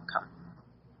this outcome.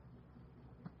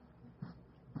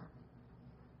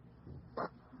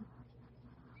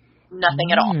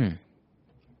 Nothing at all.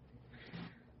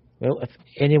 Well, if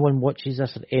anyone watches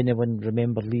this or anyone,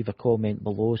 remember, leave a comment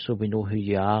below so we know who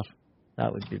you are.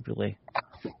 That would be really,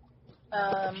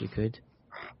 if you could.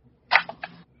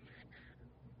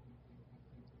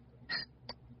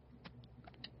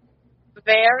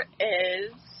 There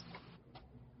is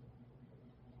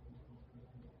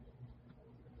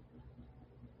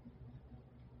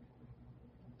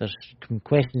There's some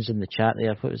questions in the chat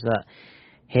there. What was that?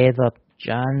 Heather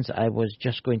Jans, I was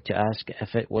just going to ask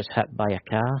if it was hit by a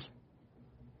car.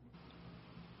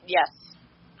 yes.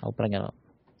 I'll bring it up.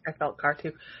 I felt car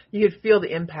too. You could feel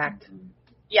the impact.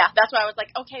 Yeah, that's why I was like,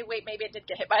 okay, wait, maybe it did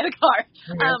get hit by the car.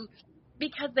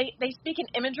 Because they speak in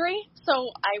imagery, so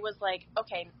I was like,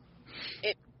 okay,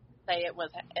 it was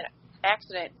an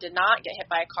accident, did not get hit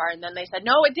by a car, and then they said,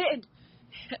 no, it did.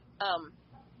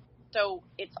 So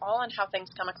it's all on how things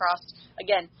come across.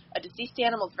 Again, a deceased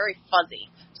animal is very fuzzy.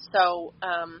 So,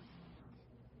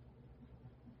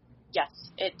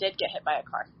 yes, it did get hit by a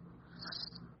car.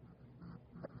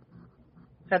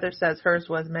 Heather says hers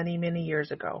was many, many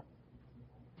years ago.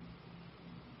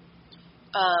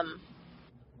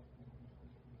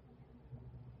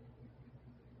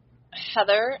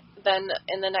 Heather, then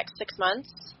in the next 6 months,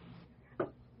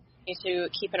 need to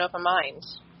keep an open mind.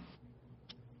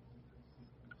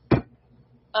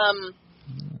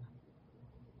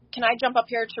 Can I jump up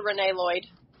here to Renee Lloyd?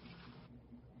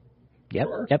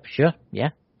 Yep, sure, yeah.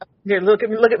 Here, look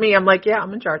at me. I'm like, yeah,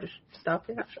 I'm in charge of stuff.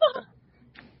 Yeah, sure.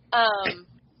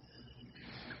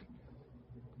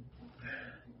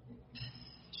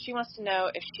 She wants to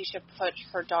know if she should put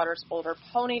her daughter's older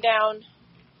pony down.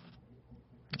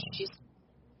 She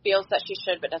feels that she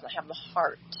should, but doesn't have the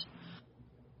heart.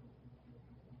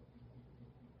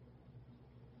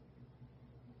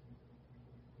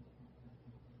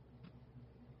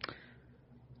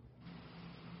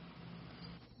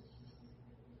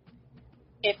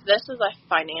 If this is a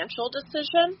financial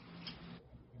decision,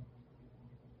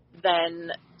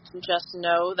 then just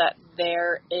know that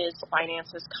there is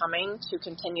finances coming to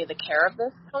continue the care of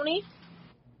this pony.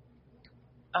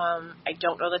 I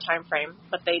don't know the time frame,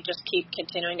 but they just keep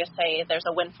continuing to say there's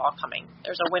a windfall coming.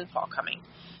 There's a windfall coming.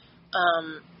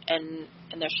 And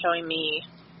they're showing me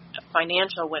a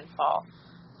financial windfall.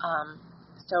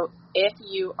 So if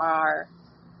you are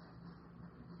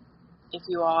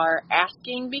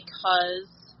asking because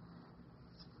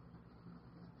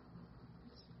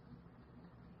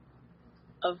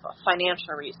of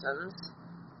financial reasons,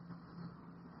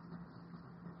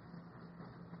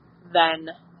 then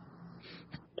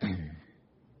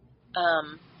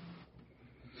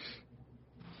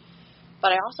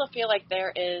but I also feel like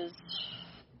there is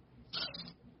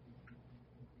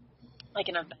like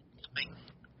an event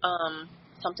coming,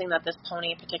 something that this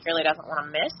pony particularly doesn't want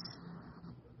to miss.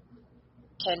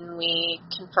 Can we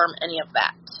confirm any of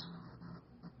that?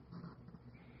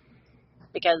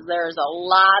 Because there's a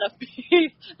lot of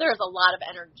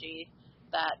energy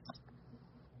that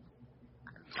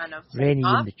I'm kind of Rennie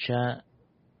off. in the chat,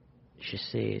 she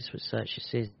says, what's that? She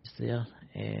says there,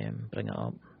 bring it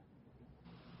up.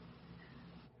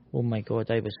 Oh my God,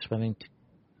 I was swimming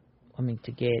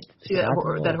to get. See that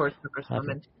horse took her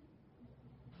swimming.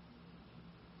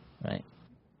 Right.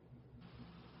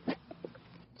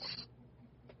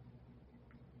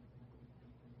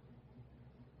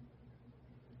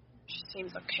 She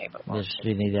seems okay, but there's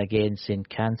Renee again saying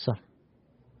cancer.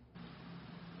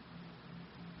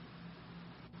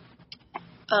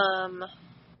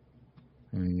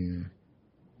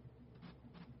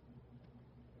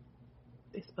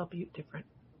 They spell butte different.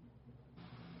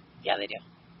 Yeah, they do.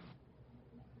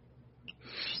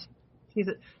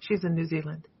 She's in New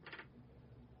Zealand.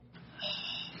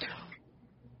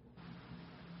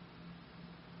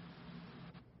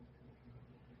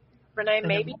 Renee,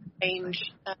 maybe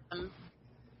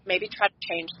try to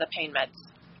change the pain meds.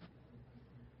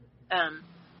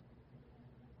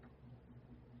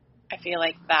 I feel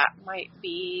like that might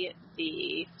be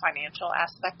the financial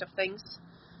aspect of things.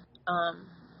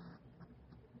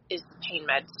 Is the pain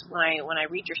meds. When I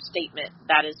read your statement,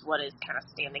 that is what is kind of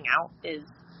standing out. Is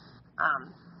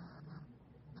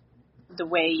the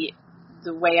way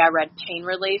I read pain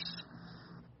relief.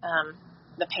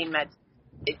 The pain meds.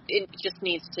 It just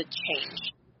needs to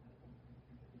change.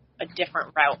 A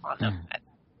different route on them.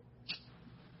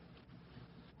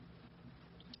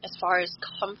 As far as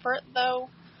comfort, though,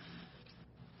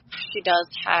 she does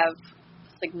have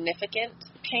significant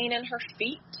pain in her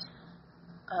feet.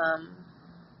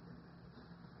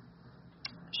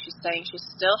 She's saying she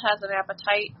still has an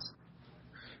appetite.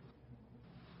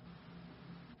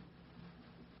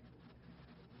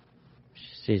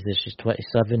 She says that she's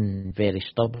 27, very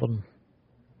stubborn.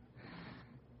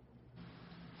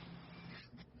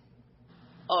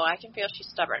 Oh, I can feel she's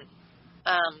stubborn.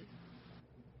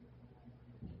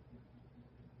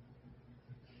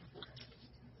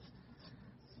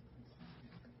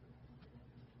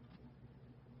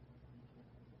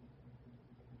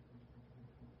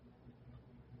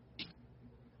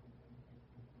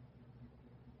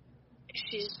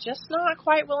 She's just not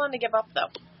quite willing to give up, though.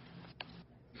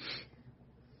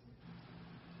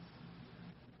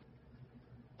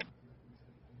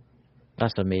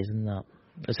 That's amazing.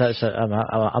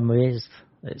 I'm amazed.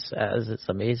 It's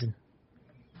amazing.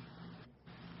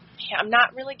 Yeah, I'm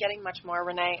not really getting much more,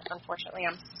 Renee. Unfortunately,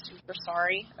 I'm super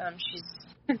sorry.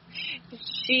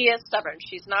 She is stubborn.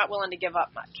 She's not willing to give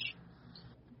up much.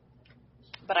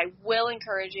 But I will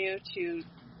encourage you to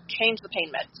change the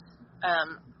pain meds.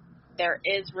 There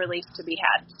is relief to be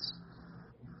had.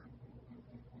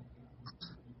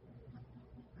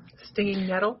 Stinging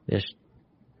nettle? Yes.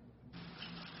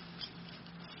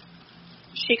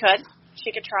 She could.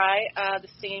 She could try the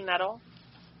stinging nettle.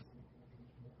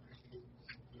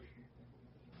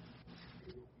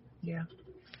 Yeah.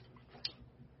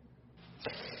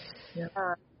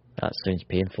 That sounds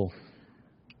painful.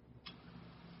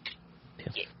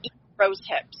 Rose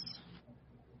hips.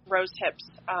 Rose hips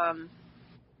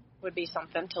would be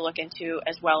something to look into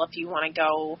as well if you want to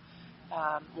go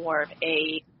more of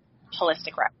a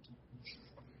holistic route.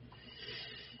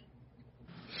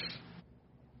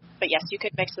 But yes, you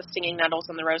could mix the stinging nettles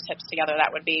and the rose hips together.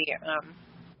 That would be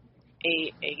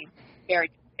a very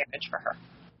good advantage for her.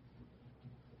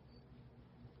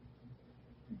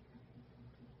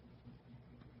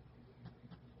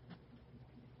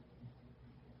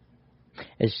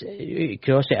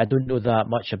 Curiosity, I don't know that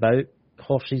much about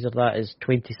horses, or that. Is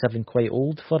 27 quite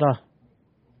old for a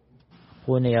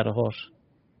pony or a horse?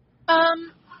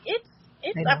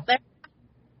 It's up there.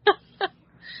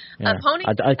 Yeah. Ponies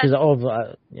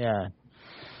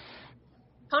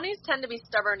Ponies tend to be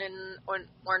stubborn and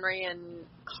ornery and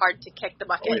hard to kick the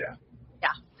bucket. Oh,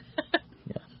 yeah.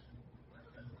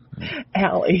 Yeah.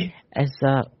 Allie.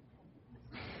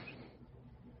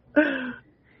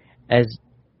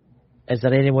 Is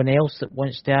there anyone else that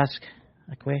wants to ask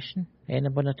a question?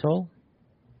 Anyone at all?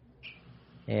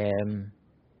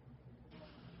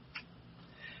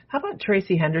 How about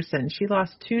Tracy Henderson? She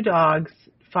lost 2 dogs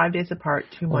 5 days apart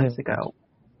 2 months ago.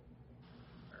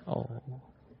 Oh.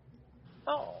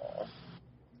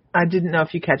 I didn't know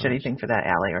if you catch anything for that,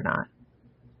 Allie, or not.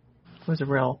 It was a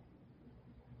real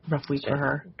rough week for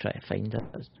her. Try to find it.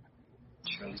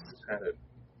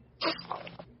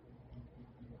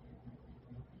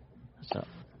 What's up?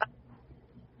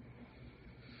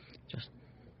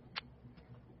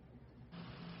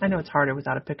 I know it's harder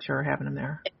without a picture or having them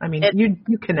there. I mean,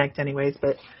 you connect anyways,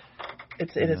 but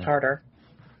it is harder.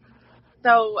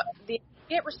 So the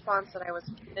immediate response that I was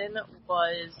given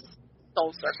was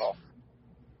Soul Circle.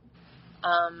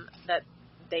 That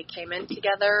they came in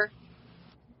together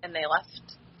and they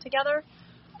left together.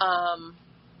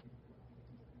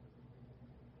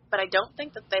 But I don't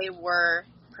think that they were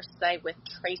per se with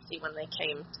Tracy when they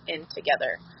came in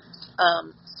together.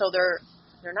 So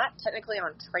they're not technically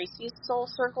on Tracy's Soul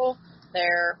Circle.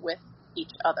 They're with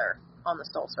each other on the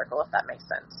Soul Circle, if that makes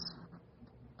sense.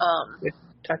 With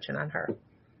touching on her.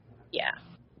 Yeah.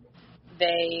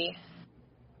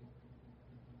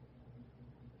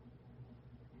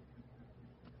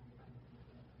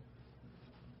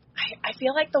 I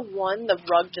feel like the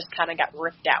rug just kind of got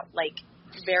ripped out. Like,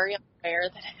 very unaware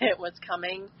that it was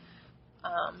coming.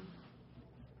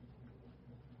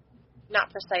 Not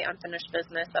per se unfinished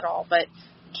business at all, but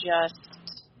just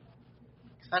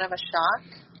kind of a shock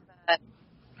that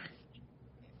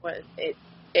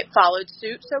it followed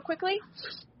suit so quickly.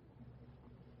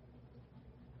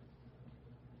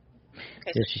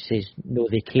 Okay, So she says, no,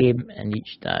 they came and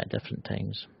each died at different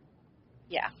times.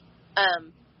 Yeah.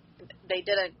 They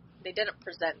didn't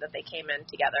present that they came in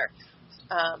together.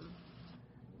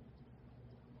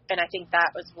 And I think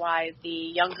that was why the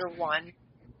younger one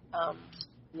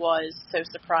was so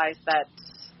surprised that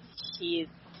I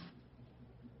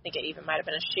think it even might have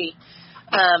been a she,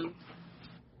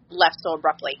 left so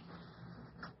abruptly.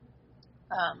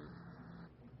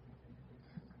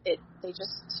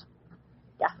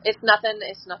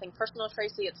 It's nothing personal,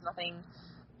 Tracy. It's nothing.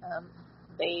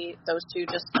 Those two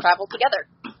just traveled together,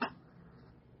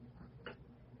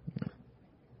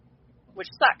 which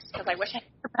sucks because I wish I had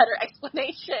a better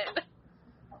explanation.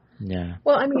 Yeah.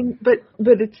 Well, I mean, but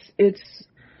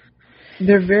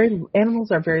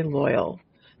animals are very loyal.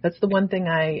 That's the one thing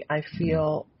I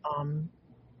feel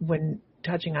when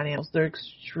touching on animals. They're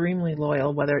extremely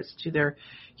loyal, whether it's to their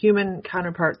human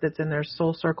counterpart that's in their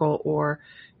soul circle or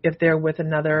if they're with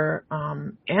another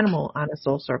animal on a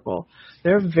soul circle.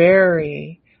 They're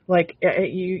very, like,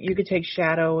 you could take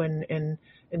Shadow and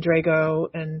Drago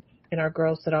and our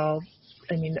girls that all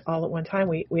at one time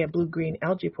we had blue-green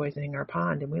algae poisoning our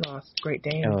pond and we lost Great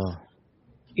Danes. Oh.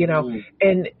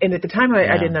 And at the time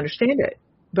I didn't understand it.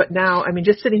 But now,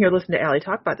 just sitting here listening to Allie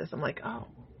talk about this, I'm like, oh.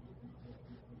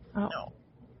 No.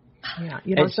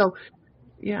 Yeah, so,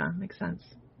 yeah, makes sense.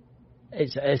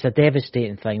 It's a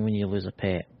devastating thing when you lose a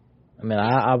pet.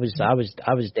 I was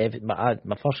devastated. My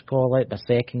first collie, my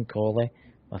second collie,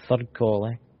 my third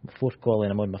collie, my fourth collie,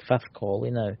 and I'm on my fifth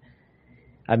collie now.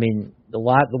 The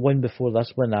one before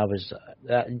this one,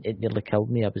 it nearly killed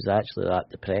me. I was actually that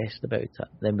depressed about it.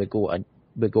 Then we got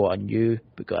a new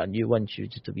one. She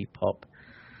was just a wee pup,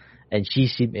 and she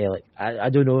seemed to I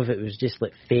don't know if it was just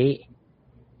like fate.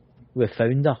 We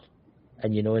found her,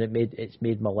 and it's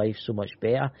made my life so much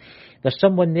better. There's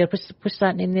someone there. What's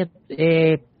that name there?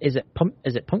 Is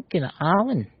it Pumpkin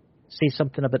Allen? Say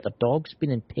something about the dog's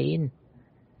been in pain.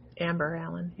 Amber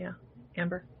Allen, yeah,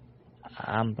 Amber.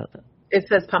 Amber. It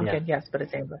says Pumpkin, yes, but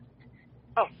it's Amber.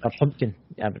 Oh, a Pumpkin.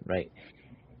 Amber, right.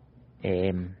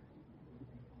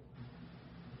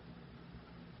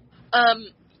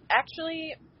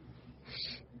 Actually,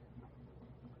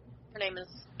 her name is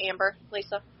Amber,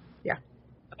 Lisa. Yeah.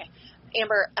 Okay.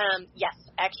 Amber, yes,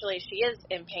 actually she is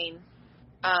in pain.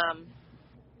 And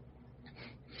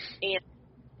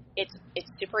it's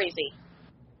super easy.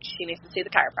 She needs to see the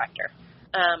chiropractor.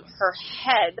 Her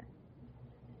head,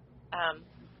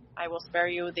 I will spare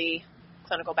you the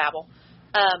clinical babble,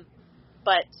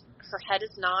 but her head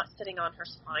is not sitting on her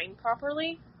spine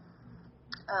properly,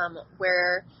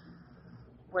 where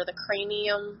the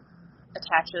cranium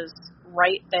attaches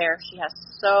right there. She has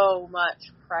so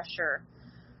much pressure.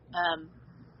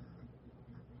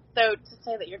 So to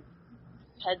say that your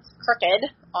head's crooked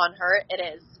on her, it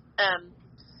is.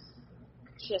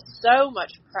 She has so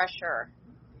much pressure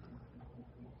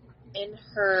in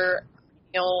her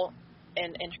cranial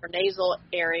and in her nasal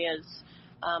areas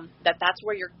that's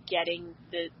where you're getting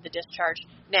the discharge.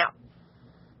 Now,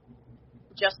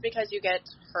 just because you get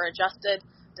her adjusted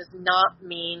does not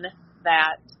mean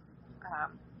that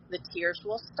the tears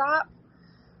will stop.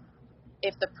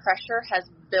 If the pressure has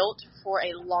built for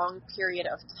a long period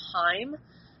of time,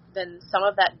 then some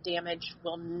of that damage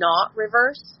will not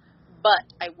reverse. But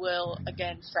I will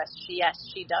again stress,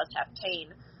 she does have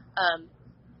pain,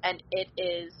 and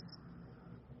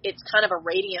it's kind of a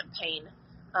radiant pain,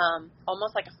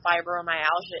 almost like a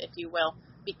fibromyalgia, if you will,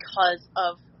 because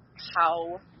of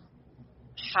how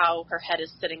her head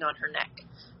is sitting on her neck.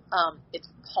 It's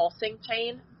pulsing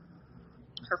pain.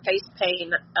 Her face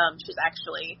pain, she's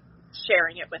actually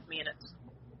sharing it with me, and it's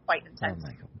quite intense. Oh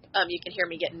my God. You can hear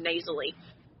me getting nasally.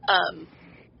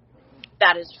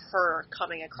 that is her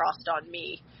coming across on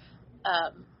me.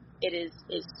 It is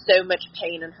so much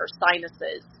pain in her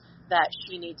sinuses that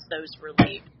she needs those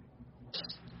relieved.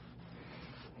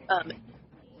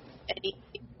 Any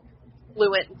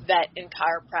fluent vet in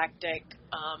chiropractic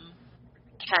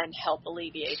can help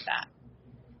alleviate that.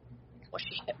 Was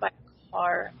she hit by a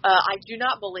car? I do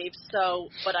not believe so,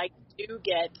 but I do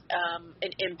get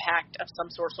an impact of some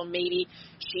sort. So maybe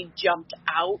she jumped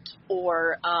out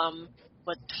or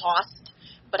was tossed,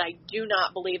 but I do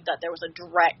not believe that there was a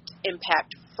direct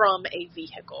impact from a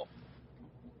vehicle.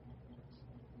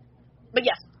 But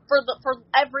yes, for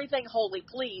everything holy,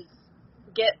 please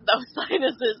get those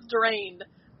sinuses drained.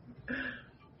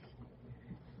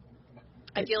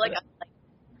 I feel like I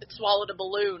swallowed a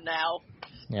balloon now.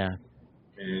 Yeah.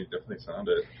 You definitely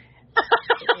sounded.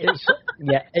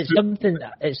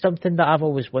 It's something that I've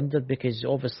always wondered, because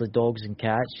obviously dogs and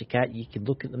cats, you can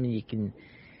look at them and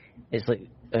it's like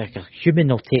a human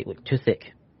will take like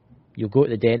toothache. You'll go to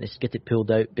the dentist, get it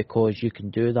pulled out because you can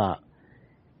do that.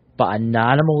 But an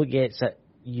animal gets it,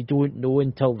 you don't know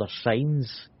until there's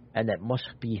signs, and it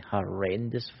must be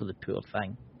horrendous for the poor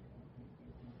thing.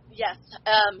 Yes.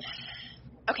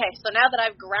 Okay, so now that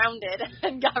I've grounded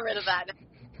and got rid of that.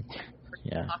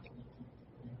 Yeah.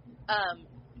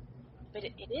 But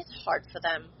it is hard for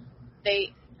them.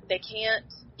 They can't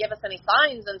give us any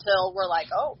signs until we're like,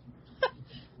 oh,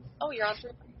 you're on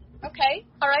through. Okay,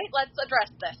 all right, let's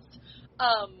address this.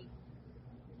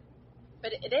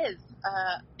 But it is,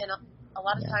 and a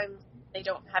lot of times they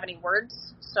don't have any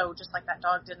words. So just like that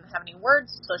dog didn't have any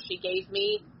words, so she gave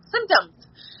me symptoms,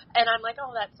 and I'm like,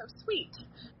 oh, that's so sweet.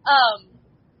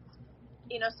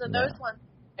 So those ones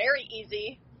are very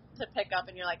easy to pick up,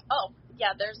 and you're like, oh,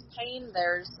 yeah, there's pain,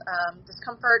 there's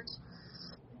discomfort.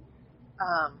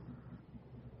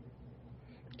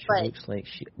 She but looks like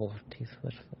she all her teeth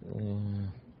were.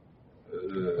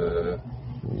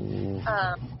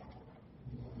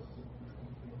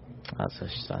 That's her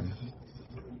son.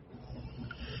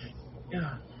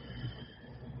 Yeah.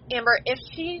 Amber, if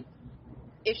she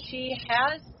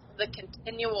has the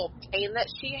continual pain that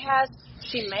she has,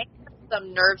 she may have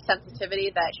some nerve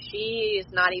sensitivity that she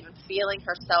is not even feeling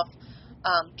herself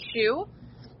chew.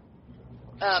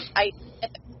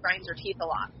 It grinds her teeth a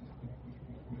lot.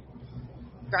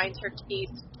 Grinds her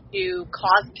teeth to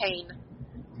cause pain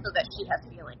so that she has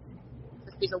feeling.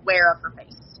 So she's aware of her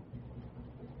face.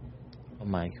 Oh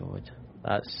my God,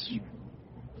 that's.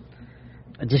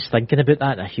 Just thinking about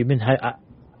that in a human,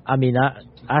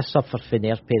 I suffer from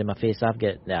nerve pain in my face. I've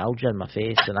got neuralgia in my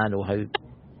face, and I know how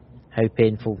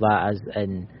painful that is.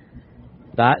 And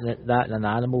that in an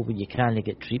animal when you can't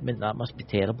get treatment, that must be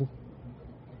terrible.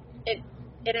 It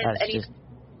is.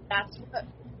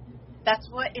 That's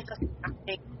what is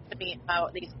astounding to me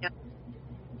about these animals.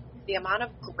 The amount of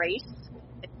grace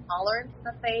and tolerance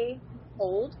that they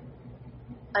hold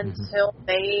until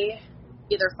they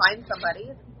either find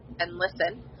somebody and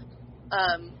listen,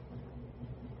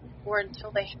 or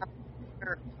until they have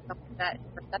something that is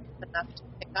receptive enough to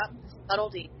pick up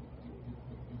subtlety,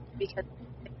 because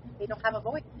they don't have a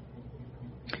voice.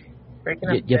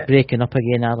 You're breaking up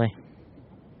again, Ali.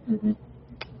 Mm-hmm.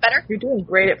 Better? You're doing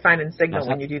great at finding signal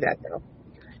when you do that, though.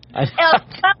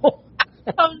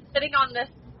 I'm sitting on this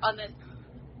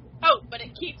coat, but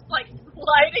it keeps like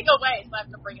sliding away, so I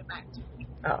have to bring it back to me.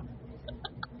 Oh.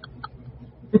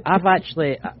 I've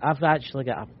actually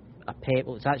got a pet.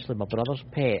 Well, it's actually my brother's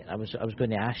pet. I was going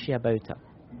to ask you about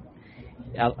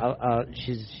it.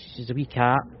 She's a wee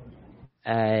cat,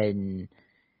 and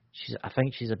I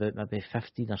think she's about maybe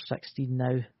 15 or 16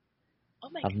 now. Oh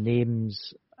my God. Her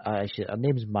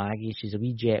name's Maggie. She's a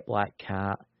wee jet black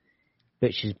cat,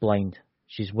 but she's blind.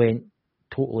 She's went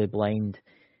totally blind.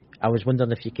 I was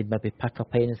wondering if you could maybe pick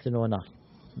up anything on her,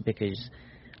 because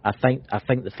I think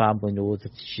the family know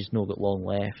that she's not got long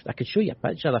left. I could show you a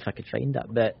picture if I could find it,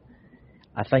 but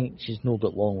I think she's not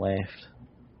got long left.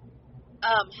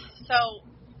 So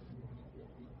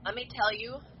let me tell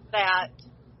you that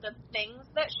the things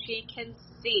that she can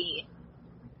see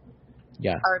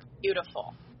are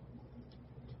beautiful.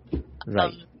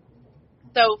 Right.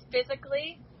 So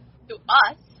physically, to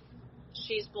us,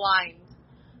 she's blind.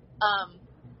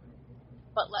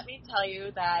 But let me tell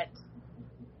you that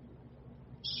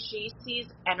she sees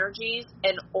energies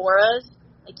and auras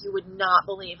like you would not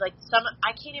believe. Like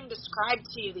I can't even describe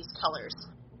to you these colors.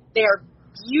 They are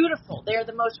beautiful. They are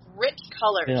the most rich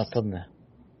colors. Yeah, I'll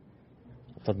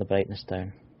turn the brightness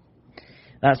down.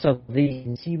 That's you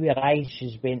can see where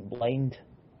she's went blind.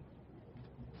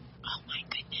 Oh my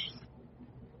goodness.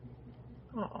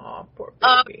 Aw, poor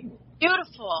baby.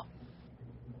 Beautiful.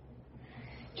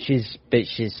 She's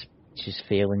she's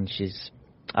failing.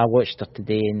 I watched her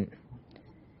today, and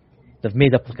they've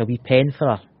made up like a wee pen for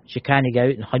her. She can't go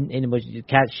out and hunt anymore.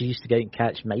 She used to go out and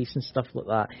catch mice and stuff like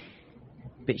that,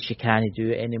 but she can't do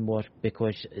it anymore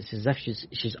because it's as if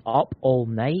she's up all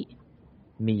night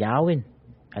meowing,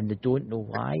 and they don't know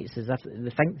why. It's as if they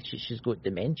think she's got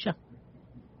dementia.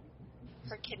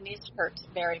 Her kidneys hurt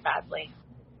very badly.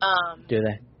 Do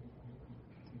they?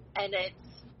 And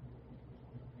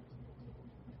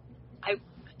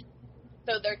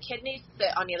so their kidneys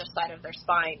sit on the other side of their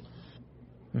spine,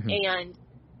 and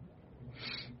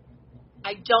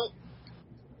I'm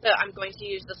going to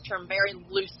use this term very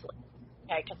loosely,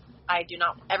 okay, because I do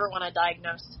not ever want to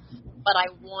diagnose, but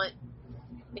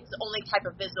it's the only type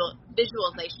of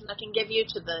visualization I can give you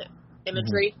to the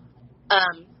imagery.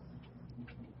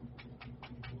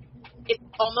 It's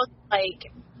almost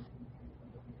like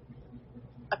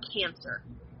a cancer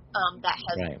that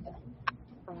has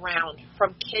around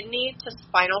from kidney to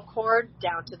spinal cord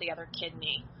down to the other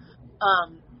kidney,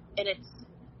 and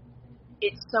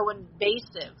it's so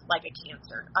invasive, like a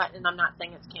cancer. And I'm not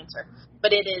saying it's cancer,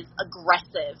 but it is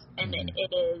aggressive and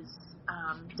it is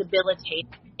debilitating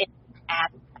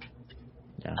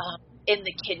in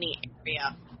the kidney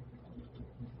area.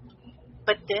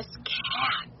 But this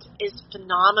cat is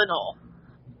phenomenal.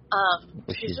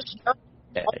 She's just about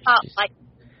like,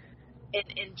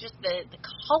 and just the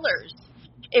colors.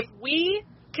 If we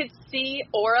could see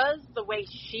auras the way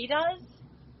she does,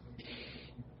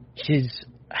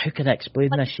 how can I explain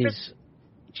this?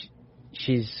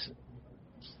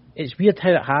 It's weird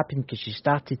how it happened because she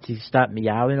started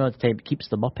meowing all the time. It keeps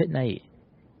them up at night,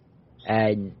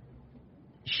 and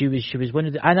she was one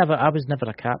of the. I was never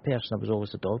a cat person. I was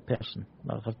always a dog person.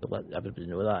 I have to let everybody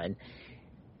know that. And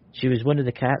she was one of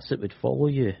the cats that would follow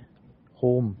you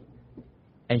home,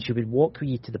 and she would walk with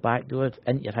you to the back door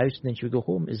into your house, and then she would go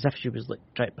home as if she was like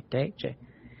trying to protect you.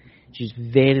 She's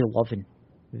very loving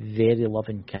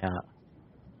cat.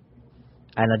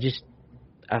 And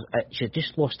she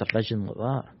just lost her vision like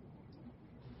that.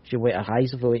 Her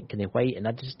eyes have went kind of white, and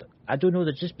I don't know.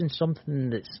 There's just been something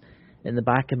that's in the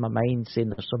back of my mind saying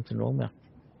there's something wrong with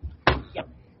her. Yep.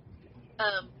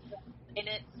 And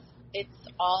it's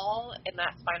all in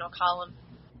that spinal column.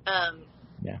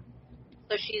 Yeah.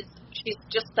 So she's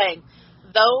just saying,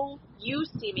 though you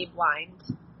see me blind,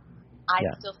 I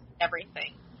still see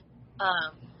everything.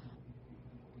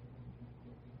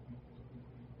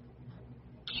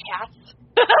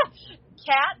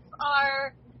 Cats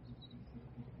are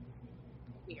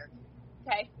weird.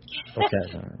 Okay.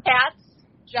 Cats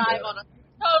jive on a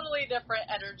totally different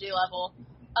energy level.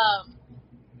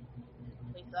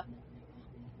 Lisa.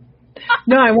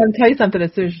 No, I want to tell you something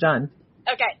as soon as you're done.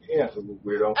 Okay. Yeah, it's a little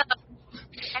weirdo.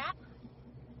 Cats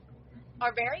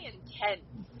are very intense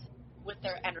with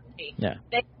their energy. Yeah.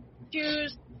 They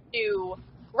choose to do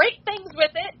great things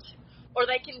with it, or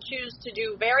they can choose to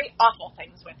do very awful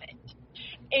things with it.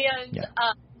 And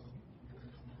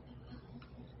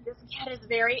this cat is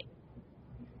very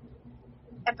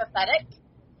empathetic,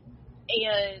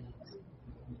 and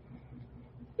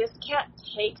this cat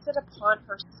takes it upon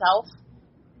herself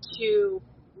to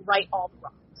right all the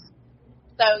wrongs.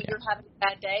 So you're having a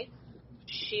bad day,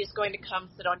 she's going to come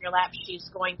sit on your lap. She's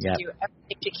going to do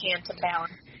everything she can to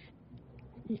balance.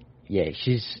 Yeah,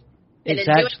 it's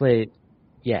actually,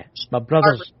 my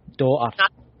brother's daughter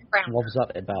loves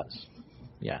her to bits.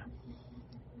 Yeah.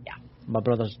 My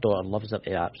brother's daughter loves her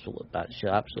to absolute bits. She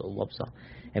absolutely loves her.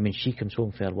 I mean, she comes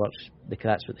home from her work,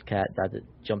 that's what the cat did. It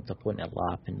jumped up on her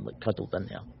lap and like cuddled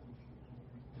into her.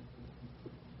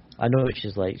 I know what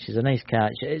she's like. She's a nice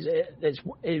cat. It's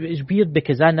weird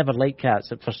because I never liked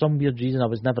cats. For some weird reason, I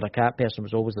was never a cat person. I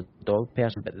was always a dog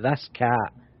person. But this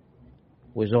cat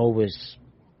was always...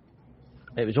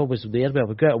 It was always there. I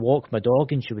would go out and walk my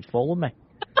dog and she would follow me.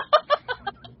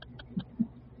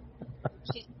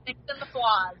 She's fixing the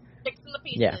flaws, fixing the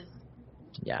pieces.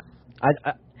 Yeah.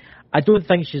 I don't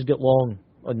think she's got long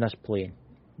on this plane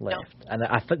left. No. And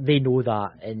I think they know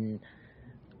that. And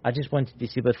I just wanted to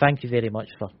say, but thank you very much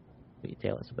for what you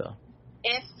tell us about her.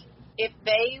 If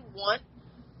they want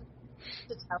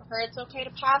to tell her it's okay to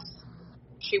pass,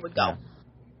 she would go. Yeah.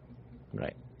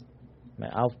 Right.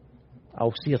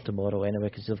 I'll see her tomorrow anyway,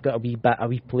 because I've got a wee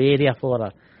play area for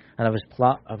her, and I was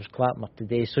clapping her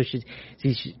today. So she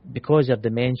because of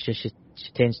dementia, she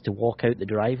tends to walk out the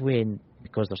driveway, and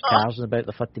because there's cars about,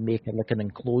 they have to make her like an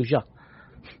enclosure,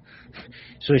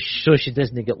 so she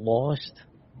doesn't get lost.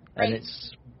 Right. And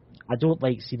I don't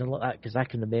like seeing her like that because I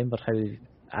can remember how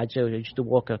agile I used to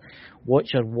watch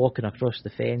her walking across the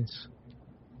fence.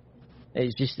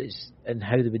 And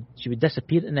how she would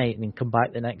disappear at night and then come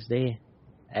back the next day.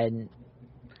 And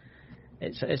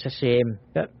It's a shame,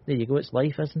 but there you go. It's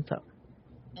life, isn't it?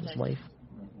 It's is. life.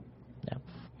 Yeah.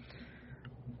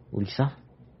 Lisa,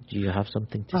 do you have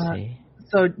something to say?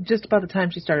 So just about the time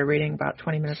she started reading, about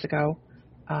 20 minutes ago,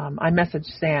 I messaged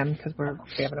Sam because we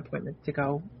have an appointment to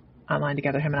go online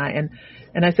together, him and I,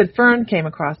 and I said Fern came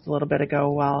across a little bit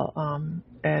ago while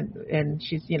and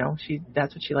she's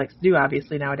that's what she likes to do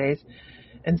obviously nowadays,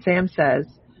 and Sam says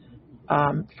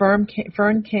Fern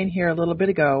came here a little bit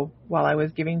ago while I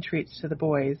was giving treats to the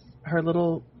boys. Her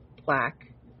little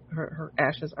plaque, her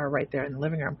ashes are right there in the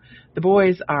living room. The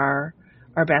boys are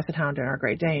our Basset Hound and our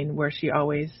Great Dane, where she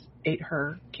always ate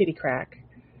her kitty crack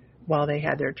while they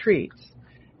had their treats.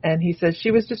 And he says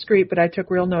she was discreet, but I took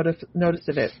real notice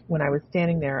of it when I was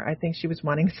standing there. I think she was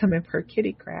wanting some of her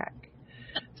kitty crack.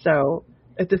 So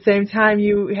at the same time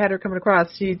you had her coming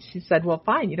across, she said, well,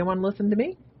 fine, you don't want to listen to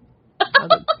me? I'll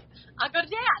go to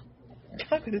Dad.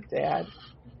 I'll go to Dad.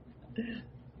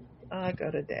 I'll go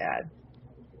to Dad.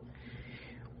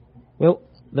 Well,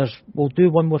 we'll do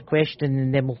one more question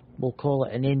and then we'll call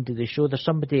it an end of the show. There's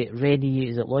somebody, Rennie,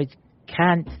 is it Lloyd?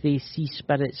 Can't they see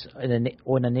spirits on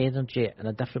an energy in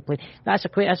a different plane? That's a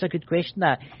good question.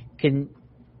 How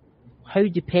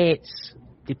do pets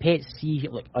see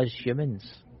like us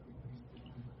humans?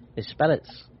 The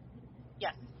spirits?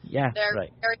 Yes. Yeah. They're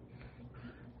right.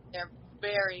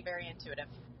 very, very intuitive.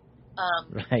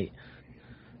 Right.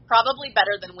 Probably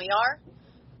better than we are.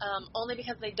 Only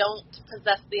because they don't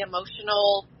possess the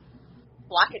emotional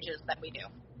blockages that we do.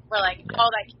 We're like, oh,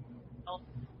 that,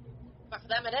 but for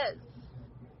them it is.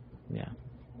 Yeah.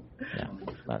 Yeah.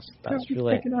 That's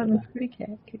really. Picking on the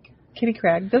kitty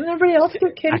crack. Doesn't everybody else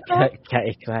get kitty crack?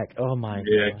 Kitty crack. Oh my god.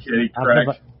 Yeah, kitty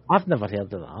crack. I've never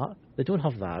heard of that. They don't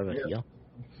have that over here.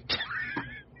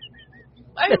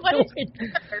 I mean, what is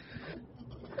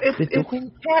it's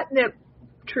catnip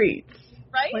treats,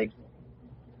 right? Like.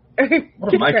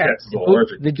 One of my cats is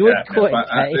allergic to catnip.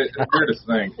 It's the weirdest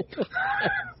thing.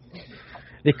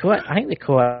 I think they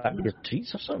call it your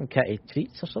treats or something, kitty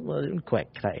treats or something. They don't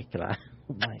quite kitty crack.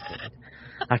 Oh my god.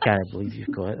 I can't believe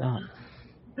you've got that.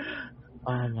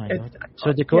 Oh my god.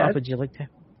 So Dakota, would you like to?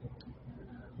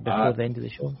 Before the end of the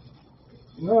show?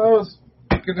 No, I was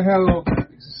going to have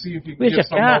see if you can get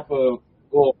some up.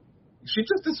 Well, she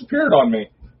just disappeared on me.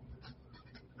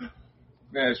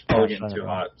 Yeah, it's probably getting too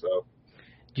hot, so.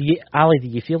 Ali, do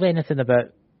you feel anything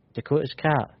about Dakota's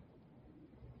cat?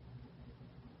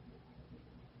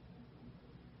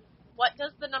 What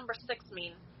does the number 6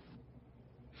 mean?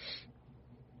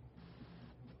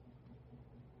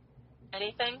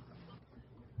 Anything?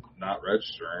 Not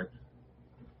registering.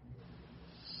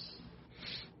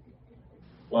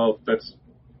 Well, that's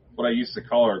what I used to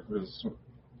call her, because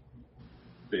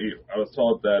I was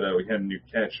told that we had a new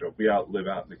cat show. We live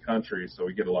out in the country, so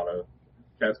we get a lot of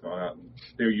cats going out. And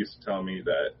they used to tell me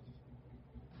that,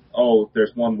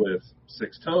 there's one with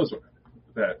 6 toes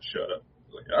that showed up.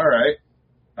 Like, all right.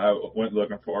 I went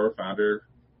looking for her, found her.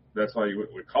 That's why you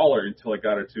would call her until I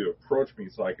got her to approach me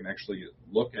so I can actually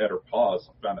look at her paws.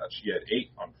 I found out she had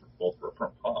 8 on both of her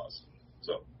front paws.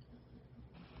 So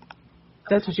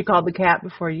that's what you called the cat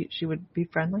before she would be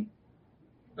friendly?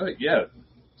 Yeah.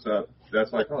 So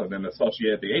that's what I called her. Then I saw she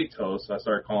had the 8 toes, so I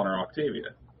started calling her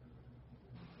Octavia.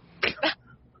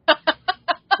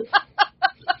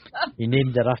 You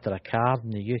named her after a car in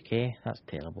the UK? That's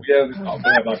terrible. Yeah, we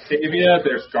have Octavia,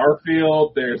 there's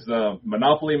Garfield, there's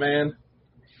Monopoly Man.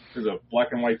 There's a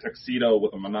black and white tuxedo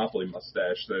with a Monopoly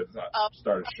mustache that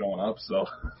started showing up, so.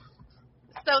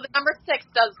 So the number 6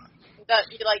 does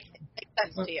make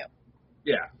sense to you?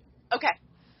 Yeah. Okay.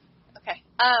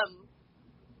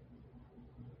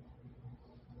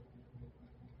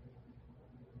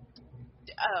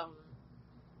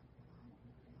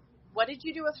 What did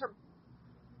you do with her?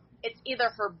 It's either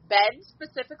her bed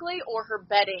specifically or her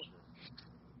bedding.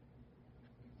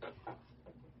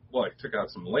 Well, I took out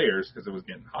some layers because it was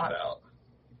getting hot out.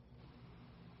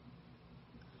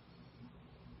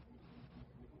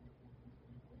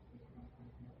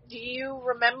 Do you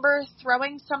remember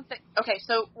throwing something? Okay,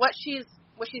 so what she's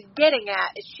getting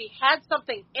at is she had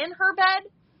something in her bed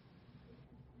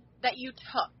that you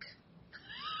took.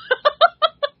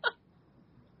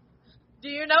 Do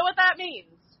you know what that means?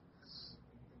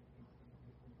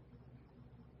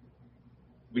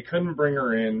 We couldn't bring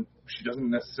her in. She doesn't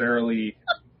necessarily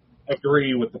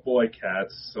agree with the boy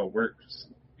cats, so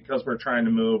because we're trying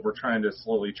to move, we're trying to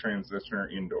slowly transition her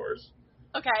indoors.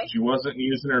 Okay. She wasn't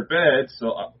using her bed,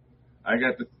 so I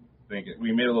got to thinking.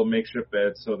 We made a little makeshift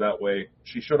bed, so that way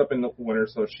she showed up in the winter,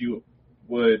 so she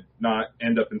would not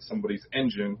end up in somebody's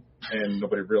engine, and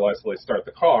nobody realized till they start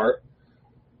the car.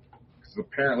 because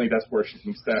apparently that's where she's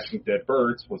been stashing dead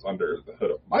birds, was under the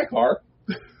hood of my car.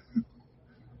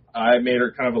 I made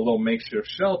her kind of a little makeshift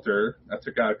shelter. I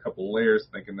took out a couple layers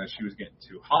thinking that she was getting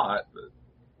too hot. But...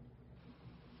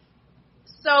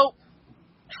 So,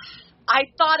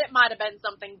 I thought it might have been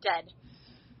something dead.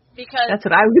 Because that's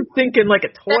what I was thinking, like a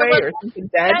toy or something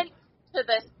dead. To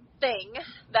this thing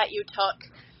that you took.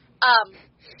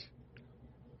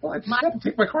 Well, I just have to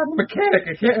take my car to the mechanic.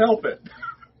 I can't help it.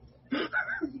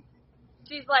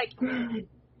 She's like,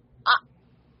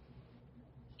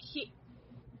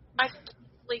 I can't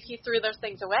believe he threw those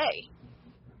things away.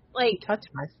 Like, he touched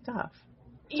my stuff.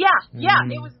 Yeah,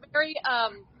 it was very,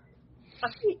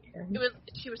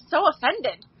 she was so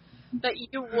offended that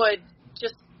you would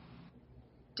just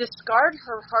discard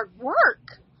her hard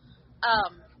work.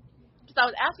 Because I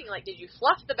was asking, like, did you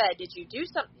fluff the bed? Did you do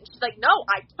something? She's like, no,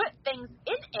 I put things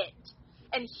in it,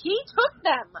 and he took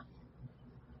them.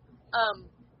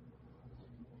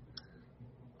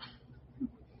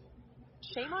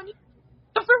 Shame on you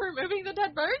for removing the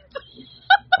dead birds.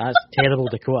 That's terrible,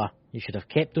 Dakota. You should have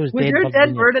kept those was dead there birds. Was there a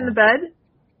dead bird in the bed?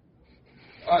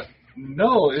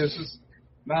 No, it's just.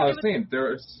 No, I was saying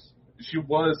she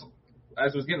was.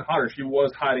 As it was getting hotter, she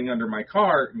was hiding under my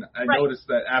car, and I noticed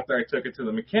that after I took it to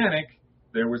the mechanic,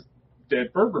 there was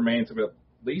dead bird remains of at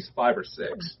least 5 or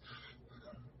 6.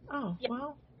 Oh,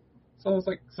 well. So I was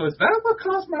like, so is that what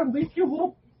caused my leak, you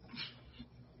little...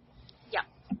 Yeah.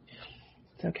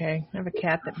 It's okay. I have a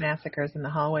cat that massacres in the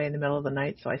hallway in the middle of the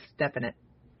night, so I step in it.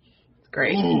 It's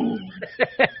great.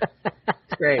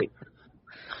 It's great.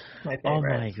 My favorite. Oh,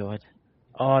 my God.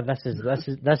 Oh, this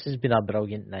has been a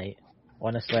brilliant night.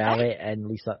 Honestly, Ali and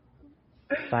Lisa,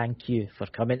 thank you for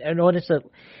coming. And honestly,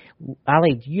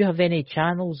 Ali, do you have any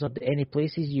channels or any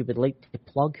places you would like to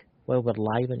plug while we're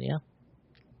live in here?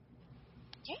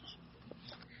 Yeah.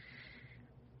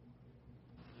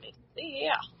 Let me see,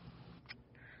 yeah.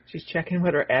 She's checking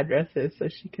what her address is so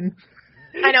she can...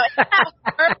 I know,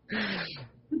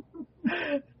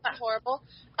 it's not horrible.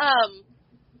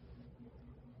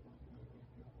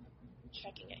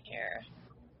 Checking it here.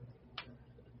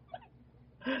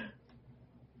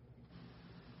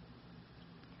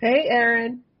 Hey,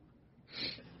 Aaron.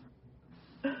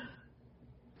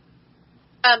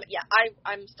 Yeah,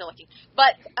 I'm still looking,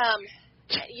 but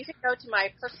you can go to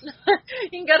my personal. You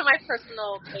can go to my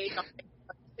personal page on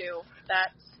Facebook too.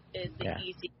 That is the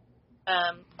easy,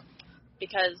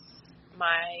 because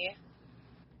my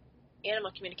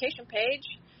animal communication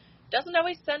page doesn't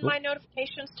always send my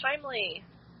notifications timely.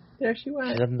 There she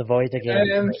went. She's in the void again.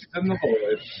 And she's in the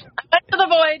void. I went to the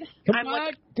void. Come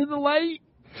back to the light.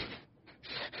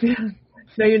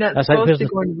 No, you're not That's supposed to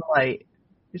go into the light.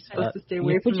 You're supposed to stay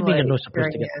away from the light. What do you mean you're not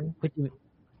supposed to get? What do you mean?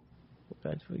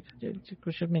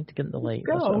 You're meant to get in the light.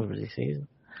 That's what everybody says.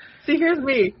 See, here's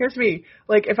me.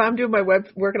 Like, if I'm doing my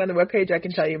working on the webpage, I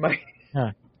can tell you my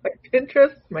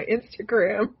Pinterest, my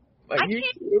Instagram, my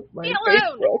YouTube, my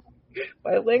Facebook,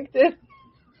 my LinkedIn.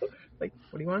 Like,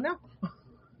 what do you want to know?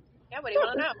 Yeah, what do you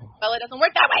want to know? Well, it doesn't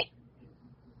work that way.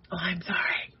 Oh, I'm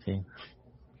sorry. See.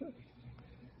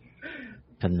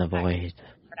 In the void.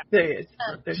 There it is.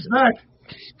 She's back.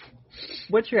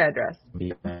 What's your address? I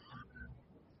don't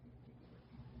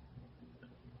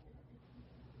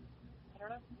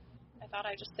know. I thought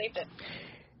I just saved it.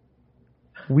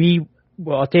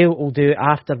 I'll tell you what we'll do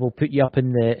after. We'll put you up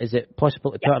in the. Is it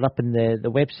possible to put it up in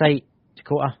the website,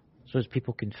 Dakota, so as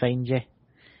people can find you?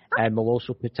 And we'll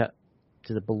also put it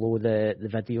to the below the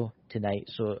video tonight,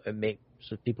 so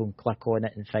people can click on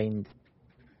it and find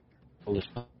all the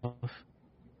stuff.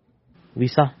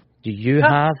 Lisa, do you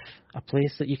have a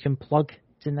place that you can plug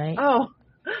tonight? Oh,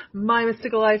 my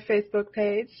Mystical Life Facebook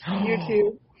page,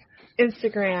 YouTube,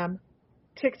 Instagram,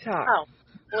 TikTok. Oh,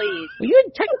 please. Are you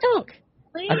in TikTok?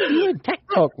 Please. Are you in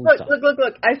TikTok, Lisa?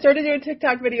 Look. I started doing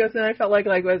TikTok videos and I felt like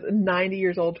I was 90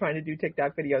 years old trying to do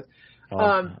TikTok videos.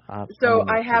 So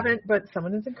I haven't, but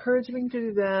someone is encouraging me to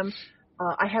do them.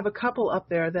 I have a couple up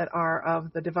there that are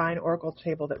of the Divine Oracle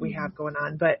table that we have going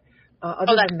on. But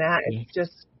other than that, it's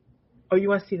just... Oh, you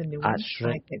want to see the new one? That's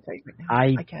right. I can't tell you right now.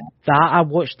 I can. I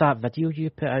watched that video you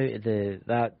put out of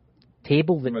that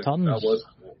table that turns.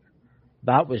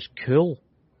 That was cool.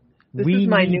 This is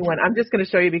my new one. I'm just going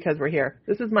to show you because we're here.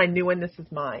 This is my new one. This is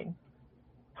mine.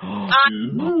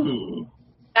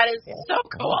 That is so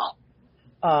cool.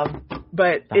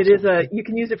 But it is you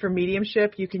can use it for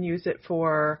mediumship. You can use it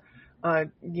for,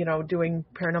 doing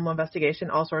paranormal investigation,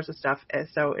 all sorts of stuff.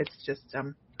 So it's just,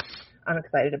 I'm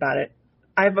excited about it.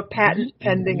 I have a patent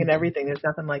pending and everything. There's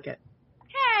nothing like it.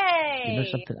 Hey! You know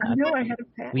something? I know I had a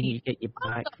patent. We need to get you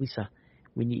back, Lisa.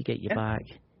 We need to get you back.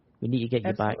 We need to get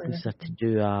you back, Lisa, to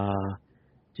do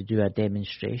to do a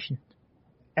demonstration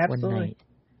Absolutely. one night.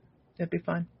 It'd be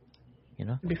fun. You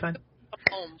know? It'd be fun.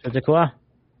 So Dakota,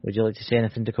 would you like to say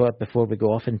anything, Dakota, before we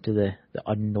go off into the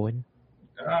unknown?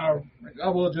 I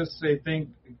will just say thank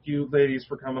you, ladies,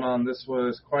 for coming on. This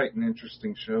was quite an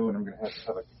interesting show, and I'm going to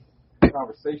have a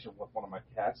conversation with one of my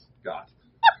cats. God.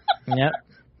 Yeah.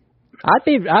 I'd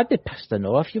be pissed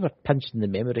enough if you were pinching the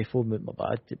memory foam with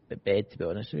my bed, to be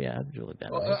honest with you. I'd really be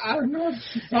Well, I don't know.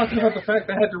 She's talking about the fact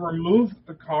that I had to remove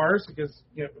the cars because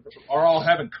are all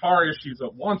having car issues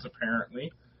at once,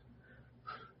 apparently.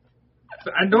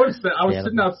 So I noticed that I was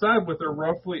sitting outside with her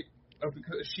roughly,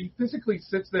 because she physically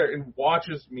sits there and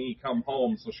watches me come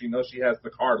home, so she knows she has the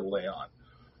car to lay on.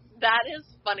 That is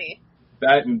funny.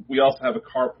 That, and we also have a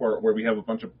carport where we have a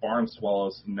bunch of barn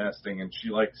swallows nesting, and she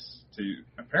likes to.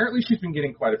 Apparently, she's been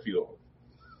getting quite a few of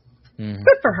them.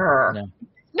 Good for her.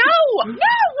 No!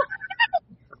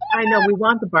 I know, we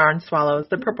want the barn swallows,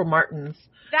 the purple martins.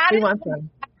 We want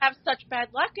them. I have such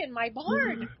bad luck in my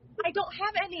barn. I don't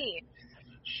have any.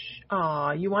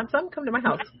 Aw, you want some? Come to my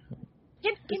house.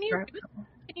 Can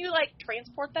you like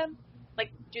transport them?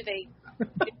 Like, do they do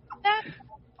that?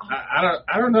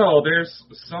 I don't know. There's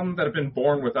some that have been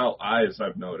born without eyes,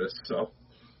 I've noticed. So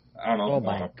I don't know. Oh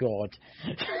my God.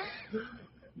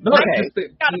 No, okay. it's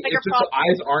just the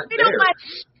eyes aren't there.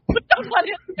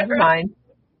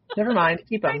 Never mind.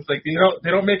 Keep them. It's like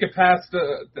they don't make it past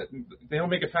the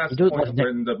point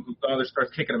when the mother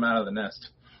starts kicking them out of the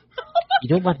nest. You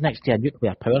don't live next to a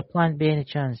nuclear power plant by any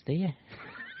chance, do you?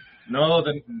 No,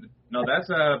 that's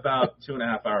about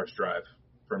 2.5 hours drive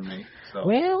from me. So.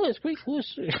 Well, it's quite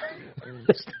close.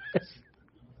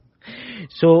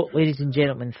 So, ladies and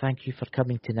gentlemen, thank you for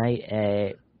coming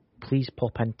tonight. Please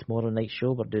pop in tomorrow night's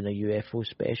show. We're doing a UFO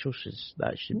special, so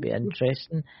that should be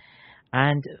interesting.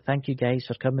 And thank you guys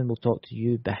for coming. We'll talk to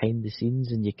you behind the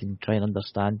scenes, and you can try and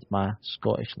understand my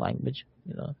Scottish language.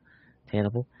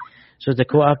 Terrible. So,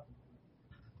 Dakota,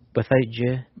 without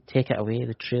you, take it away,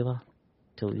 the trailer,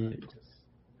 till you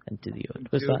into the old.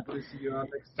 What's that?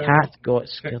 Cat got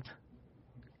scared.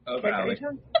 Of Allie.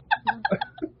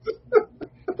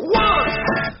 One!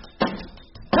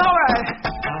 Alright!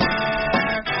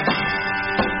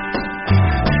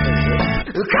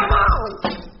 Come on!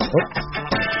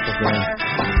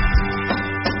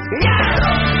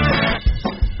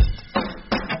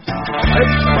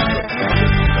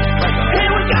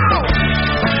 Here we go!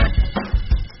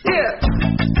 Yeah!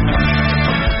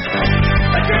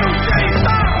 A two-three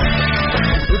star!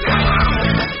 Come on!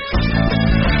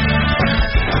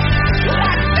 Let's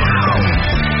go!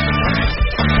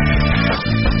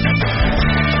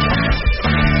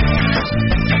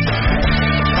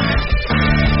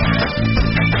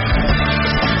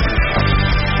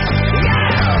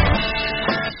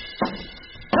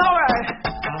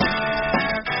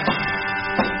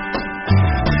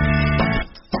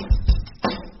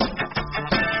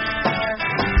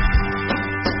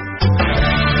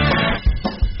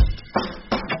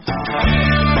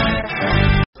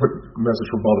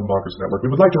 Message from Bald and Bonkers Network. We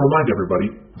would like to remind everybody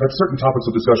that certain topics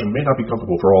of discussion may not be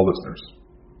comfortable for all listeners.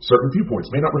 Certain viewpoints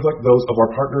may not reflect those of our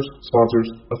partners, sponsors,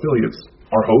 affiliates,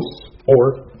 our hosts,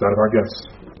 or that of our guests.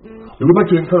 We would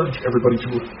like to encourage everybody to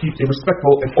keep a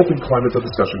respectful and open climate of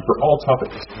discussion for all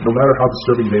topics, no matter how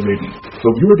disturbing they may be. So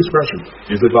viewer discretion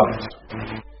is advised.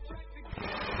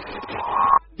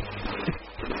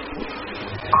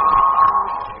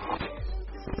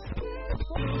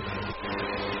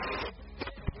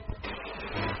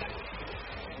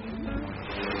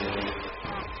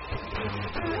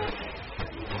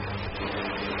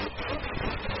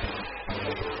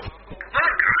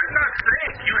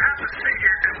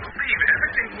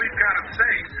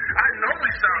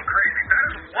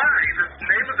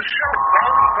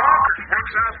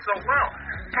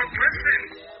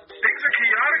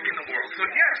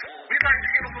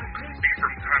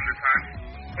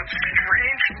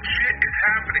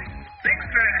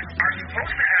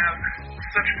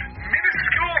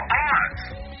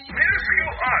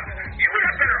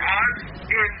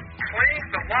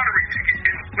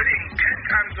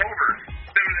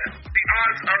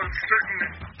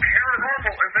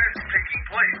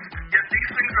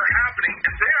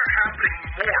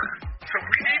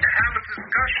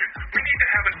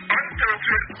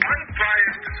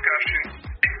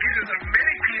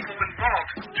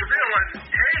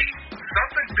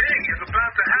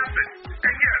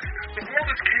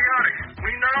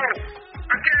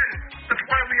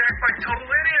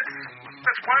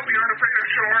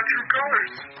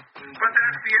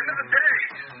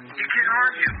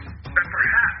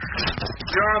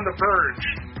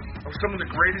 Some of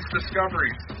the greatest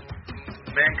discoveries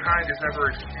mankind has ever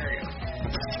experienced.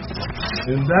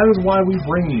 And that is why we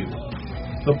bring you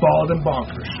the Bald and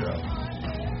Bonkers Show.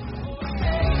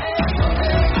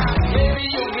 Baby,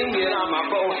 you can get on my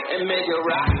boat and make it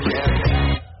rock.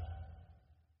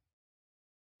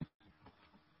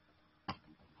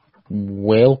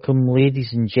 Welcome,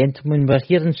 ladies and gentlemen. We're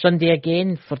here on Sunday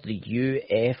again for the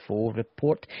UFO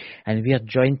report, and we are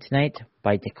joined tonight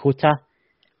by Dakota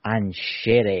and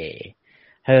Sherry.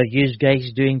 How are you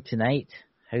guys doing tonight?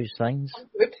 How's things?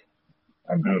 Good.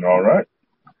 I'm doing all right.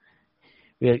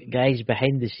 We're guys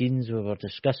behind the scenes. We were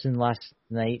discussing last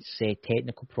night's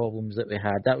technical problems that we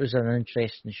had. That was an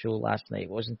interesting show last night,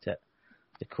 wasn't it,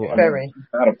 Dakota? Very.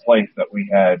 Out of place that we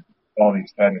had all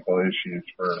these technical issues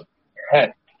for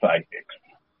pet psychics.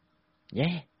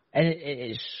 Yeah, and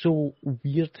it's so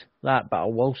weird that, but I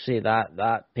will say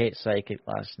that pet psychic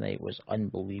last night was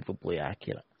unbelievably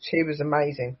accurate. She was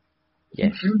amazing.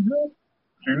 Yes.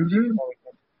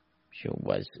 She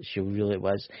was. She really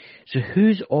was. So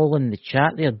who's all in the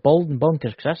chat there? Bald and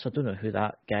Bunkers Chris. I don't know who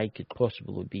that guy could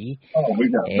possibly be. Oh, we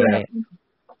got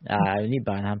that. We need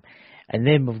Banham. And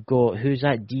then we've got, who's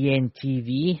that?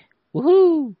 DNTV.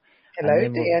 Woohoo! Hello,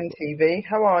 DNTV.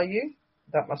 How are you?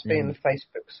 That must be in the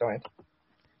Facebook side.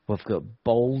 We've got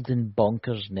Bald and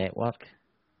Bonkers Network.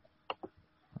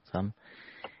 That's him.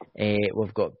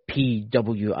 We've got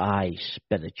PWI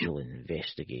Spiritual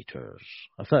Investigators.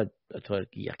 I thought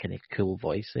I'd give you a kind of cool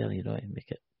voice there, you know, and make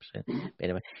it sense. But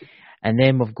anyway. And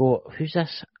then we've got, who's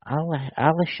this?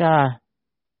 Alisha.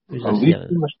 Who's this here?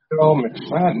 Michelle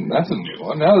McFadden. That's a new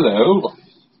one. Hello.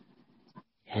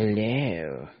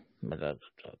 Hello. I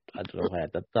don't know why I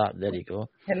did that. There you go.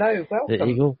 Hello, welcome. There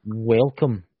you go.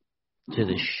 Welcome to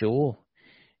the show.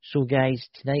 So, guys,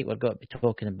 tonight we're going to be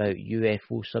talking about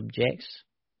UFO subjects.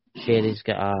 Sherry's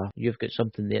you've got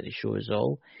something there to show us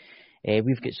all.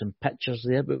 We've got some pictures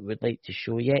there, but we'd like to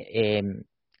show you. I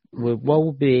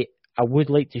would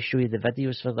like to show you the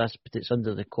videos for this, but it's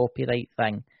under the copyright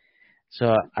thing.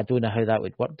 So I don't know how that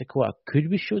would work, Dakota. Could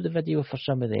we show the video for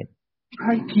some of them?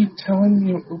 I keep telling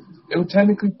you, it would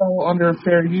technically fall under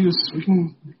fair use.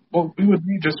 We would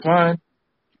be just fine.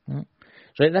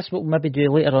 So that's what we'll maybe do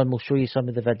later on. We'll show you some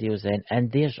of the videos then. And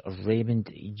there's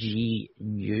Raymond G.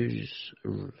 News.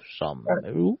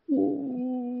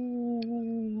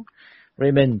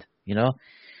 Raymond, you know.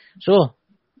 So,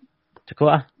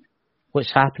 Dakota,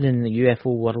 what's happening in the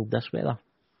UFO world this weather?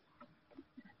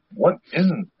 What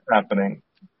isn't happening?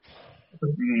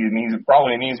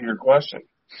 Probably an easier question.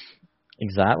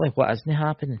 Exactly. What isn't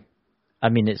happening? I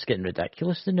mean, it's getting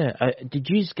ridiculous now. Did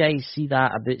you guys see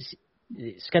that about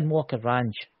Skinwalker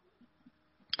Ranch?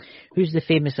 Who's the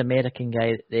famous American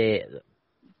guy?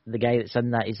 The guy that's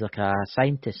in that, he's like a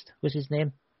scientist. What's his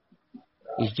name?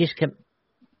 He's just come.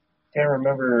 Can't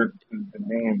remember the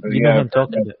name, but you know what I'm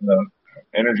talking about. The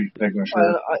energy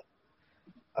signature.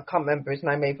 I can't remember his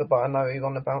name either, but I know who you're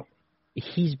on about.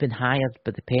 He's been hired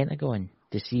by the Pentagon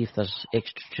to see if there's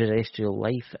extraterrestrial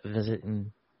life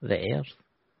visiting the Earth.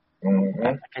 Mm-hmm.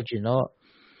 I kid you not.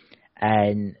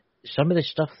 And some of the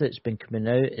stuff that's been coming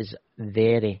out is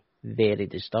very, very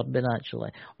disturbing,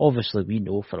 actually. Obviously, we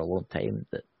know for a long time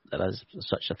that there is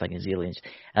such a thing as aliens,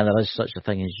 and there is such a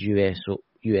thing as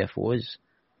UFOs.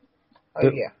 Oh,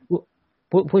 yeah.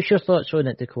 What's your thoughts on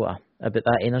it, Dakota, about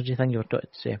that energy thing you were trying to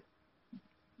say?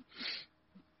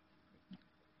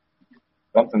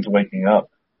 Something's waking up.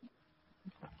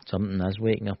 Something is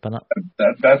waking up, innit?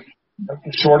 That's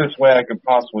the shortest way I could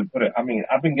possibly put it. I mean,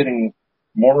 I've been getting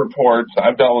more reports.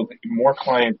 I've dealt with more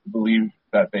clients who believe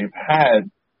that they've had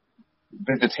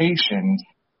visitations,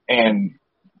 and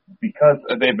because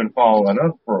they've been following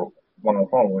us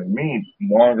following me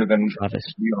longer than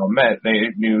we all met, they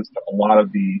knew a lot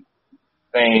of the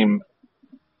same.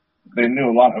 They knew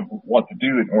a lot of what to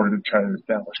do in order to try to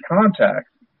establish contact.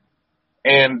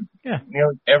 And, you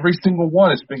know, every single one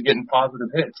has been getting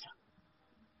positive hits.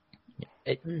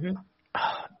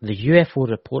 The UFO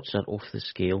reports are off the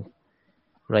scale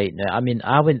right now. I mean,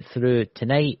 I went through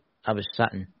tonight, I was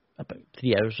sitting about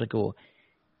 3 hours ago,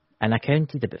 and I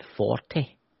counted about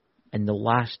 40 in the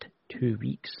last 2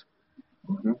 weeks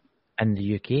in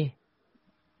the UK.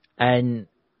 And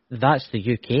that's the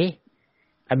UK.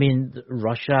 I mean,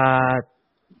 Russia,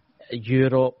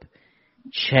 Europe,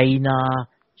 China,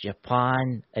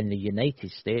 Japan, and the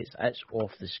United States, it's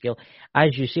off the scale.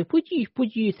 As you say, what do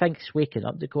you think's waking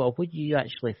up, Dakota? What do you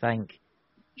actually think?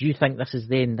 Do you think this is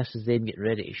them getting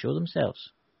ready to show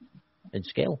themselves in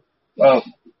scale? Well,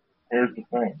 here's the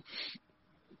thing.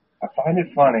 I find it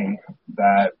funny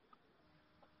that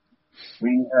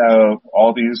we have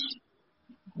all these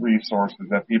resources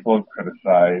that people have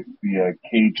criticized, the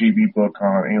KGB book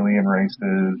on alien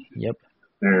races,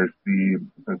 There's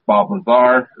Bob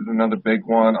Lazar is another big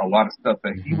one. A lot of stuff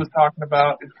that he was talking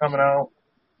about is coming out.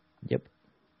 Yep.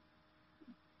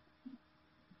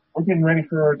 We're getting ready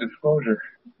for our disclosure.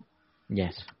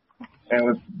 Yes. And it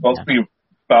was supposed to be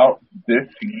about this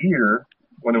year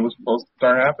when it was supposed to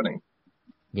start happening.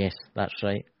 Yes, that's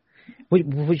right.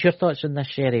 What's your thoughts on this,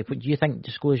 Sherry? What do you think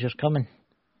disclosure's coming?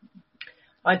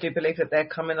 I do believe that they're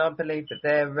coming. I believe that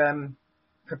they're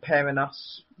preparing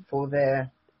us for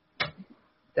their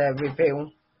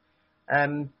reveal.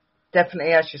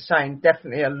 Definitely, as you're saying,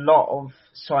 definitely a lot of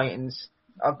sightings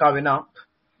are going up.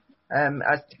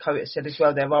 As Dakota said as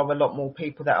well, there are a lot more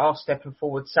people that are stepping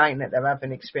forward saying that they're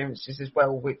having experiences as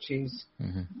well, which is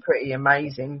pretty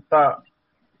amazing. But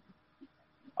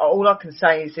all I can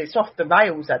say is it's off the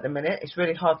rails at the minute. It's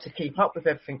really hard to keep up with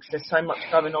everything because there's so much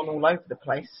going on all over the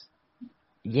place.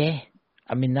 Yeah,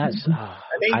 I mean that's.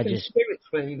 And even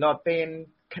spiritually, like being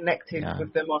connected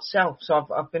with them myself. So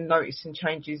I've been noticing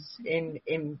changes in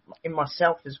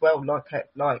myself as well, like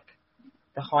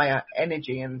the higher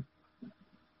energy and.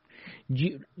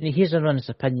 Here's an honest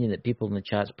opinion that people in the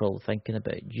chat's probably thinking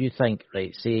about. Do you think,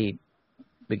 right, say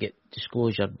we get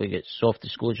disclosure, we get soft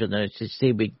disclosure now, so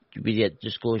say we get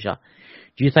disclosure,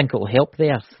 do you think it will help the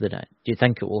Earth then? Do you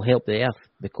think it will help the Earth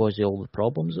because of all the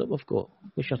problems that we've got?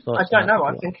 What's your thoughts? I don't know.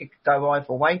 I think it could go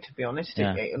either way, to be honest.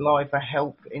 Yeah. It'll either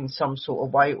help in some sort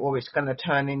of way or it's going to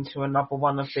turn into another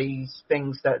one of these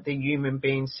things that the human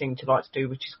beings seem to like to do,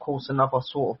 which is cause another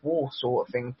sort of war sort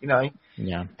of thing, you know?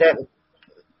 Yeah.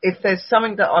 If there's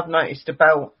something that I've noticed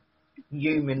about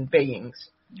human beings,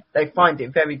 they find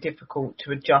it very difficult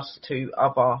to adjust to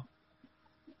other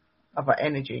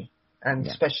energy, and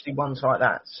especially ones like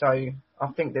that. So I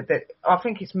think I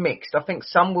think it's mixed. I think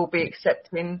some will be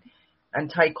accepting and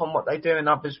take on what they do, and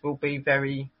others will be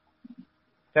very,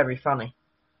 very funny.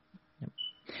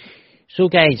 So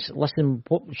guys, listen,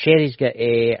 Sherry's got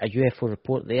a UFO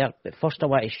report there, but first I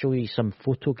want to show you some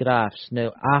photographs.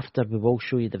 Now, after we will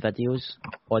show you the videos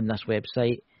on this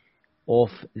website of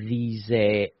these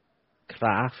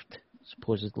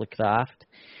supposedly craft.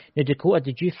 Now, Dakota,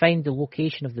 did you find the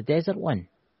location of the desert one?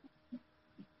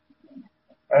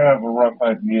 I have a rough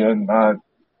idea, not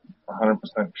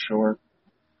 100% sure.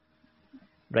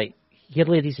 Right. Here,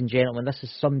 ladies and gentlemen, this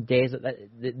is some desert.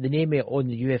 The name on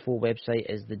the UFO website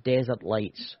is the Desert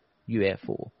Lights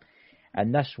UFO.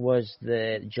 And this was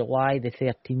the July the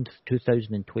 13th,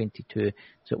 2022.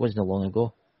 So it wasn't long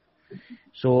ago.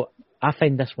 So I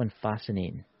find this one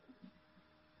fascinating.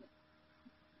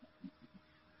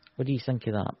 What do you think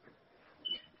of that?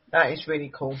 That is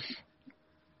really cool.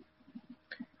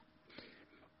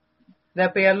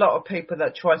 There'll be a lot of people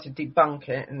that try to debunk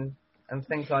it and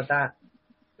things like that.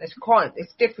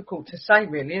 It's difficult to say,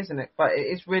 really, isn't it? But it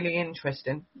is really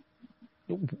interesting.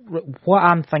 What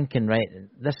I'm thinking, right,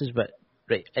 this is what,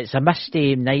 right, it's a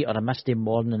misty night or a misty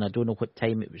morning, I don't know what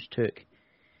time it was took,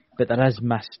 but there is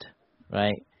mist,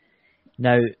 right?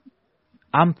 Now,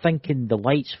 I'm thinking the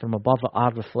lights from above it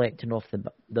are reflecting off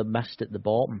the mist at the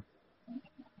bottom.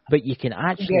 But you can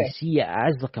actually see it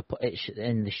as it's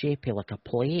in the shape of like a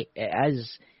plate. It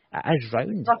is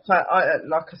round.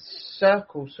 Like a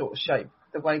circle sort of shape.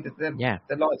 The way that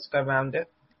the lights go around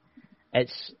it.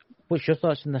 What's your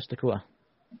thoughts on this, Dakota?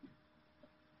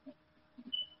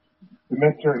 The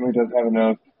mist certainly does have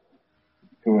enough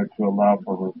to it to allow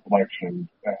for reflection,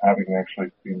 having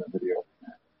actually seen the video.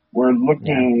 We're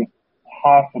looking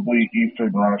possibly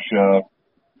Eastern Russia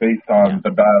based on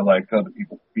the dialect of the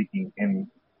people speaking in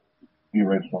the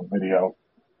original video.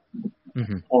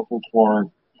 Also toward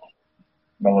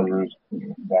Belarus,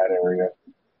 that area.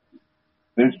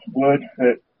 This would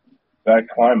fit that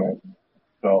climate,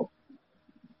 so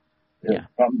it's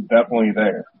something definitely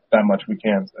there. That much we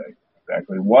can say.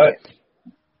 Exactly what?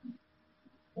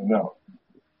 No.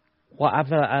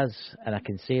 Whatever it is, and I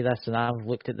can say this, and I've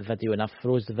looked at the video, and I've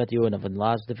froze the video, and I've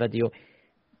enlarged the video.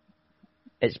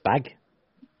 It's big.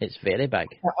 It's very big.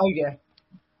 Oh yeah.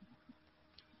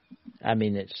 I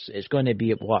mean, it's going to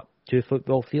be at what, 2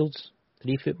 football fields,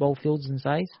 3 football fields in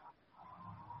size.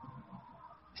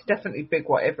 It's definitely big,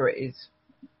 whatever it is.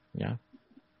 Yeah.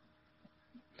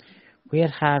 Where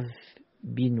have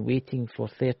been waiting for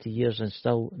 30 years and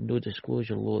still no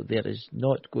disclosure law, there is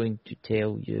not going to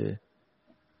tell you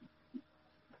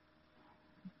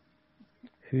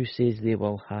who says they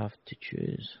will have to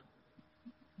choose.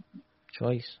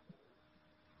 Choice.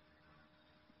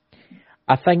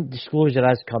 I think disclosure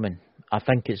is coming. I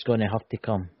think it's going to have to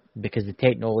come because the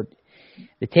technology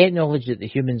that the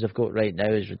humans have got right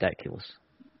now is ridiculous.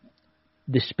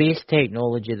 The space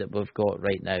technology that we've got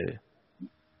right now.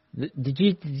 Did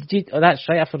you? Oh, that's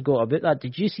right. I forgot about that.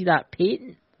 Did you see that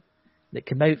patent that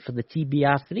came out for the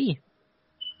TBR3.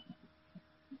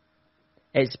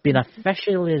 It's been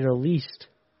officially released.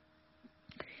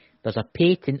 There's a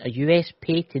patent, a US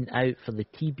patent out for the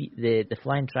the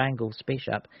Flying Triangle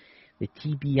spaceship, the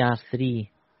TBR3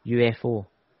 UFO.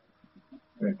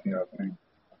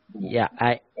 Yeah,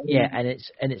 and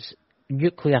it's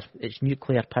nuclear. It's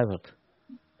nuclear powered.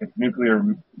 It's a nuclear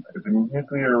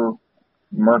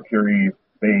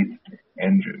mercury-based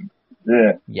engine.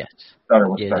 Yes. Thought it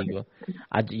was there you go.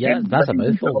 That's a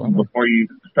mouthful. Before you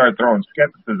start throwing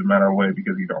skepticism out our way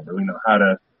because you don't really know how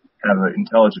to have an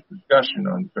intelligent discussion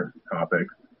on certain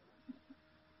topics.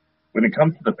 When it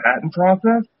comes to the patent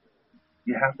process,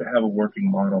 you have to have a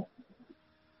working model.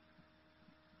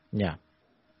 Yeah.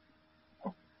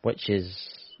 Which is...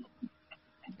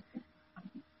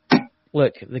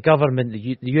 Look, the government,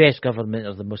 the US government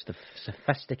are the most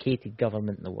sophisticated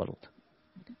government in the world.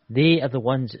 They are the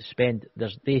ones that spend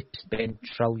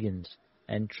trillions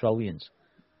and trillions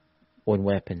on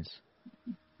weapons.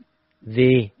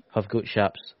 They have got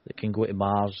ships that can go to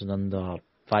Mars in under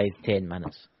 5-10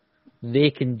 minutes.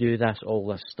 They can do all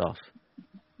this stuff.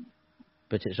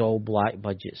 But it's all black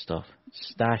budget stuff,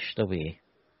 stashed away.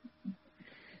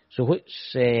 So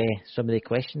what's some of the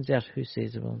questions there? Who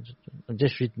says them? I'm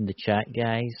just reading the chat,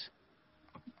 guys.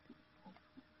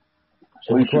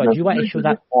 So Dakota, do you want to show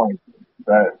that? Point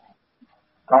that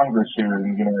Congress here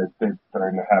in the United States is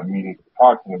starting to have meetings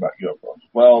talking about UFOs.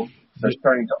 Well, they're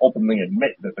starting to openly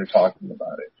admit that they're talking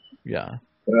about it. Yeah.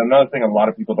 But another thing a lot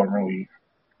of people don't really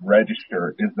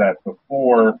register is that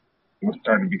before it was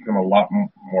starting to become a lot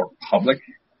more public,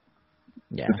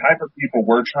 the type of people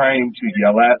we're trying to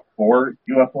yell at for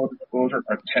UFO disclosure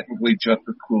are technically just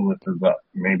as clueless as us.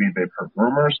 Maybe they've heard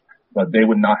rumors, but they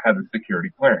would not have the security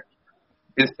clearance.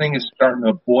 This thing is starting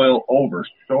to boil over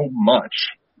so much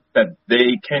that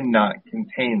they cannot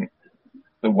contain it.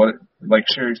 So what, like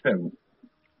Sherry said,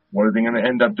 what are they going to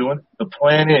end up doing? The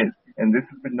plan is, and this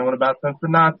has been known about since the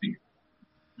Nazis,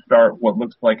 start what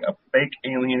looks like a fake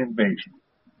alien invasion.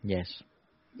 Yes.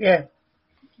 Yeah.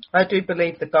 I do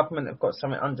believe the government have got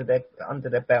something under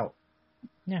their belt.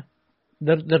 Yeah.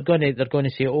 They're going to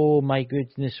say, oh my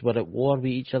goodness, we're at war with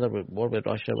each other, we're at war with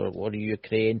Russia, we're at war with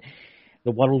Ukraine,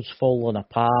 the world's falling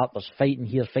apart, there's fighting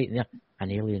here, fighting there.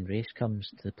 An alien race comes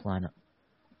to the planet.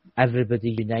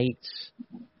 Everybody unites.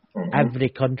 Mm-hmm. Every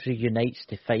country unites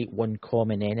to fight one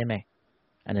common enemy,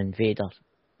 an invader.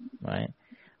 Right?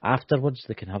 Afterwards,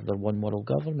 they can have their one world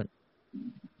government.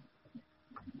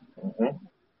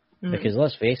 Mm-hmm. Because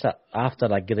let's face it, after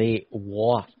a great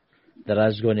war, there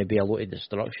is going to be a lot of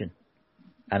destruction.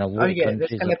 And a lot of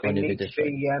countries are going to be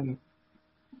destroyed.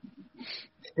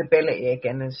 Stability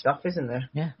again and stuff, isn't there?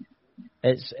 Yeah.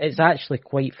 It's actually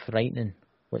quite frightening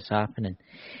what's happening.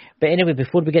 But anyway,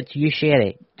 before we get to you,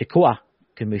 Sherry, Dakota,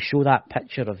 can we show that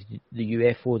picture of the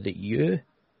UFO that you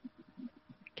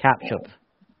captured?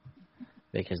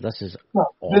 Because this is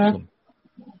awesome.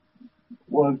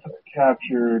 Was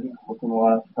captured within the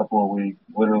last couple of weeks,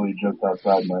 literally just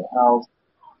outside my house.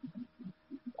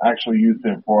 I actually used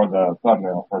it for the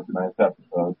thumbnail for tonight's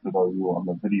episode, for those of you on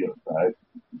the video side.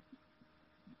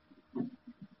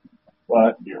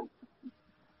 But here.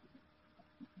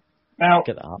 Now,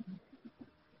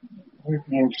 here's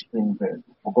the interesting bit.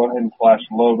 We'll go ahead and flash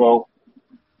the logo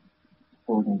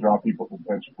so we can draw people's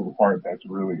attention to the part that's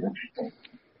really interesting.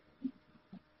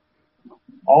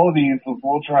 All of these, this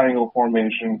little triangle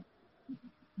formation,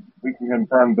 we can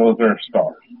confirm those are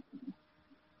stars.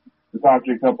 This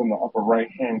object up in the upper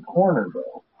right-hand corner,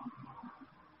 though,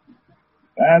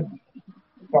 that's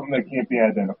something that can't be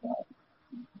identified.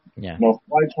 Yeah. No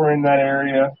flights were in that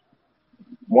area.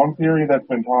 One theory that's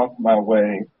been tossed my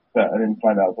way that I didn't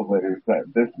find out till later is that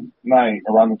this night,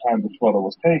 around the time this photo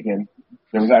was taken,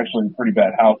 there was actually a pretty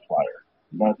bad house fire,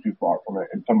 not too far from it,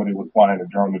 and somebody was flying a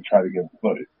drone to try to get the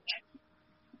footage.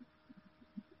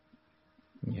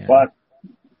 Yeah. But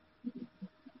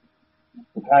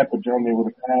the type of drone they would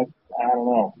have had, I don't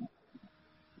know.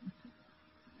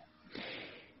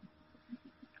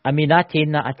 I mean, I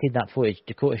taken that footage.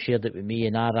 Dakota shared it with me,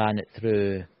 and I ran it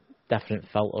through different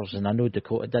filters, and I know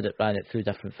Dakota ran it through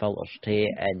different filters too,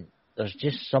 and there's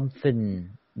just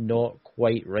something not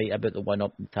quite right about the one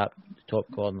up in the top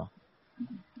corner.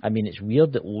 I mean, it's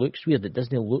weird. It looks weird. It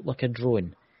doesn't look like a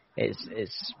drone. There's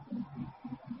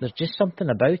just something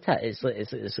about it. It's like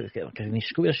a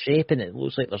square shape, and it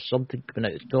looks like there's something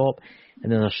coming out the top,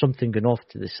 and then there's something going off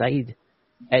to the side.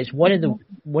 It's one of the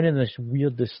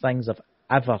weirdest things I've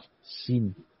ever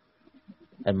seen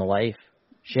in my life.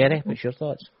 Sherry, what's your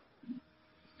thoughts?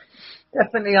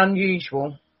 Definitely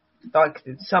unusual. Like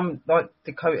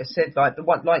Dakota said, like the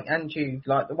one, like Andrew,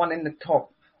 like the one in the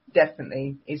top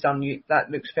definitely is that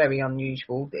looks very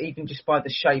unusual, even just by the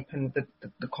shape and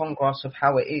the contrast of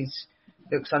how it is,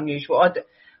 looks unusual.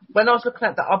 When I was looking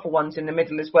at the other ones in the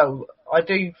middle as well, I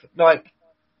do feel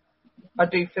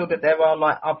that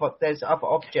there's other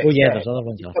objects. Oh yeah, there. there's other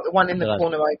ones. You've got the one in the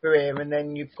corner over here, and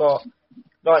then you've got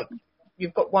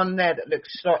one there that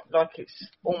looks like it's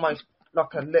almost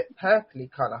like a lit purpley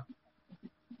colour.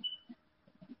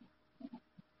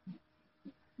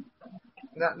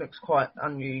 That looks quite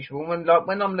unusual.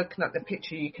 When I'm looking at the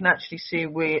picture, you can actually see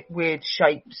weird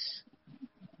shapes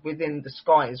within the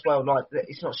sky as well. Like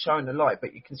it's not showing the light,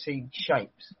 but you can see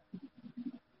shapes.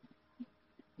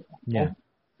 Yeah,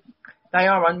 they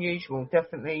are unusual,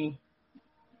 definitely.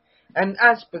 And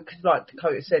because like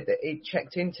Dakota said, that it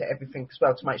checked into everything as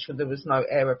well to make sure there was no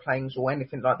aeroplanes or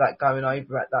anything like that going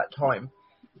over at that time.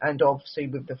 And obviously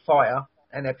with the fire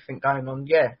and everything going on,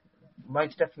 yeah,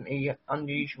 most definitely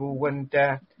unusual and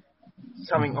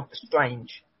something of the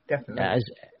strange, definitely. Yeah,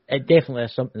 it definitely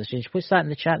is something strange. What's that in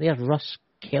the chat there? Russ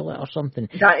Kellett or something?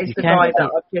 That is the guy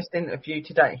that I've just interviewed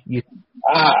today.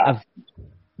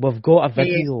 We've got a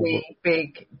video.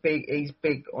 He's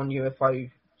big on UFO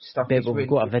stuff. We've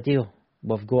got a video.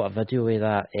 We've got a video of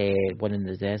that one in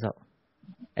the desert,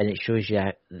 and it shows you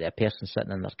a person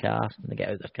sitting in their car, and they get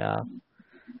out of their car,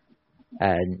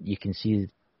 and you can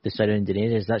see the surrounding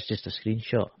areas. That's just a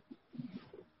screenshot.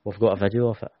 We've got a video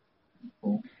of it.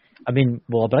 I mean,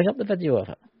 will I bring up the video of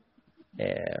it?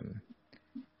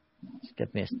 Just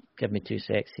give me 2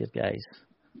 secs here, guys.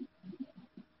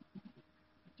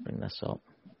 Let's bring this up.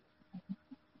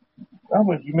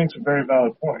 But he makes a very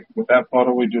valid point. With that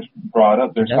photo we just brought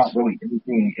up, there's not really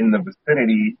anything in the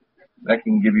vicinity that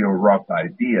can give you a rough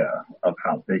idea of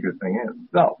how big a thing is.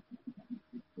 So,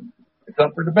 it's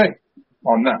up for debate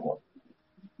on that one.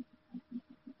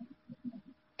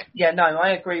 Yeah, no,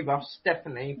 I agree, Ross,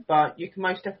 definitely. But you can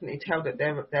most definitely tell that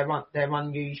they're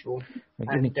unusual.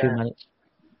 Give me 2 minutes.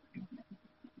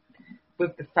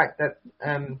 With the fact that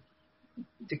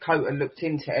Dakota looked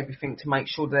into everything to make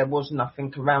sure there was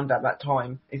nothing around at that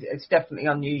time, it's definitely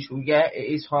unusual. Yeah, it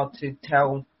is hard to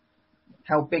tell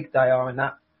how big they are in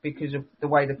that because of the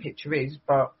way the picture is,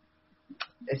 but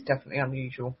it's definitely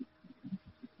unusual.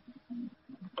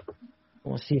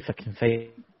 Let's see if I can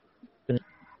find it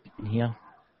in here.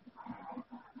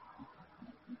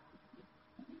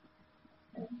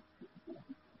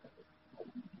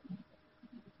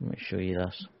 Let me show you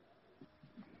this.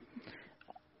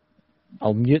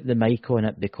 I'll mute the mic on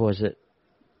it because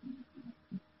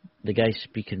the guy's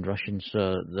speaking Russian,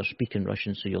 so they're speaking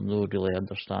Russian, so you'll not really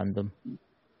understand them.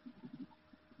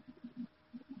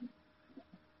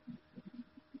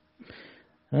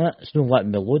 It's not letting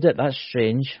me load it. That's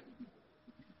strange.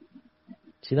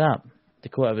 See that?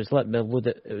 Dakota was letting me load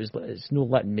it. It's not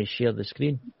letting me share the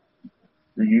screen.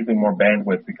 You're using more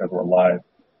bandwidth because we're live.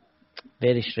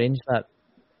 Very strange that.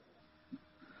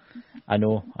 I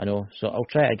know. So I'll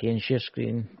try it again, share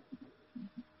screen.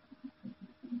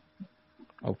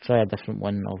 I'll try a different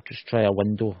one. I'll just try a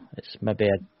window. It's maybe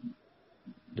a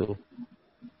window.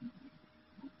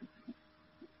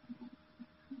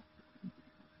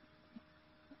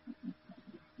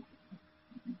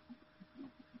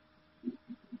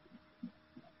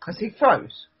 Has he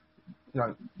froze?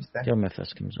 No, he's there. Tell me if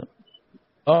this comes up.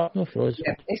 Oh, no froze.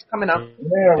 Yeah, it's coming up.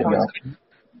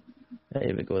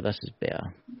 There we go. This is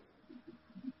better.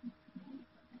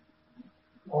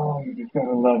 Oh, you just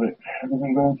gotta love it.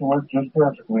 Everything goes to work just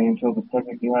perfectly until the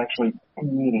second you actually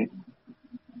need it.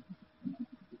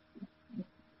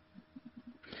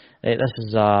 Right, this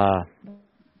is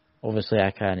obviously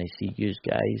I can't see you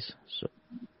guys, so.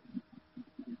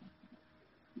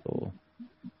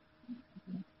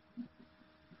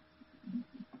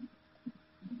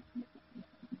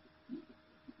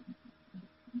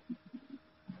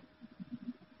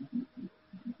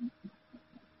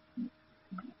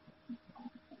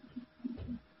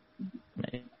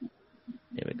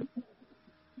 There we go.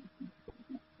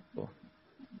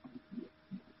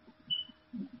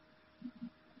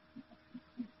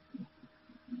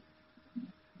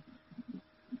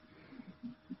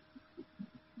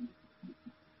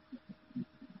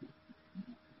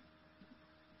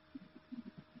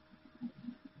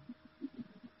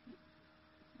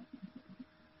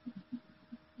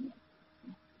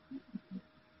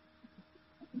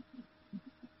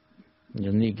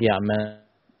 You'll need to get a minute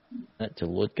to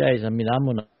load, guys. I mean, I'm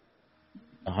on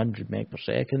 100 meg per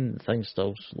second. The thing's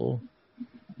still slow.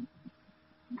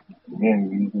 Again,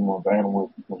 you're using more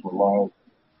bandwidth because we're live.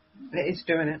 It is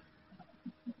doing it.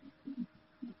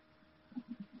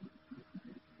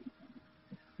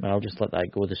 I'll just let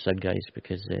that go, the SID, guys,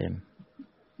 because there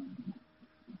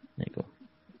you go.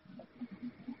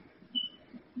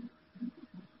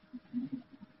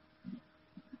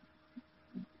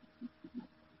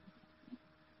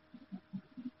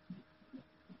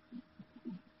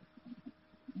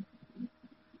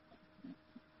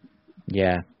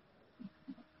 Yeah.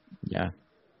 Yeah.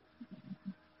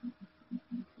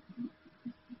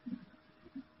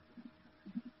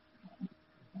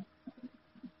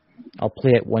 I'll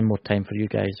play it one more time for you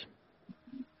guys.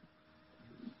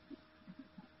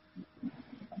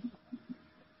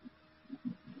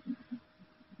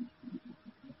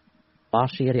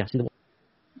 Marsh area. See the...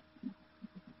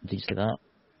 Did you see that?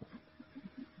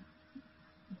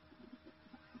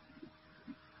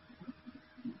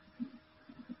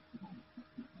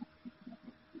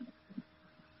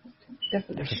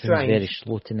 Definitely Everything's strange. very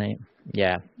slow tonight.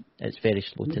 Yeah, it's very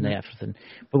slow tonight, everything.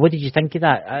 But what did you think of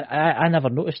that? I never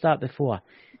noticed that before.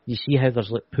 You see how there's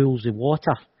like pools of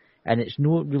water, and it's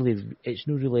not really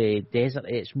desert,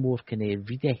 it's more kind of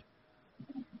reedy.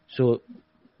 So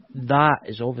that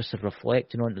is obviously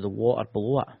reflecting onto the water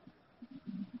below it.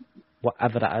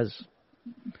 Whatever it is.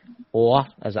 Or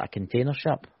is it a container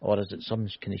ship? Or is it some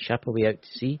kind of ship away out to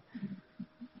sea?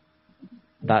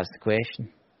 That's the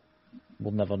question.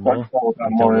 We'll never know.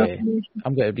 I'm going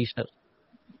to research.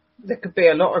 There could be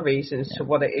a lot of reasons to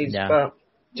what it is, but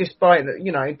just by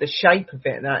the shape of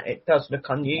it and that, it does look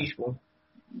unusual.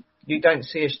 You don't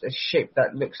see a ship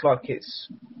that looks like it's...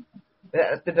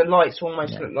 The lights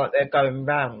almost look like they're going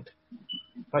round.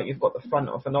 Like you've got the front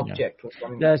of an object or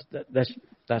something. That's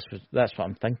what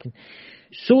I'm thinking.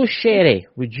 So, Sherry,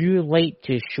 would you like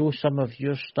to show some of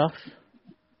your stuff?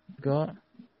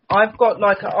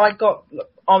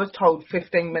 I was told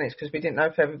 15 minutes because we didn't know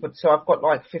if everybody. So I've got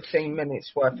like 15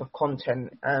 minutes worth of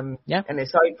content. And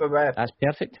it's over. That's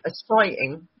perfect. A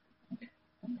sighting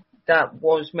that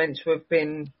was meant to have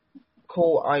been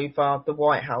caught over the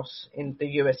White House in the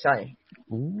USA.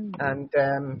 Ooh. And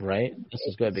right, this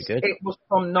is going to be good. It was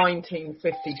from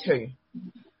 1952.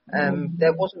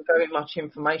 There wasn't very much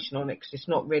information on it because it's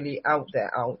not really out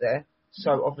there.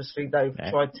 So obviously they've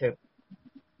tried to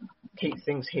keep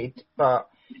things hid, but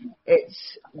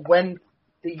it's when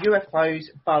the UFOs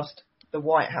buzzed the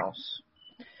White House.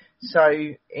 So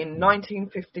in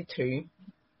 1952,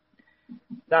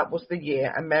 that was the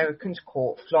year Americans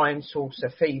caught flying saucer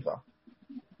fever.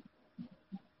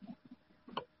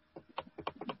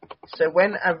 So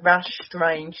when a rash,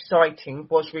 strange sighting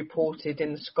was reported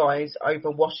in the skies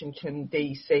over Washington,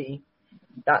 D.C.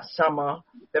 that summer,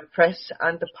 the press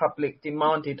and the public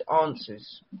demanded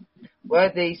answers. Were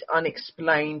these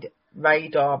unexplained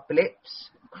radar blips,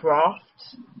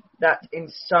 crafts that in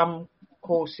some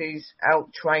courses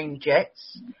outtrain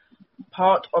jets,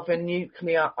 part of a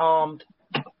nuclear-armed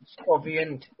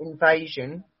Soviet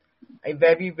invasion, a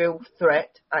very real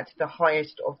threat at the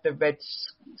highest of the Red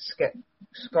Scare,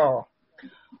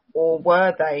 or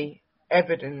were they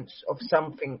evidence of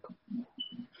something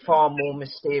far more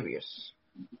mysterious?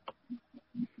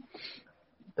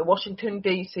 The Washington,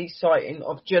 D.C. sighting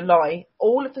of July,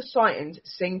 all of the sightings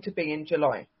seem to be in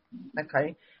July.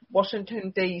 Okay,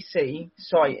 Washington, D.C.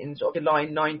 sightings of July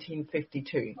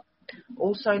 1952,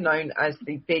 also known as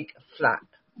the Big Flap,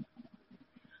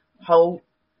 hold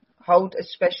a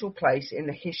special place in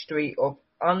the history of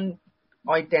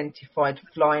unidentified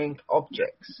flying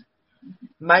objects.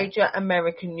 Major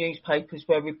American newspapers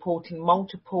were reporting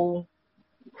multiple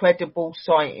credible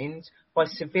sightings by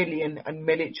civilian and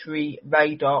military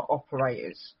radar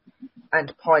operators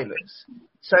and pilots.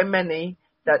 So many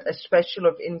that a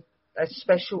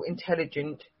special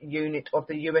intelligence unit of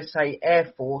the USA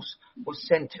Air Force was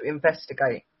sent to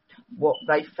investigate what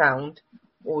they found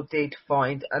or did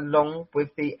find, along with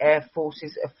the Air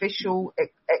Force's official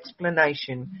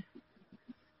explanation,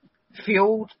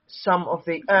 fueled some of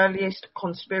the earliest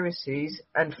conspiracies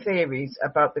and theories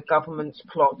about the government's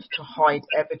plot to hide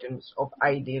evidence of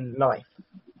alien life.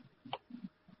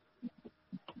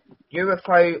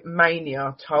 UFO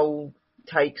mania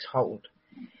takes hold.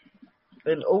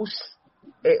 It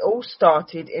all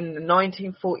started in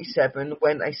 1947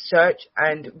 when a search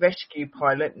and rescue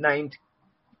pilot named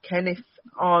Kenneth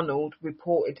Arnold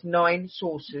reported 9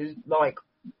 saucer-like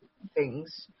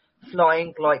things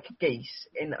flying like geese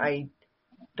in a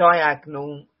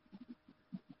diagonal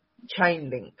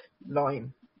chain link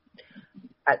line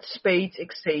at speeds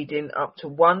exceeding up to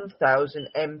 1,000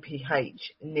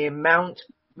 mph near Mount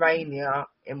Rainier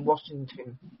in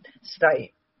Washington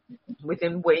state.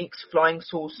 Within weeks, flying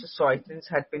saucer sightings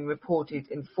had been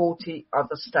reported in 40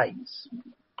 other states.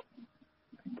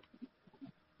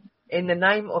 In the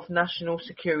name of national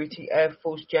security, Air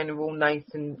Force General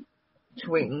Nathan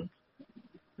Twing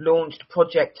launched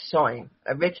Project Sign,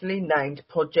 originally named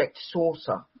Project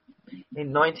Saucer.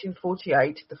 In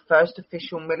 1948, the first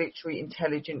official military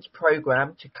intelligence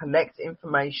program to collect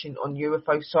information on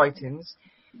UFO sightings,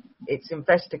 its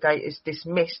investigators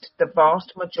dismissed the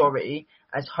vast majority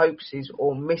as hoaxes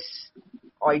or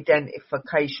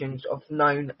misidentifications of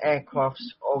known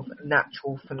aircrafts of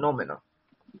natural phenomena.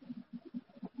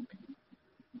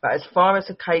 But as far as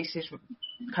the cases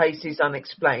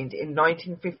unexplained, in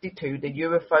 1952 the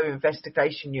UFO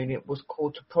Investigation Unit was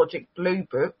called to Project Blue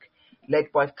Book,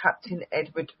 led by Captain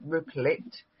Edward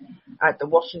Ruppelt at the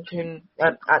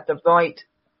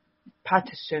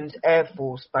Wright-Patterson Air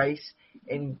Force Base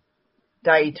in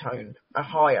Dayton,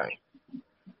 Ohio.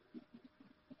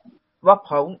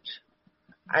 Ruppelt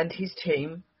and his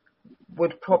team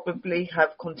would probably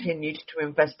have continued to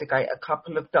investigate a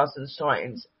couple of dozen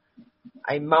sightings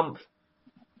a month,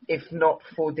 if not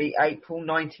for the April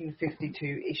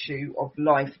 1952 issue of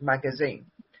Life magazine.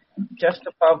 Just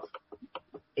above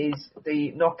is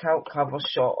the knockout cover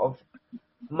shot of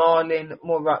Marilyn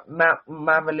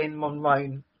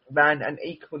Monroe, ran an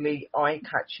equally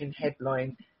eye-catching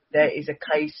headline, "There is a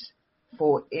case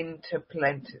for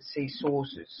interplanetary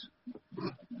sources.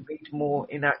 Read more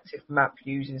inactive map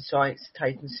using sites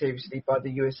taken seriously by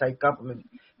the USA government."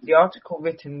 The article,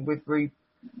 written with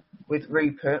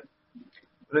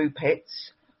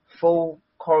Ruppert's full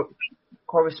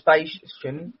correspondence,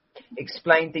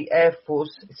 explained the Air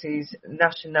Force's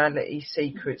nationality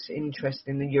secrets interest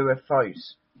in the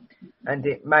UFOs, and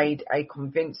it made a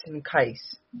convincing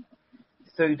case.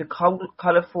 Through the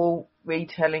colourful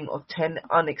retelling of 10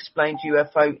 unexplained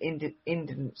UFO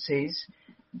incidences,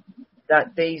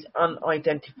 that these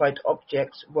unidentified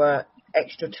objects were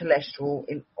extraterrestrial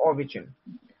in origin.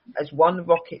 As one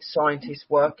rocket scientist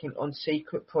working on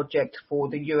secret project for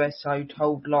the USO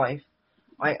told Life,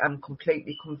 "I am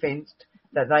completely convinced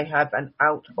that they have an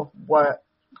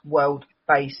out-of-world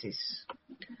basis."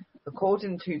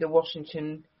 According to the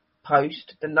Washington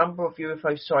Post, the number of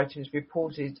UFO sightings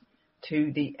reported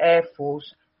to the Air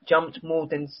Force jumped more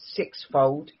than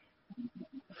sixfold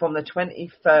from the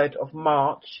 23rd of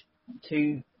March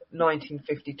to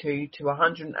 1952 to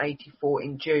 184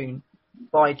 in June.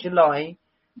 By July,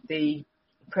 the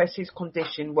press's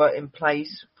conditions were in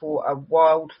place for a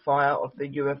wildfire of the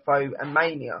UFO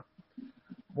mania.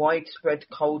 Widespread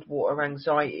Cold War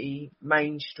anxiety,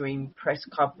 mainstream press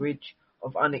coverage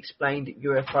of unexplained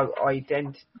UFO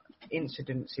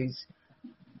incidences,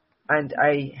 and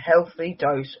a healthy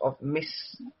dose of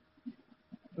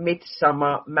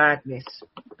midsummer madness.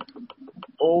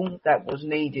 All that was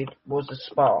needed was a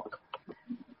spark.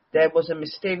 There was a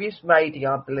mysterious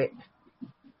radar blip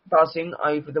buzzing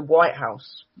over the White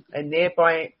House, and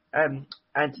nearby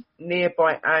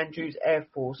Andrews Air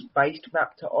Force Base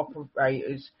Raptor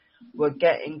operators were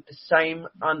getting the same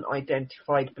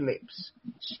unidentified blips,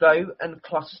 slow and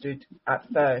clustered at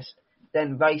first,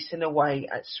 then racing away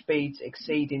at speeds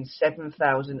exceeding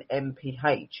 7,000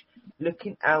 mph.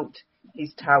 Looking out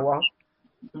his tower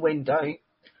window,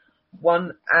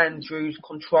 one Andrews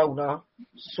controller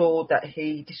saw that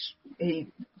he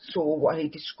saw what he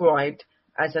described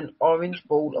as an orange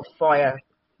ball of fire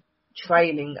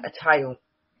trailing a tail.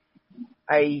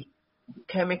 A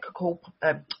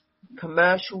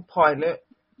commercial pilot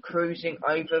cruising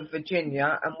over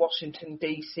Virginia and Washington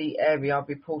D.C. area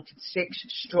reported 6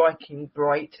 striking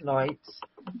bright lights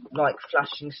like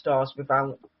flashing stars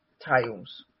without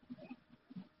tails.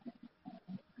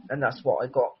 And that's what I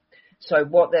got. So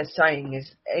what they're saying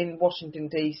is, in Washington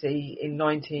D.C. in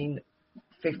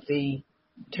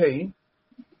 1952,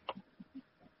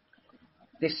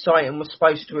 this sighting was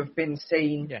supposed to have been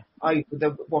seen over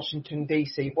the Washington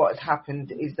D.C. What had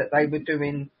happened is that they were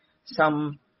doing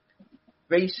some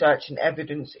research and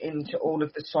evidence into all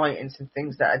of the sightings and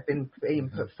things that had been being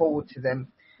put forward to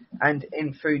them, and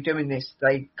through doing this,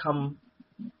 they come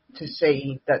to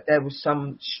see that there was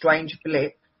some strange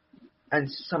blip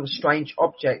and some strange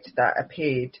object that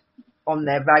appeared on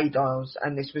their radars,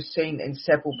 and this was seen in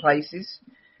several places.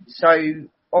 So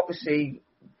obviously,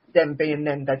 them being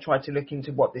them, they tried to look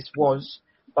into what this was,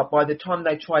 but by the time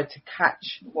they tried to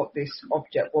catch what this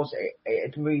object was, it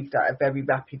had moved at a very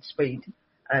rapid speed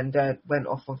and went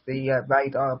off of the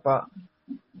radar. But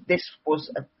this was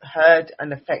heard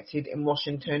and affected in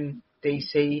Washington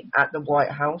D.C. at the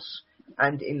White House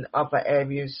and in other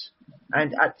areas.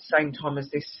 And at the same time as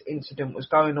this incident was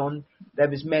going on, there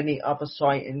was many other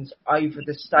sightings over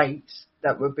the states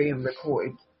that were being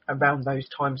recorded around those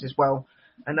times as well.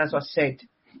 And as I said,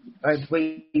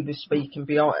 we were speaking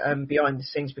behind the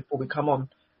scenes before we come on,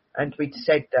 and we'd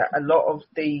said that a lot of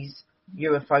these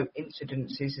UFO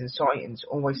incidences and sightings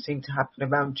always seem to happen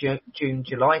around June,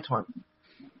 July time.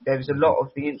 There was a lot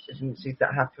of the incidences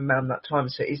that happen around that time.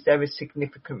 So is there a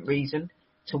significant reason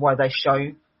to why they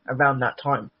show around that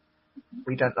time?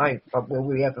 We don't know, but will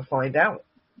we ever find out?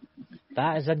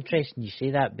 That is interesting you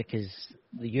say that, because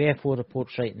the UFO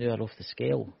reports right now are off the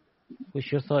scale.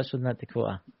 What's your thoughts on that,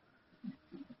 Dakota?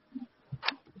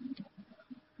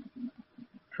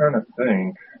 Trying to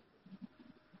think.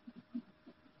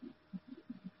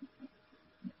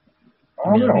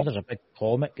 I know there's a big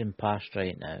comet going past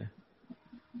right now.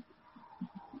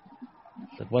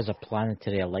 There was a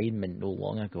planetary alignment no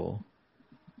long ago.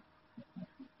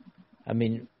 I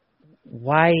mean,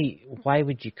 why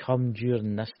would you come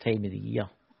during this time of the year?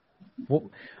 What,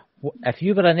 if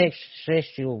you were an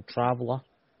extraterrestrial traveller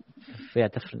for a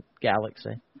different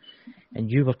galaxy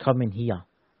and you were coming here,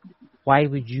 why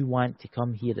would you want to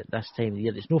come here at this time of the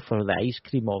year? It's not for the ice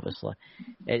cream, obviously.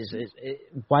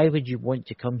 Why would you want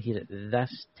to come here at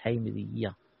this time of the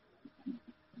year?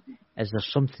 Is there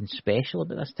something special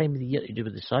about this time of the year to do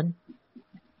with the sun?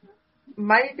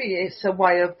 Maybe it's a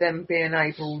way of them being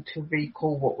able to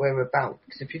recall what we're about.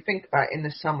 Because if you think about it, in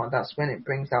the summer, that's when it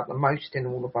brings out the most in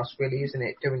all of us, really, isn't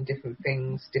it? Doing different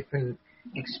things, different,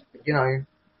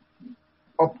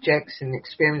 objects and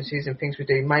experiences and things we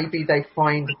do. Maybe they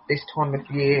find this time of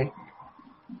year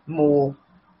more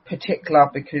particular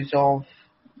because of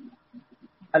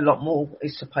a lot more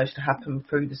is supposed to happen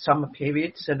through the summer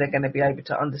period. So they're going to be able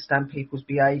to understand people's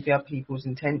behaviour, people's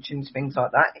intentions, things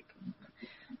like that.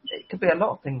 It could be a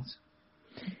lot of things.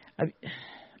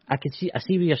 I see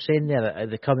what you're saying there.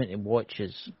 They come in and watch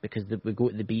us because we go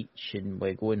to the beach and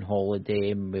we go on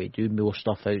holiday and we do more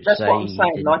stuff outside. That's what I'm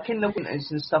saying. Like in the winters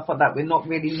and stuff like that, we're not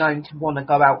really known to want to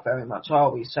go out very much,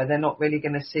 are we? So they're not really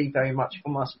going to see very much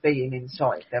from us being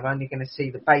inside. They're only going to see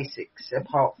the basics,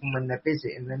 apart from when they're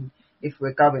visiting and if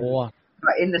we're going.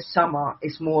 But in the summer,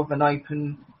 it's more of an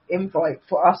open invite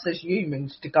for us as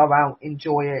humans to go out,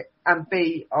 enjoy it, and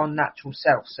be our natural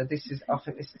self. So I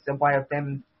think this is a way of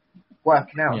them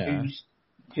working out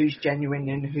who's genuine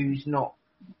and who's not.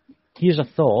 Here's a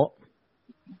thought.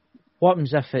 What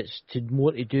happens if it's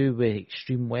more to do with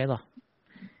extreme weather?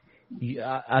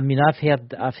 I mean, I've heard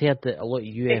that a lot of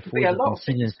UFOs have been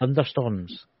seen in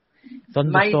thunderstorms.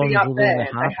 Maybe up there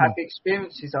they have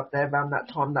experiences up there around that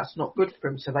time that's not good for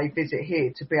them, so they visit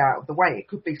here to be out of the way. It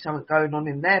could be something going on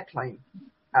in their plane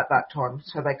at that time,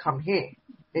 so they come here.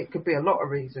 It could be a lot of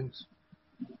reasons.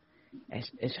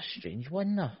 It's a strange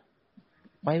one, though.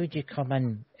 Why would you come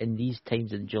in these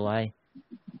times in July?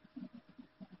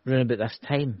 Around about this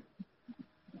time,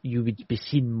 you would be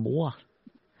seen more.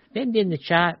 Then in the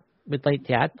chat would like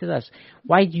to add to this.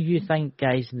 Why do you think,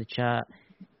 guys in the chat,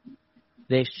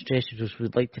 the extraterrestrials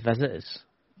would like to visit us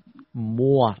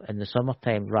more in the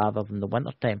summertime rather than the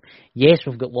wintertime? Yes,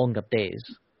 we've got longer days.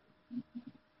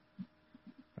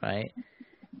 Right?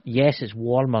 Yes, it's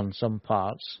warmer in some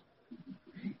parts.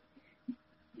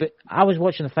 But I was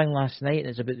watching a thing last night and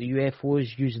it's about the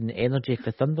UFOs using the energy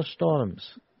for thunderstorms.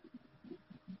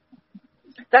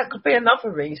 That could be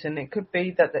another reason. It could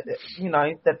be that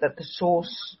the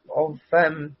source of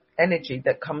energy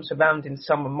that comes around in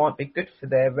summer might be good for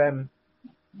their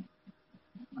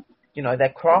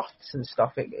their crafts and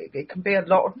stuff. It can be a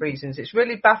lot of reasons. It's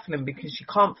really baffling because you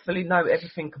can't fully know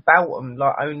everything about them,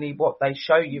 like only what they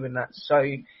show you and that. So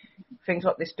things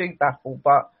like this do baffle,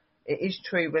 but it is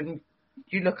true when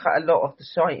you look at a lot of the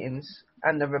sightings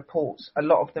and the reports, a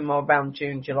lot of them are around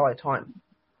June, July time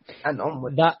and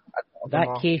onwards.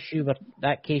 That case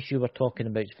you were talking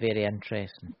about is very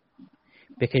interesting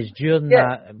because during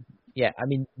that, I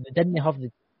mean, didn't they have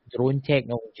the drone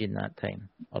technology in that time,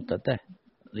 or did they?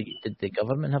 Did the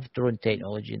government have drone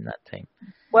technology in that time?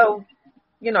 Well,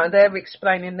 they're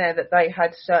explaining there that they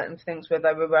had certain things where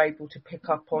they were able to pick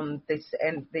up on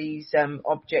these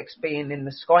objects being in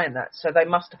the sky and that. So they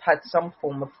must have had some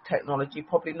form of technology,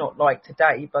 probably not like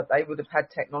today, but they would have had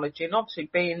technology. And obviously,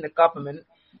 being the government,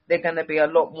 they're going to be a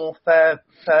lot more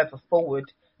further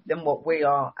forward than what we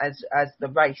are as the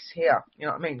race here. You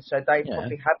know what I mean? So they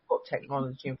probably have got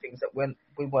technology and things that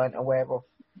we weren't aware of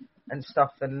and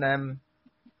stuff. And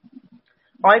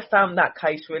I found that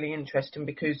case really interesting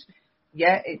because,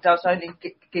 it does only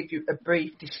give you a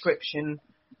brief description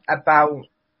about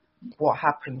what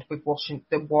happened with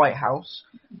the White House,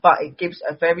 but it gives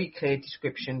a very clear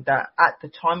description that at the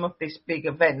time of this big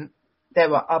event, there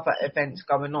were other events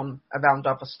going on around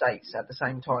other states at the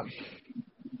same time.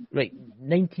 Right,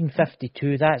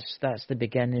 1952, that's the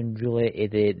beginning, really,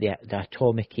 of the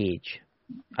atomic age.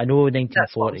 I know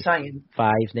 1945,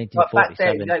 1947. But back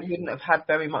then, they wouldn't have had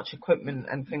very much equipment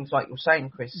and things like you're saying,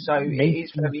 Chris. So it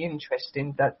is very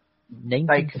interesting that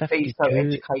they could be so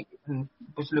educated and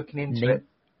was looking into it.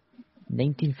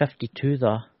 1952,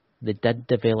 though, they did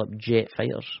develop jet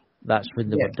fighters. That's when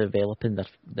they were developing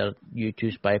their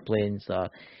U-2 spy planes, their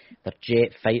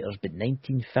jet fighters. But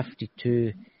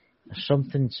 1952, There's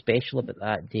something special about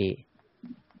that day.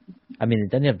 I mean, they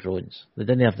didn't have drones. They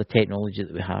didn't have the technology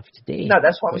that we have today. No,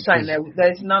 that's what I'm saying.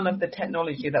 There's none of the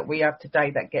technology that we have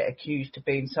today that get accused of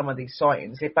being some of these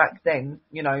sightings. Back then,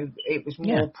 you know, it was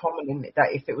more prominent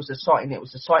that if it was a sighting, it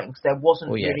was a sighting because there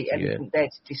wasn't really anything there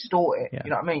to distort it. You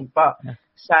know what I mean? But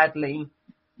sadly,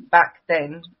 back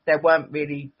then, there weren't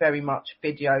really very much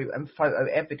video and photo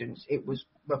evidence. It was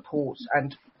reports,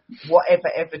 and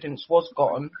whatever evidence was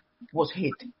gotten was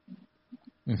hid.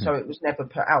 Mm-hmm. So it was never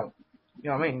put out. You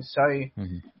know what I mean? So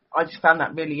I just found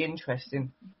that really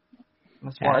interesting.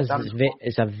 That's why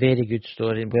it's a very good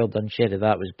story, and well done, Sherry.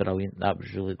 That was brilliant. That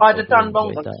was really. I'd have done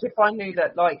longer because if I knew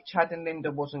that like Chad and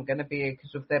Linda wasn't going to be here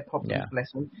because of their problems,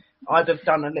 bless them, I'd have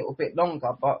done a little bit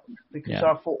longer. But because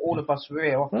I thought all of us were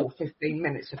here, I thought 15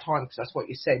 minutes of time because that's what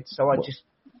you said. So I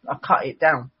cut it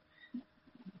down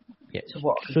to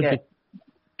what I could get.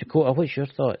 Dakota, what's your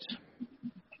thoughts?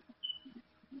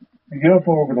 The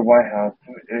UFO over the White House,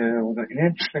 it was an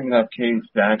interesting enough case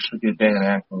to actually get Dan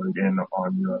Aykroyd in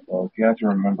on UFOs. You have to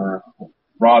remember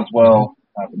Roswell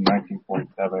happened in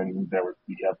 1947. There was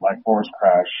the Black Forest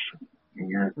crash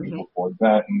years before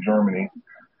that in Germany.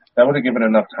 That would have given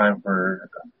enough time for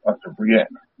us to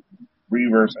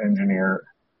reverse engineer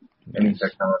any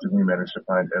technology we managed to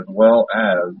find, as well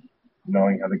as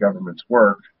knowing how the governments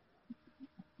work,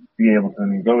 be able to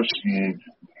negotiate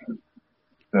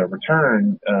the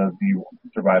return of the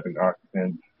surviving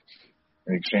occupants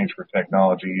in exchange for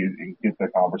technology and get the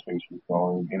conversations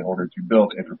going in order to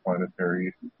build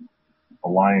interplanetary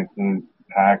alliances,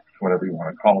 pacts, whatever you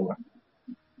want to call them.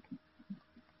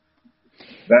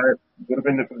 That would have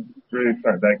been really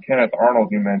exciting. That Kenneth Arnold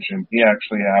you mentioned, he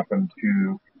actually happened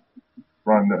to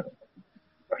run a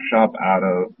shop out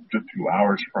of just 2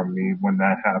 hours from me when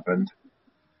that happened.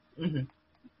 Mm-hmm.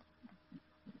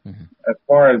 As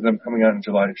far as them coming out in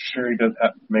July, Sherry does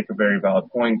have to make a very valid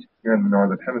point. Here in the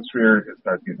Northern Hemisphere, it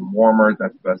starts getting warmer.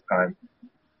 That's the best time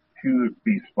to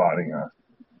be spotting us.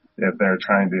 If they're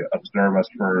trying to observe us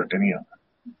for any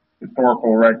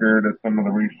historical record, as some of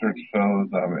the research shows,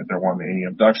 if they're wanting any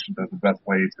abductions, that's the best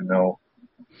way to know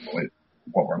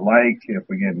what we're like, if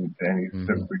we get into any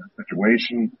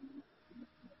situation.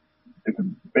 It's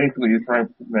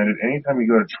recommended anytime you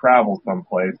go to travel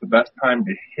someplace, the best time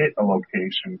to hit a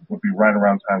location would be right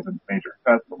around times of major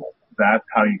festivals. That's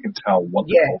how you can tell what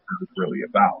the culture is really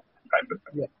about, type of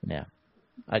thing. Yeah.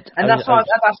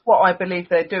 That's what I believe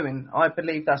they're doing. I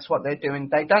believe that's what they're doing.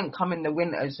 They don't come in the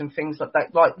winters and things like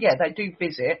that. Like, they do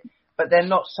visit, but they're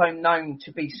not so known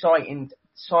to be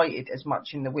sighted as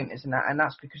much in the winters and that. And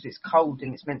that's because it's cold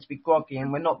and it's meant to be groggy,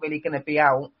 and we're not really going to be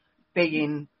out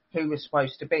being who we're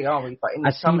supposed to be, are we? But in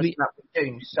the summer, that we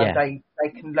do, so they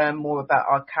can learn more about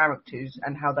our characters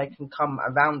and how they can come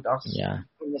around us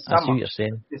in the summer. I see what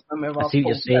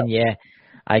you're saying. Yeah.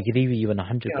 I agree with you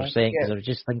 100% because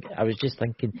I was just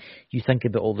thinking, you think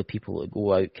about all the people that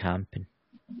go out camping.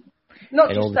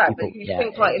 Not just that, but you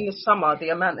think like in the summer, the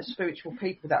amount of spiritual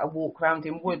people that walk around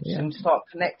in woods and start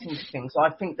connecting to things. I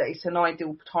think that it's an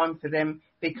ideal time for them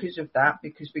because of that,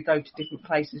 because we go to different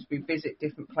places, we visit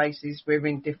different places, we're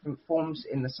in different forms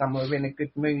in the summer, we're in a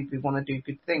good mood, we want to do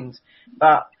good things.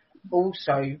 But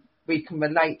also, we can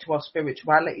relate to our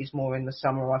spiritualities more in the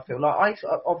summer, I feel. Like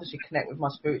I obviously connect with my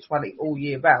spirituality all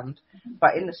year round,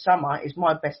 but in the summer is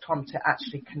my best time to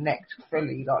actually connect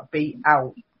fully, like be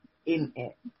out in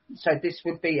it. So this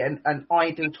would be an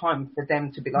ideal time for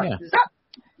them to be like, Zap!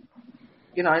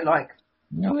 You know, like,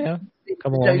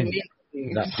 come on.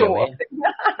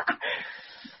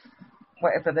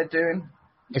 Whatever they're doing.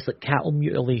 It's like cattle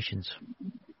mutilations.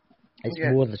 It's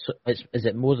more is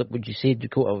it more that, would you say,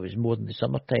 Dakota, it was more in the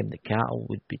summertime that cattle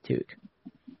would be took?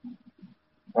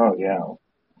 Oh, yeah.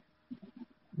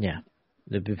 Yeah.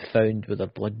 They'd be found with their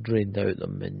blood drained out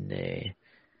them and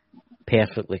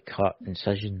perfectly cut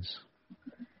incisions,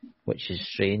 which is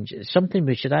strange. It's something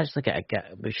we should actually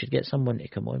get someone to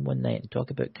come on one night and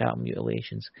talk about cattle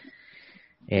mutilations.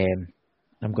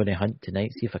 I'm going to hunt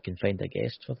tonight, see if I can find a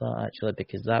guest for that, actually,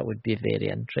 because that would be very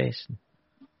interesting.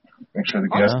 Make sure the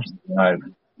guest is alive.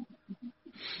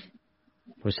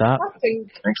 What's that?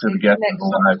 Make sure the guest is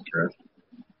alive, Chris.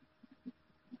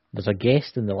 There's a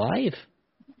guest in the live?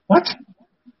 What?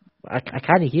 I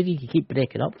can't hear you. You keep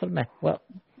breaking up for me. What?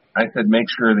 I said make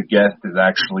sure the guest is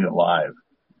actually alive.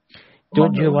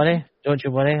 Don't you worry.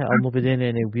 I'll not be doing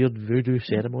any weird voodoo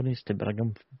ceremonies to bring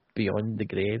him beyond the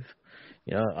grave.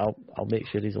 You know, I'll make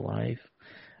sure he's alive.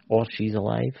 Or she's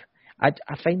alive.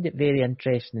 I find it very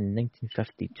interesting in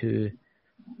 1952.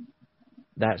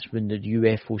 That's when the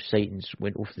UFO sightings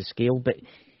went off the scale, but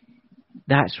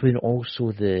that's when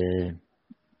also the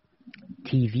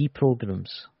TV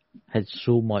programs had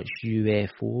so much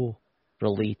UFO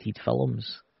related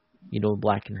films,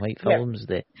 black and white films.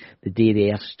 The day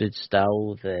the Earth stood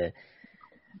still, the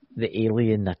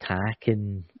alien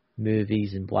attacking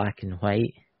movies in black and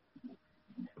white.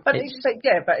 But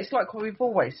it's like what we've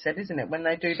always said, isn't it? When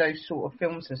they do those sort of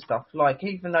films and stuff, like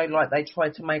even though like they try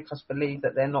to make us believe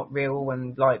that they're not real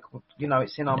and like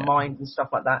it's in our mind and stuff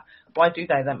like that, why do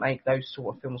they then make those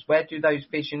sort of films? Where do those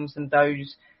visions and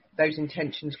those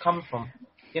intentions come from?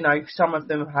 Some of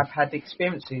them have had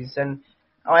experiences, and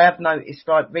I have noticed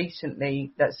like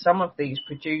recently that some of these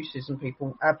producers and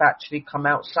people have actually come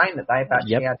out saying that they've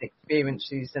actually had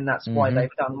experiences and that's why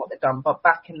they've done what they've done. But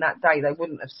back in that day, they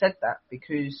wouldn't have said that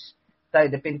because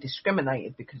they'd have been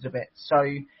discriminated because of it. So,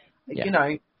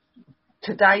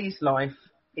 today's life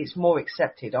is more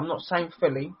accepted. I'm not saying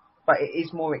fully, but it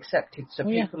is more accepted. So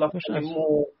people are feeling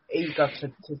more eager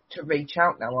to reach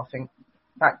out now, I think,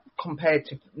 back compared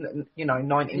to,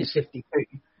 1952.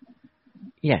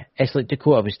 Yeah, it's like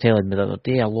Dakota was telling me the other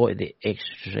day, a lot of the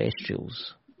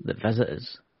extraterrestrials that visit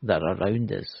us, that are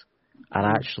around us,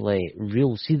 are actually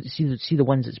real. See the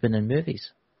ones that's been in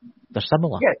movies? They're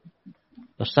similar. Yeah.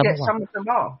 They're similar. Yeah, some of them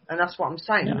are, and that's what I'm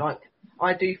saying. Yeah. Like,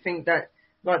 I do think that,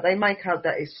 like, they make out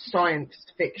that it's science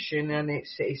fiction and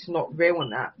it's not real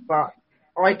and that, but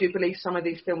I do believe some of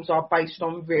these films are based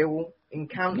on real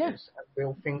encounters and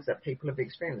real things that people have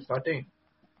experienced. I do.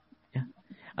 Yeah.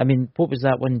 I mean, what was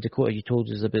that one, Dakota, you told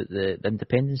us about the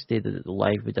Independence Day, the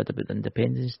live we did about the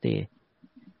Independence Day?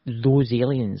 Those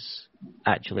aliens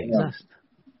actually exist.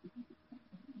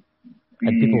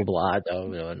 And people will be like,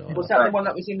 no. Was that the one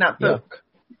that was in that book?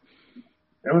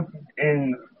 It was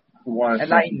in one.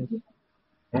 Elaine.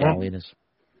 Aliens.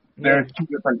 There's two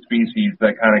different species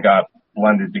that kind of got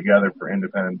blended together for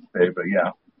Independence Day, but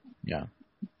yeah. Yeah.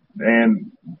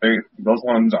 And those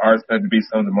ones are said to be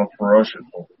some of the most ferocious.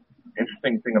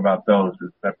 Interesting thing about those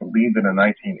is that believed in the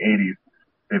 1980s,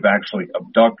 they've actually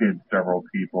abducted several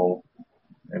people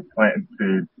and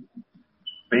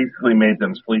basically made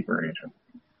them sleeper agents.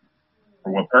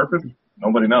 For what purpose?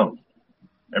 Nobody knows.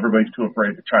 Everybody's too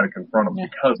afraid to try to confront them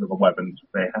because of the weapons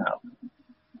they have.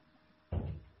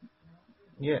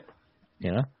 Yeah.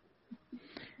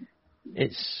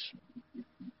 It's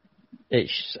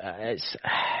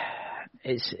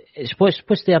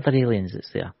what's the other aliens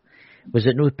that's there? Was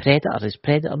it no Predator? Is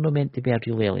Predator not meant to be a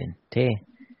real alien?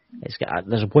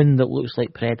 There's one that looks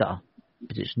like Predator,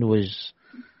 but it's no as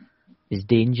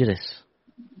dangerous.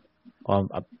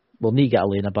 We'll need to get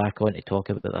Elena back on to talk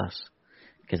about this,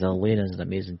 because Elena's an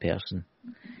amazing person.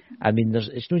 I mean,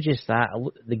 it's not just that.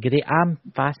 The grey. I'm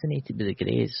fascinated with the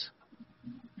greys.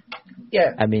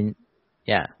 Yeah. I mean,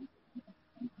 yeah.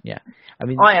 I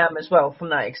mean, I am as well from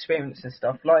that experience and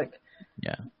stuff. Like,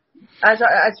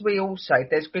 as we all say,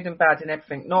 there's good and bad in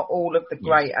everything. Not all of the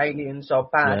grey aliens are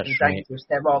bad and dangerous.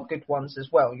 There are good ones as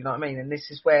well. You know what I mean? And this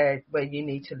is where you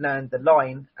need to learn the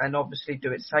line and obviously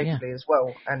do it safely as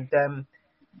well. And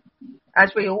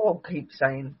as we all keep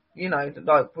saying,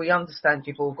 like, we understand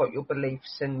you've all got your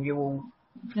beliefs and you all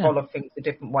follow things a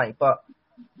different way. But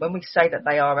when we say that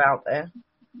they are out there,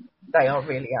 they are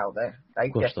really out there. They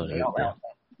definitely are out there.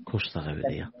 Of course they're out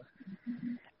there.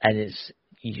 And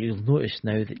you'll notice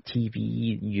now that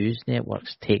TV news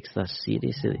networks takes this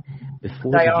seriously.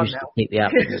 Before they used to take the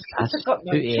absolute piss out of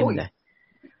them.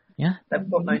 Yeah. They've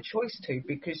got no choice to,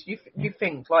 because you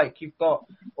think, like, you've got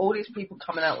all these people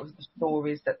coming out with the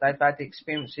stories that they've had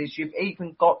experiences. You've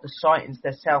even got the sightings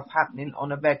themselves happening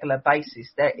on a regular basis.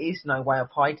 There is no way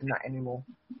of hiding that anymore.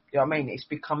 You know what I mean? It's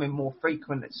becoming more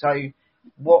frequent. So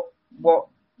what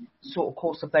sort of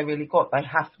course have they really got? They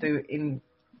have to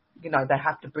they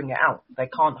have to bring it out. They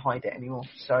can't hide it anymore.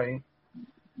 So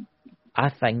I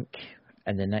think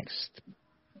in the next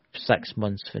 6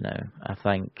 months from now, I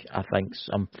think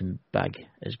something big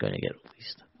is going to get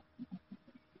released,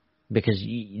 because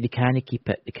they can't keep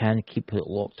it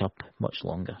locked up much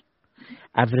longer.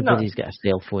 Everybody's got a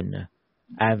cell phone now.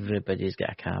 Everybody's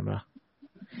got a camera.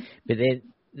 But then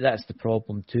that's the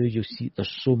problem too. You'll see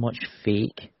there's so much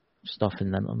fake stuff in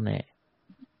the internet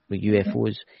with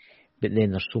UFOs, but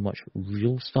then there's so much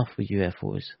real stuff with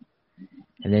UFOs,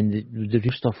 and then the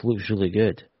real stuff looks really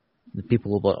good. The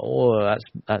people will be like, oh,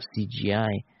 that's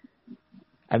CGI.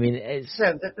 I mean, it's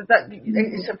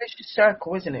it's a vicious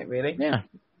circle, isn't it? Really? Yeah.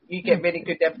 You get really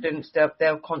good evidence,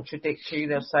 they'll contradict you.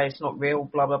 They'll say it's not real,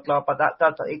 blah blah blah. But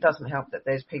it doesn't help that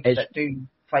there's people that do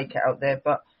fake it out there.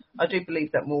 But I do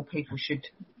believe that more people should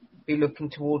be looking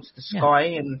towards the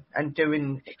sky and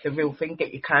doing the real thing.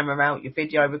 Get your camera out, your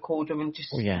video recorder, and just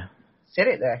sit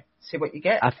it there, see what you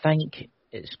get. I think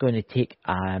it's going to take,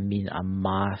 a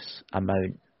mass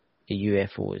amount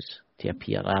UFOs to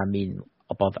appear, I mean,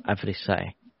 above every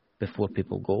city before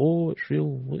people go, oh, it's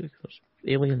real, look, there's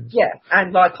aliens. Yeah,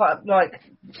 and like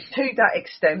to that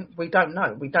extent, we don't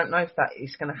know. We don't know if that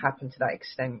is going to happen to that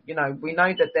extent. You know, we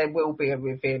know that there will be a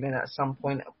revealing at some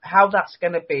point. How that's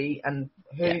going to be and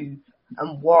who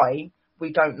and why,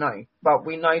 we don't know. But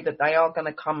we know that they are going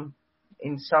to come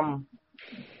in some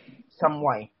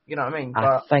way. You know what I mean?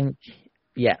 I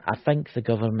think the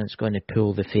government's going to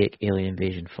pull the fake alien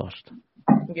invasion first.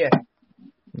 Yeah.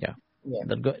 Yeah. Yeah.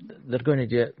 They're going to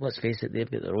do it. Let's face it, they've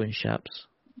got their own ships.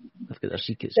 They've got their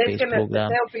secret space program.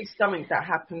 There'll be something that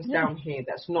happens down here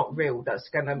that's not real. That's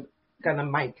gonna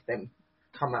make them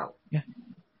come out. Yeah.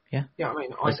 Yeah. You know what I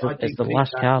mean? It's the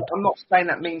last card. I'm not saying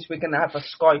that means we're going to have a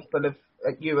sky full of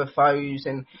UFOs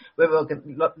and we're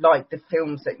like the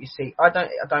films that you see. I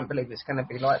don't believe it's going to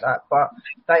be like that. But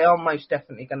they are most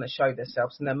definitely going to show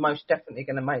themselves, and they're most definitely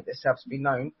going to make themselves be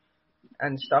known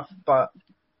and stuff. But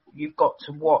you've got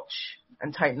to watch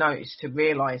and take notice to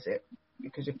realise it,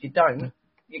 because if you don't,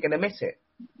 you're going to miss it.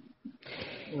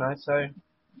 You know, so.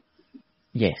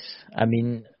 Yes, I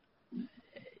mean,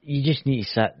 you just need to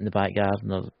sit in the back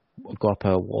garden or go up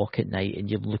a walk at night and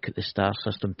you look at the star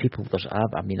system.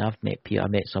 I've met people. I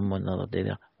met someone the other day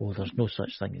there. Oh, there's no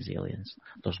such thing as aliens.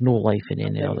 There's no life in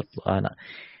any other planet.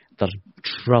 There's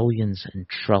trillions and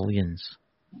trillions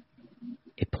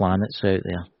of planets out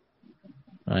there,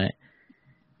 right?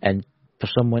 And for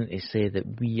someone to say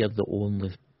that we are the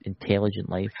only intelligent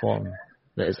life form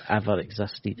that has ever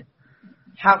existed,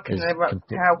 how can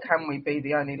we be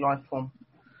the only life form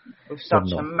with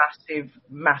such a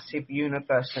massive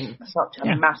universe and such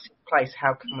a massive place?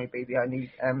 How can we be the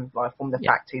only life form? The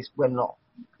fact is, we're not.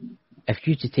 If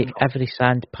you to take every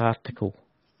sand particle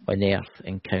on Earth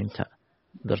and count it,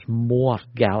 there's more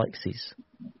galaxies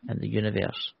in the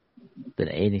universe than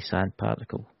any sand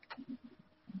particle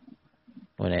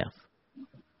on Earth.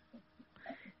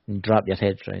 And wrap your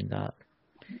heads around that.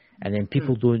 And then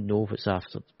people don't know what's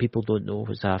after. People don't know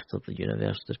what's after the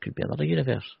universe. There could be another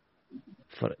universe.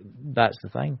 That's the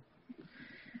thing.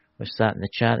 We're sat in the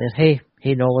chat there.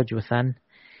 Hey, knowledge within.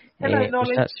 Hello,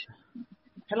 knowledge.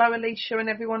 Hello, Alicia and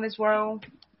everyone as well.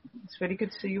 It's really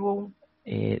good to see you all.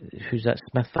 Who's that?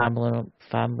 Smith family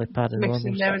paranormal.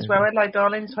 Mixing there as well. Hello,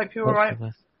 darlings. Hope you're all right.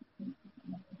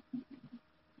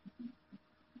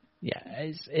 Yeah,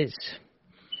 it's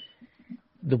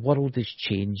the world is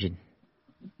changing,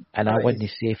 and I wouldn't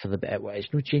say for the better. It's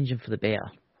not changing for the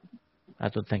better. I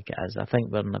don't think it is. I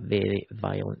think we're in a very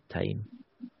violent time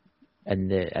in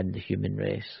the human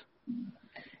race.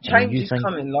 Change is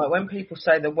coming. Like when people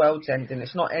say the world's ending,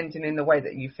 it's not ending in the way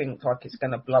that you think, like it's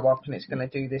going to blow up and it's going to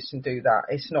do this and do that.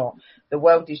 It's not. The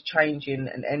world is changing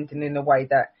and ending in a way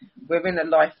that we're in a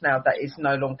life now that is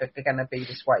no longer going to be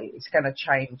this way. It's going to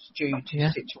change due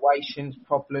to situations,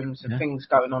 problems, and things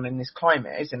going on in this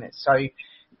climate, isn't it? So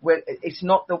it's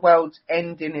not the world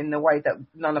ending in the way that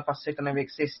none of us are going to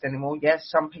exist anymore. Yes,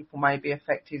 some people may be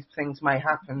affected, things may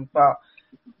happen, but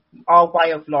our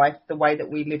way of life, the way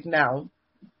that we live now,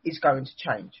 is going to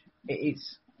change. It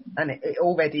is, and it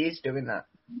already is doing that.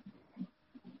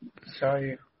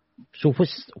 So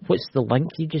what's the link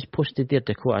you just posted there,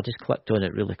 Dakota? I just clicked on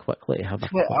it really quickly to have a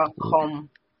Twitter.com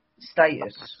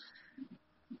status.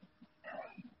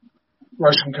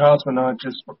 Russian cosmonaut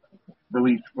just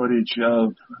released footage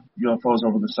of UFOs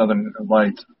over the Southern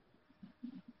Lights.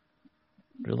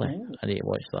 Really? I need to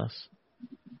watch this.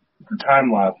 The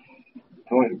time lapse,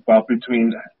 about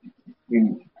between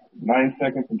 9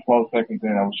 seconds and 12 seconds in.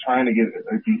 I was trying to get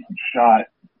a decent shot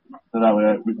so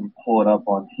that we can pull it up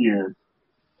on here.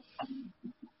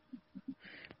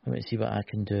 Let me see what I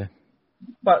can do.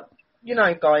 But, you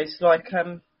know, guys, like,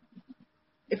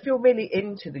 if you're really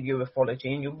into the ufology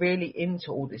and you're really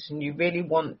into all this and you really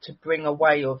want to bring a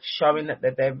way of showing that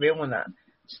they're real and that,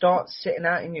 start sitting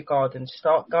out in your garden,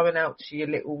 start going out to your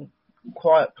little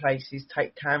quiet places,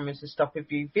 take cameras and stuff with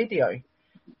you, video,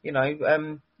 you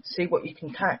know, see what you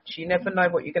can catch. You never know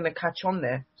what you're going to catch on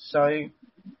there. So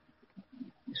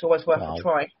it's always worth a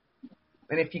try.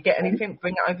 And if you get anything,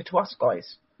 bring it over to us,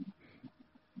 guys.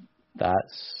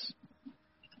 That's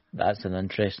an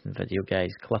interesting video, guys.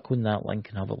 Click on that link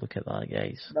and have a look at that,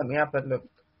 guys. Let me have a look.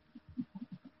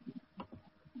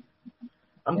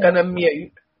 I'm going to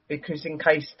mute because in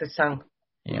case the sound...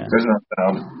 Yeah. There's no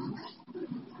sound.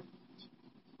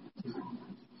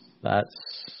 That's...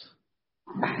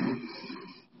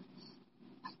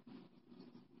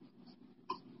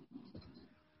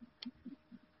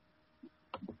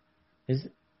 Is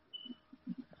it?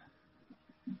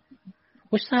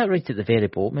 What's that right at the very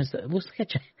bottom? It looks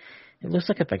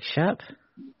like a big ship.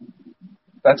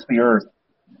 That's the Earth.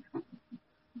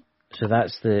 So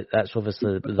that's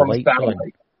obviously the From a light going.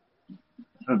 satellite.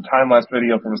 The time-lapse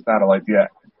video from a satellite, yeah.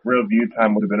 Real view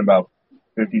time would have been about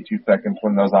 52 seconds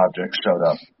when those objects showed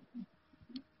up.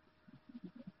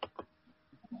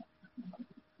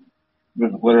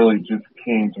 This literally just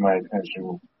came to my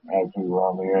attention as we were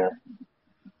on the air.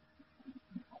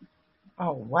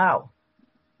 Oh, wow.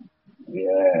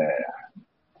 Yeah.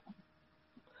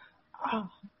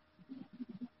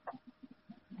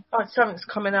 Oh, something's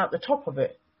coming out the top of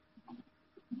it.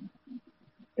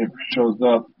 It shows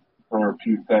up for a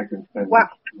few seconds. Then Wow.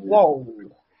 Whoa.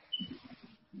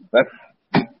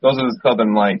 Those are the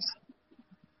Southern Lights.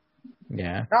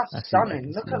 Yeah. That's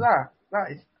stunning. Look at that.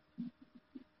 That is.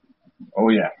 Oh,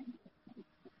 yeah.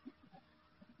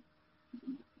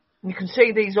 You can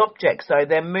see these objects though;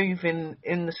 they're moving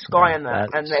in the sky and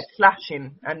they're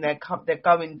flashing, and they're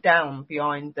going down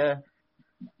behind the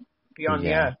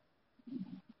Earth.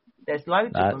 There's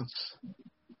loads of them.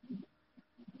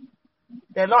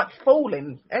 They're like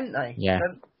falling, aren't they? Yeah.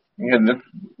 This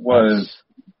was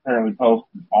apparently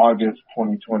posted August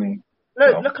 2020.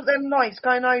 Look at them lights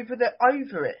going over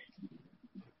it.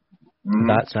 Mm-hmm.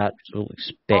 That's absolutely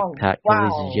spectacular,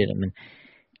 ladies and gentlemen.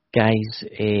 Guys,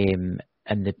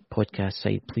 in the podcast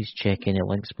site, please check any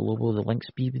links below. Will the links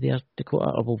be there,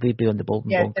 Dakota, or will they be on the Bald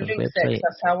and Bonkers the link website?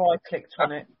 That's how I clicked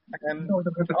on it.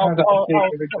 I'll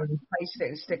paste it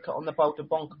and stick it on the Bald and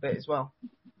Bonker bit as well.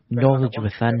 Knowledge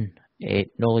within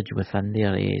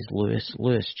there is Lewis.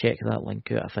 Lewis, check that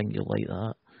link out. I think you'll like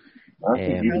that. How are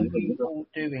you all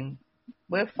doing?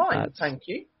 We're fine, thank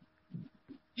you.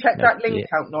 Check that link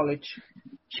out, Knowledge.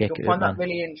 You'll find that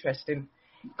really interesting.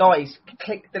 Guys,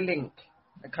 click the link,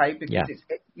 okay? Because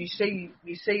you see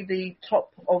the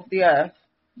top of the Earth,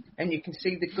 and you can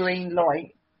see the green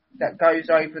light that goes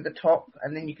over the top,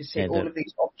 and then you can see all of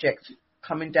these objects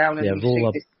coming down, and you see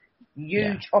this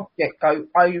huge object go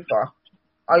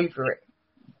over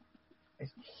it.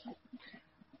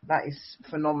 That is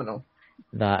phenomenal.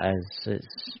 That is,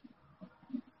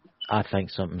 I think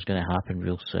something's going to happen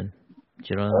real soon. Do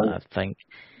you know that?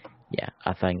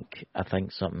 I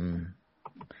think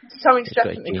something's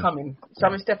definitely coming.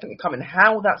 Something's definitely coming.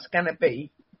 How that's going to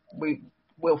be,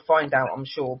 we'll find out, I'm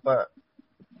sure. But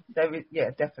there is,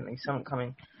 definitely something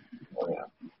coming.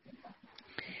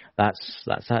 That's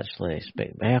actually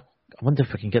I wonder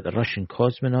if we can get the Russian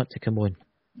cosmonaut to come on.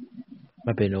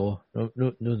 Maybe no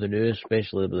the news,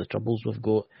 especially with the troubles we've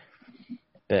got.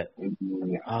 But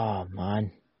oh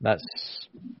man, that's.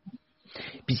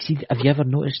 But see, have you ever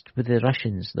noticed with the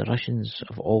Russians? The Russians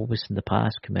have always in the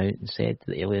past come out and said that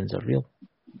the aliens are real.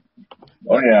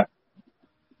 Oh yeah.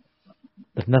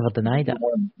 They've never denied it.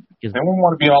 They won't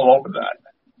want to be all over that.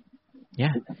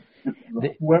 Yeah.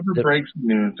 Whoever breaks the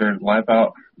news, there's life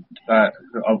out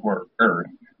of Earth.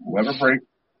 Whoever breaks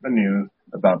the news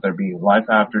about there being life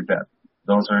after death,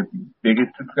 those are the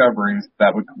biggest discoveries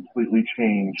that would completely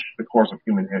change the course of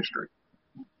human history.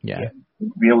 Yeah.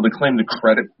 Be able to claim the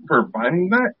credit for finding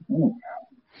that? Ooh.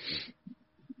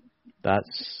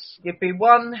 You'd be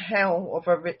one hell of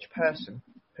a rich person,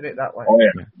 put it that way. Oh,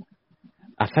 yeah.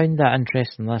 I found that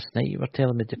interesting last night. You were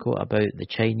telling me, Dakota, about the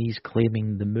Chinese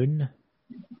claiming the moon.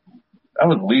 That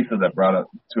was Lisa that brought it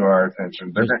to our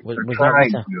attention. They're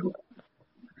trying to.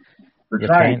 They're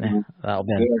trying to. That'll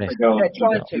be interesting. They're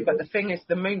trying to, but the thing is,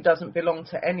 the moon doesn't belong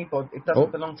to anybody. It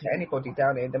doesn't belong to anybody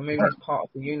down here. The moon is part of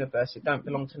the universe. It don't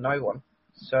belong to no one.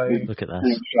 So look at this.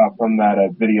 Screenshot from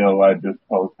that video I just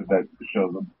posted that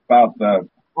shows about the.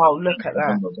 Oh, look at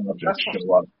that!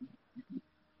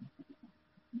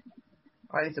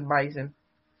 That is amazing.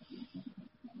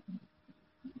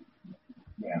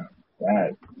 Yeah,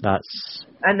 that's.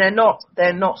 And they're not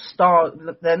stars.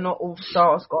 They're not all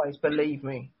stars, guys. Believe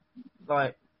me.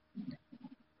 Like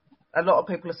a lot of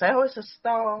people say, "Oh, it's a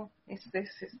star. It's this.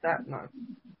 It's that." No,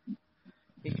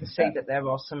 you can see that there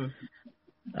are some.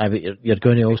 But you're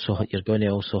going to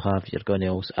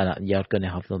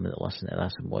have them that listen to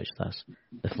this and watch this.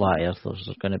 The flat earthers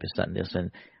are going to be sitting there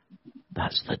saying,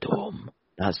 "That's the dome.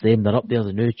 That's them. They're up there.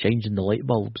 They're now changing the light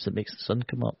bulbs that makes the sun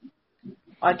come up."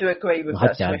 I do agree with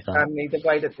that, Swift family. The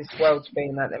way that this world's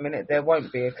been at the minute, there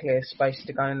won't be a clear space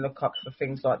to go and look up for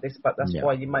things like this. But that's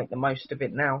why you make the most of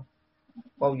it now,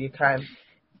 while you can.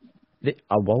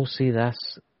 I will say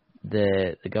this: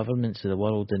 the governments of the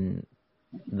world and.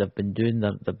 They've been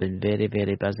very,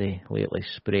 very busy lately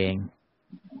spraying,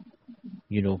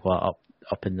 you know what,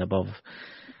 up and above.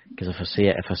 Because if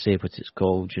I say what it's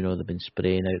called, you know, they've been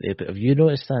spraying out there. But have you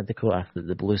noticed that, Dakota, that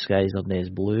the blue skies aren't as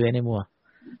blue anymore?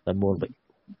 They're more like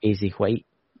hazy white.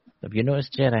 Have you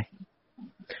noticed, Jerry?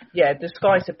 Yeah, the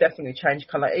skies have definitely changed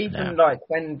colour. Even like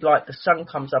when like the sun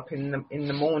comes up in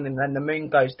the morning and the moon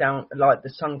goes down, like the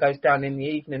sun goes down in the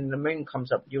evening and the moon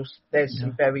comes up, there's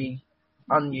some very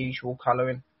unusual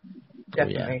colouring.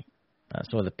 Definitely. Oh, yeah.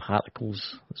 That's all the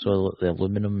particles. That's all the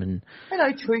aluminum and.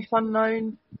 Hello, Truth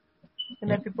Unknown,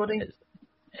 and everybody.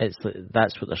 That's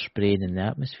what they're spraying in the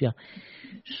atmosphere.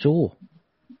 So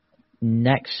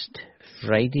next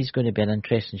Friday's going to be an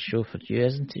interesting show for you,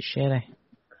 isn't it, Sherry?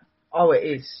 Oh, it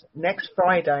is. Next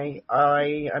Friday,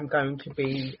 I am going to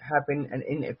be having an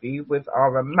interview with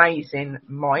our amazing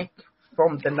Mike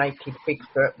from the Naked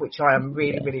Bigfoot, which I am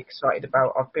really excited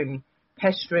about. I've been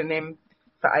pestering him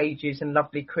for ages, and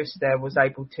lovely Chris there was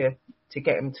able to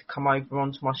get him to come over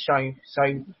onto my show. So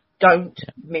don't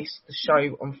miss the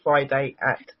show on Friday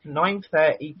at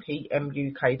 9:30 p.m.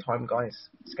 UK time, guys.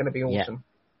 It's going to be awesome.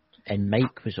 Yeah. And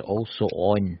Mike was also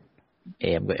on.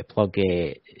 I'm going to plug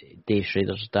Dave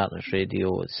Schrader's Darkness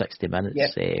Radio 60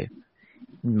 Minutes. Yep.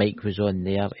 Mike was on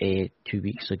there 2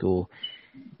 weeks ago,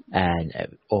 and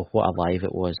what a live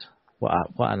it was! What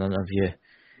an interview!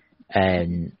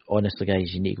 And honestly,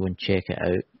 guys, you need to go and check it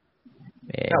out.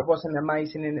 That was an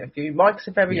amazing interview. Mike's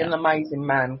a very an amazing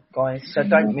man, guys, so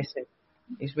don't miss it.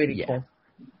 He's really cool.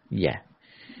 Yeah.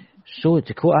 So,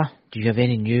 Dakota, do you have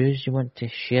any news you want to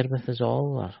share with us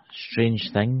all, or strange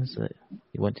things that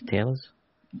you want to tell us?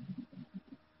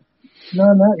 No,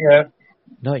 not yet.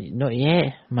 Not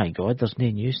yet? My God, there's no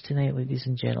news tonight, ladies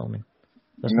and gentlemen.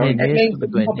 There's no news. He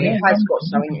probably has got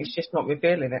something, he's just not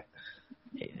revealing it.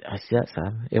 I see that's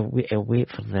Sam. He'll wait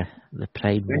for the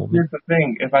pride moment. Here's the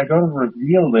thing: if I go to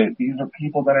reveal it, these are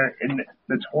people that are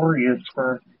notorious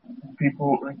for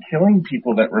people killing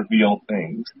people that reveal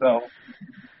things. So,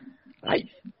 I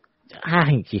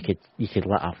think you could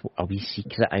let a wee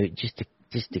secret out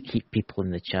just to keep people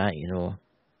in the chat,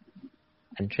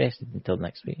 interested until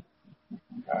next week.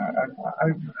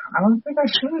 I don't think I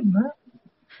should, man.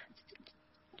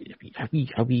 Are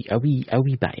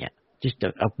we by it? Just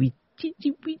a wee.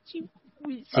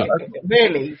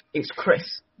 Really, it's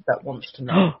Chris that wants to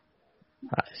know.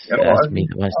 That's me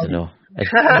that wants to know.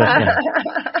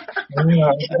 A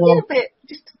little bit,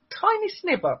 just a tiny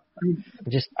snibber.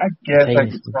 I guess I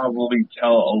could probably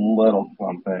tell a little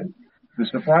something. The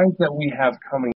surprise that we have coming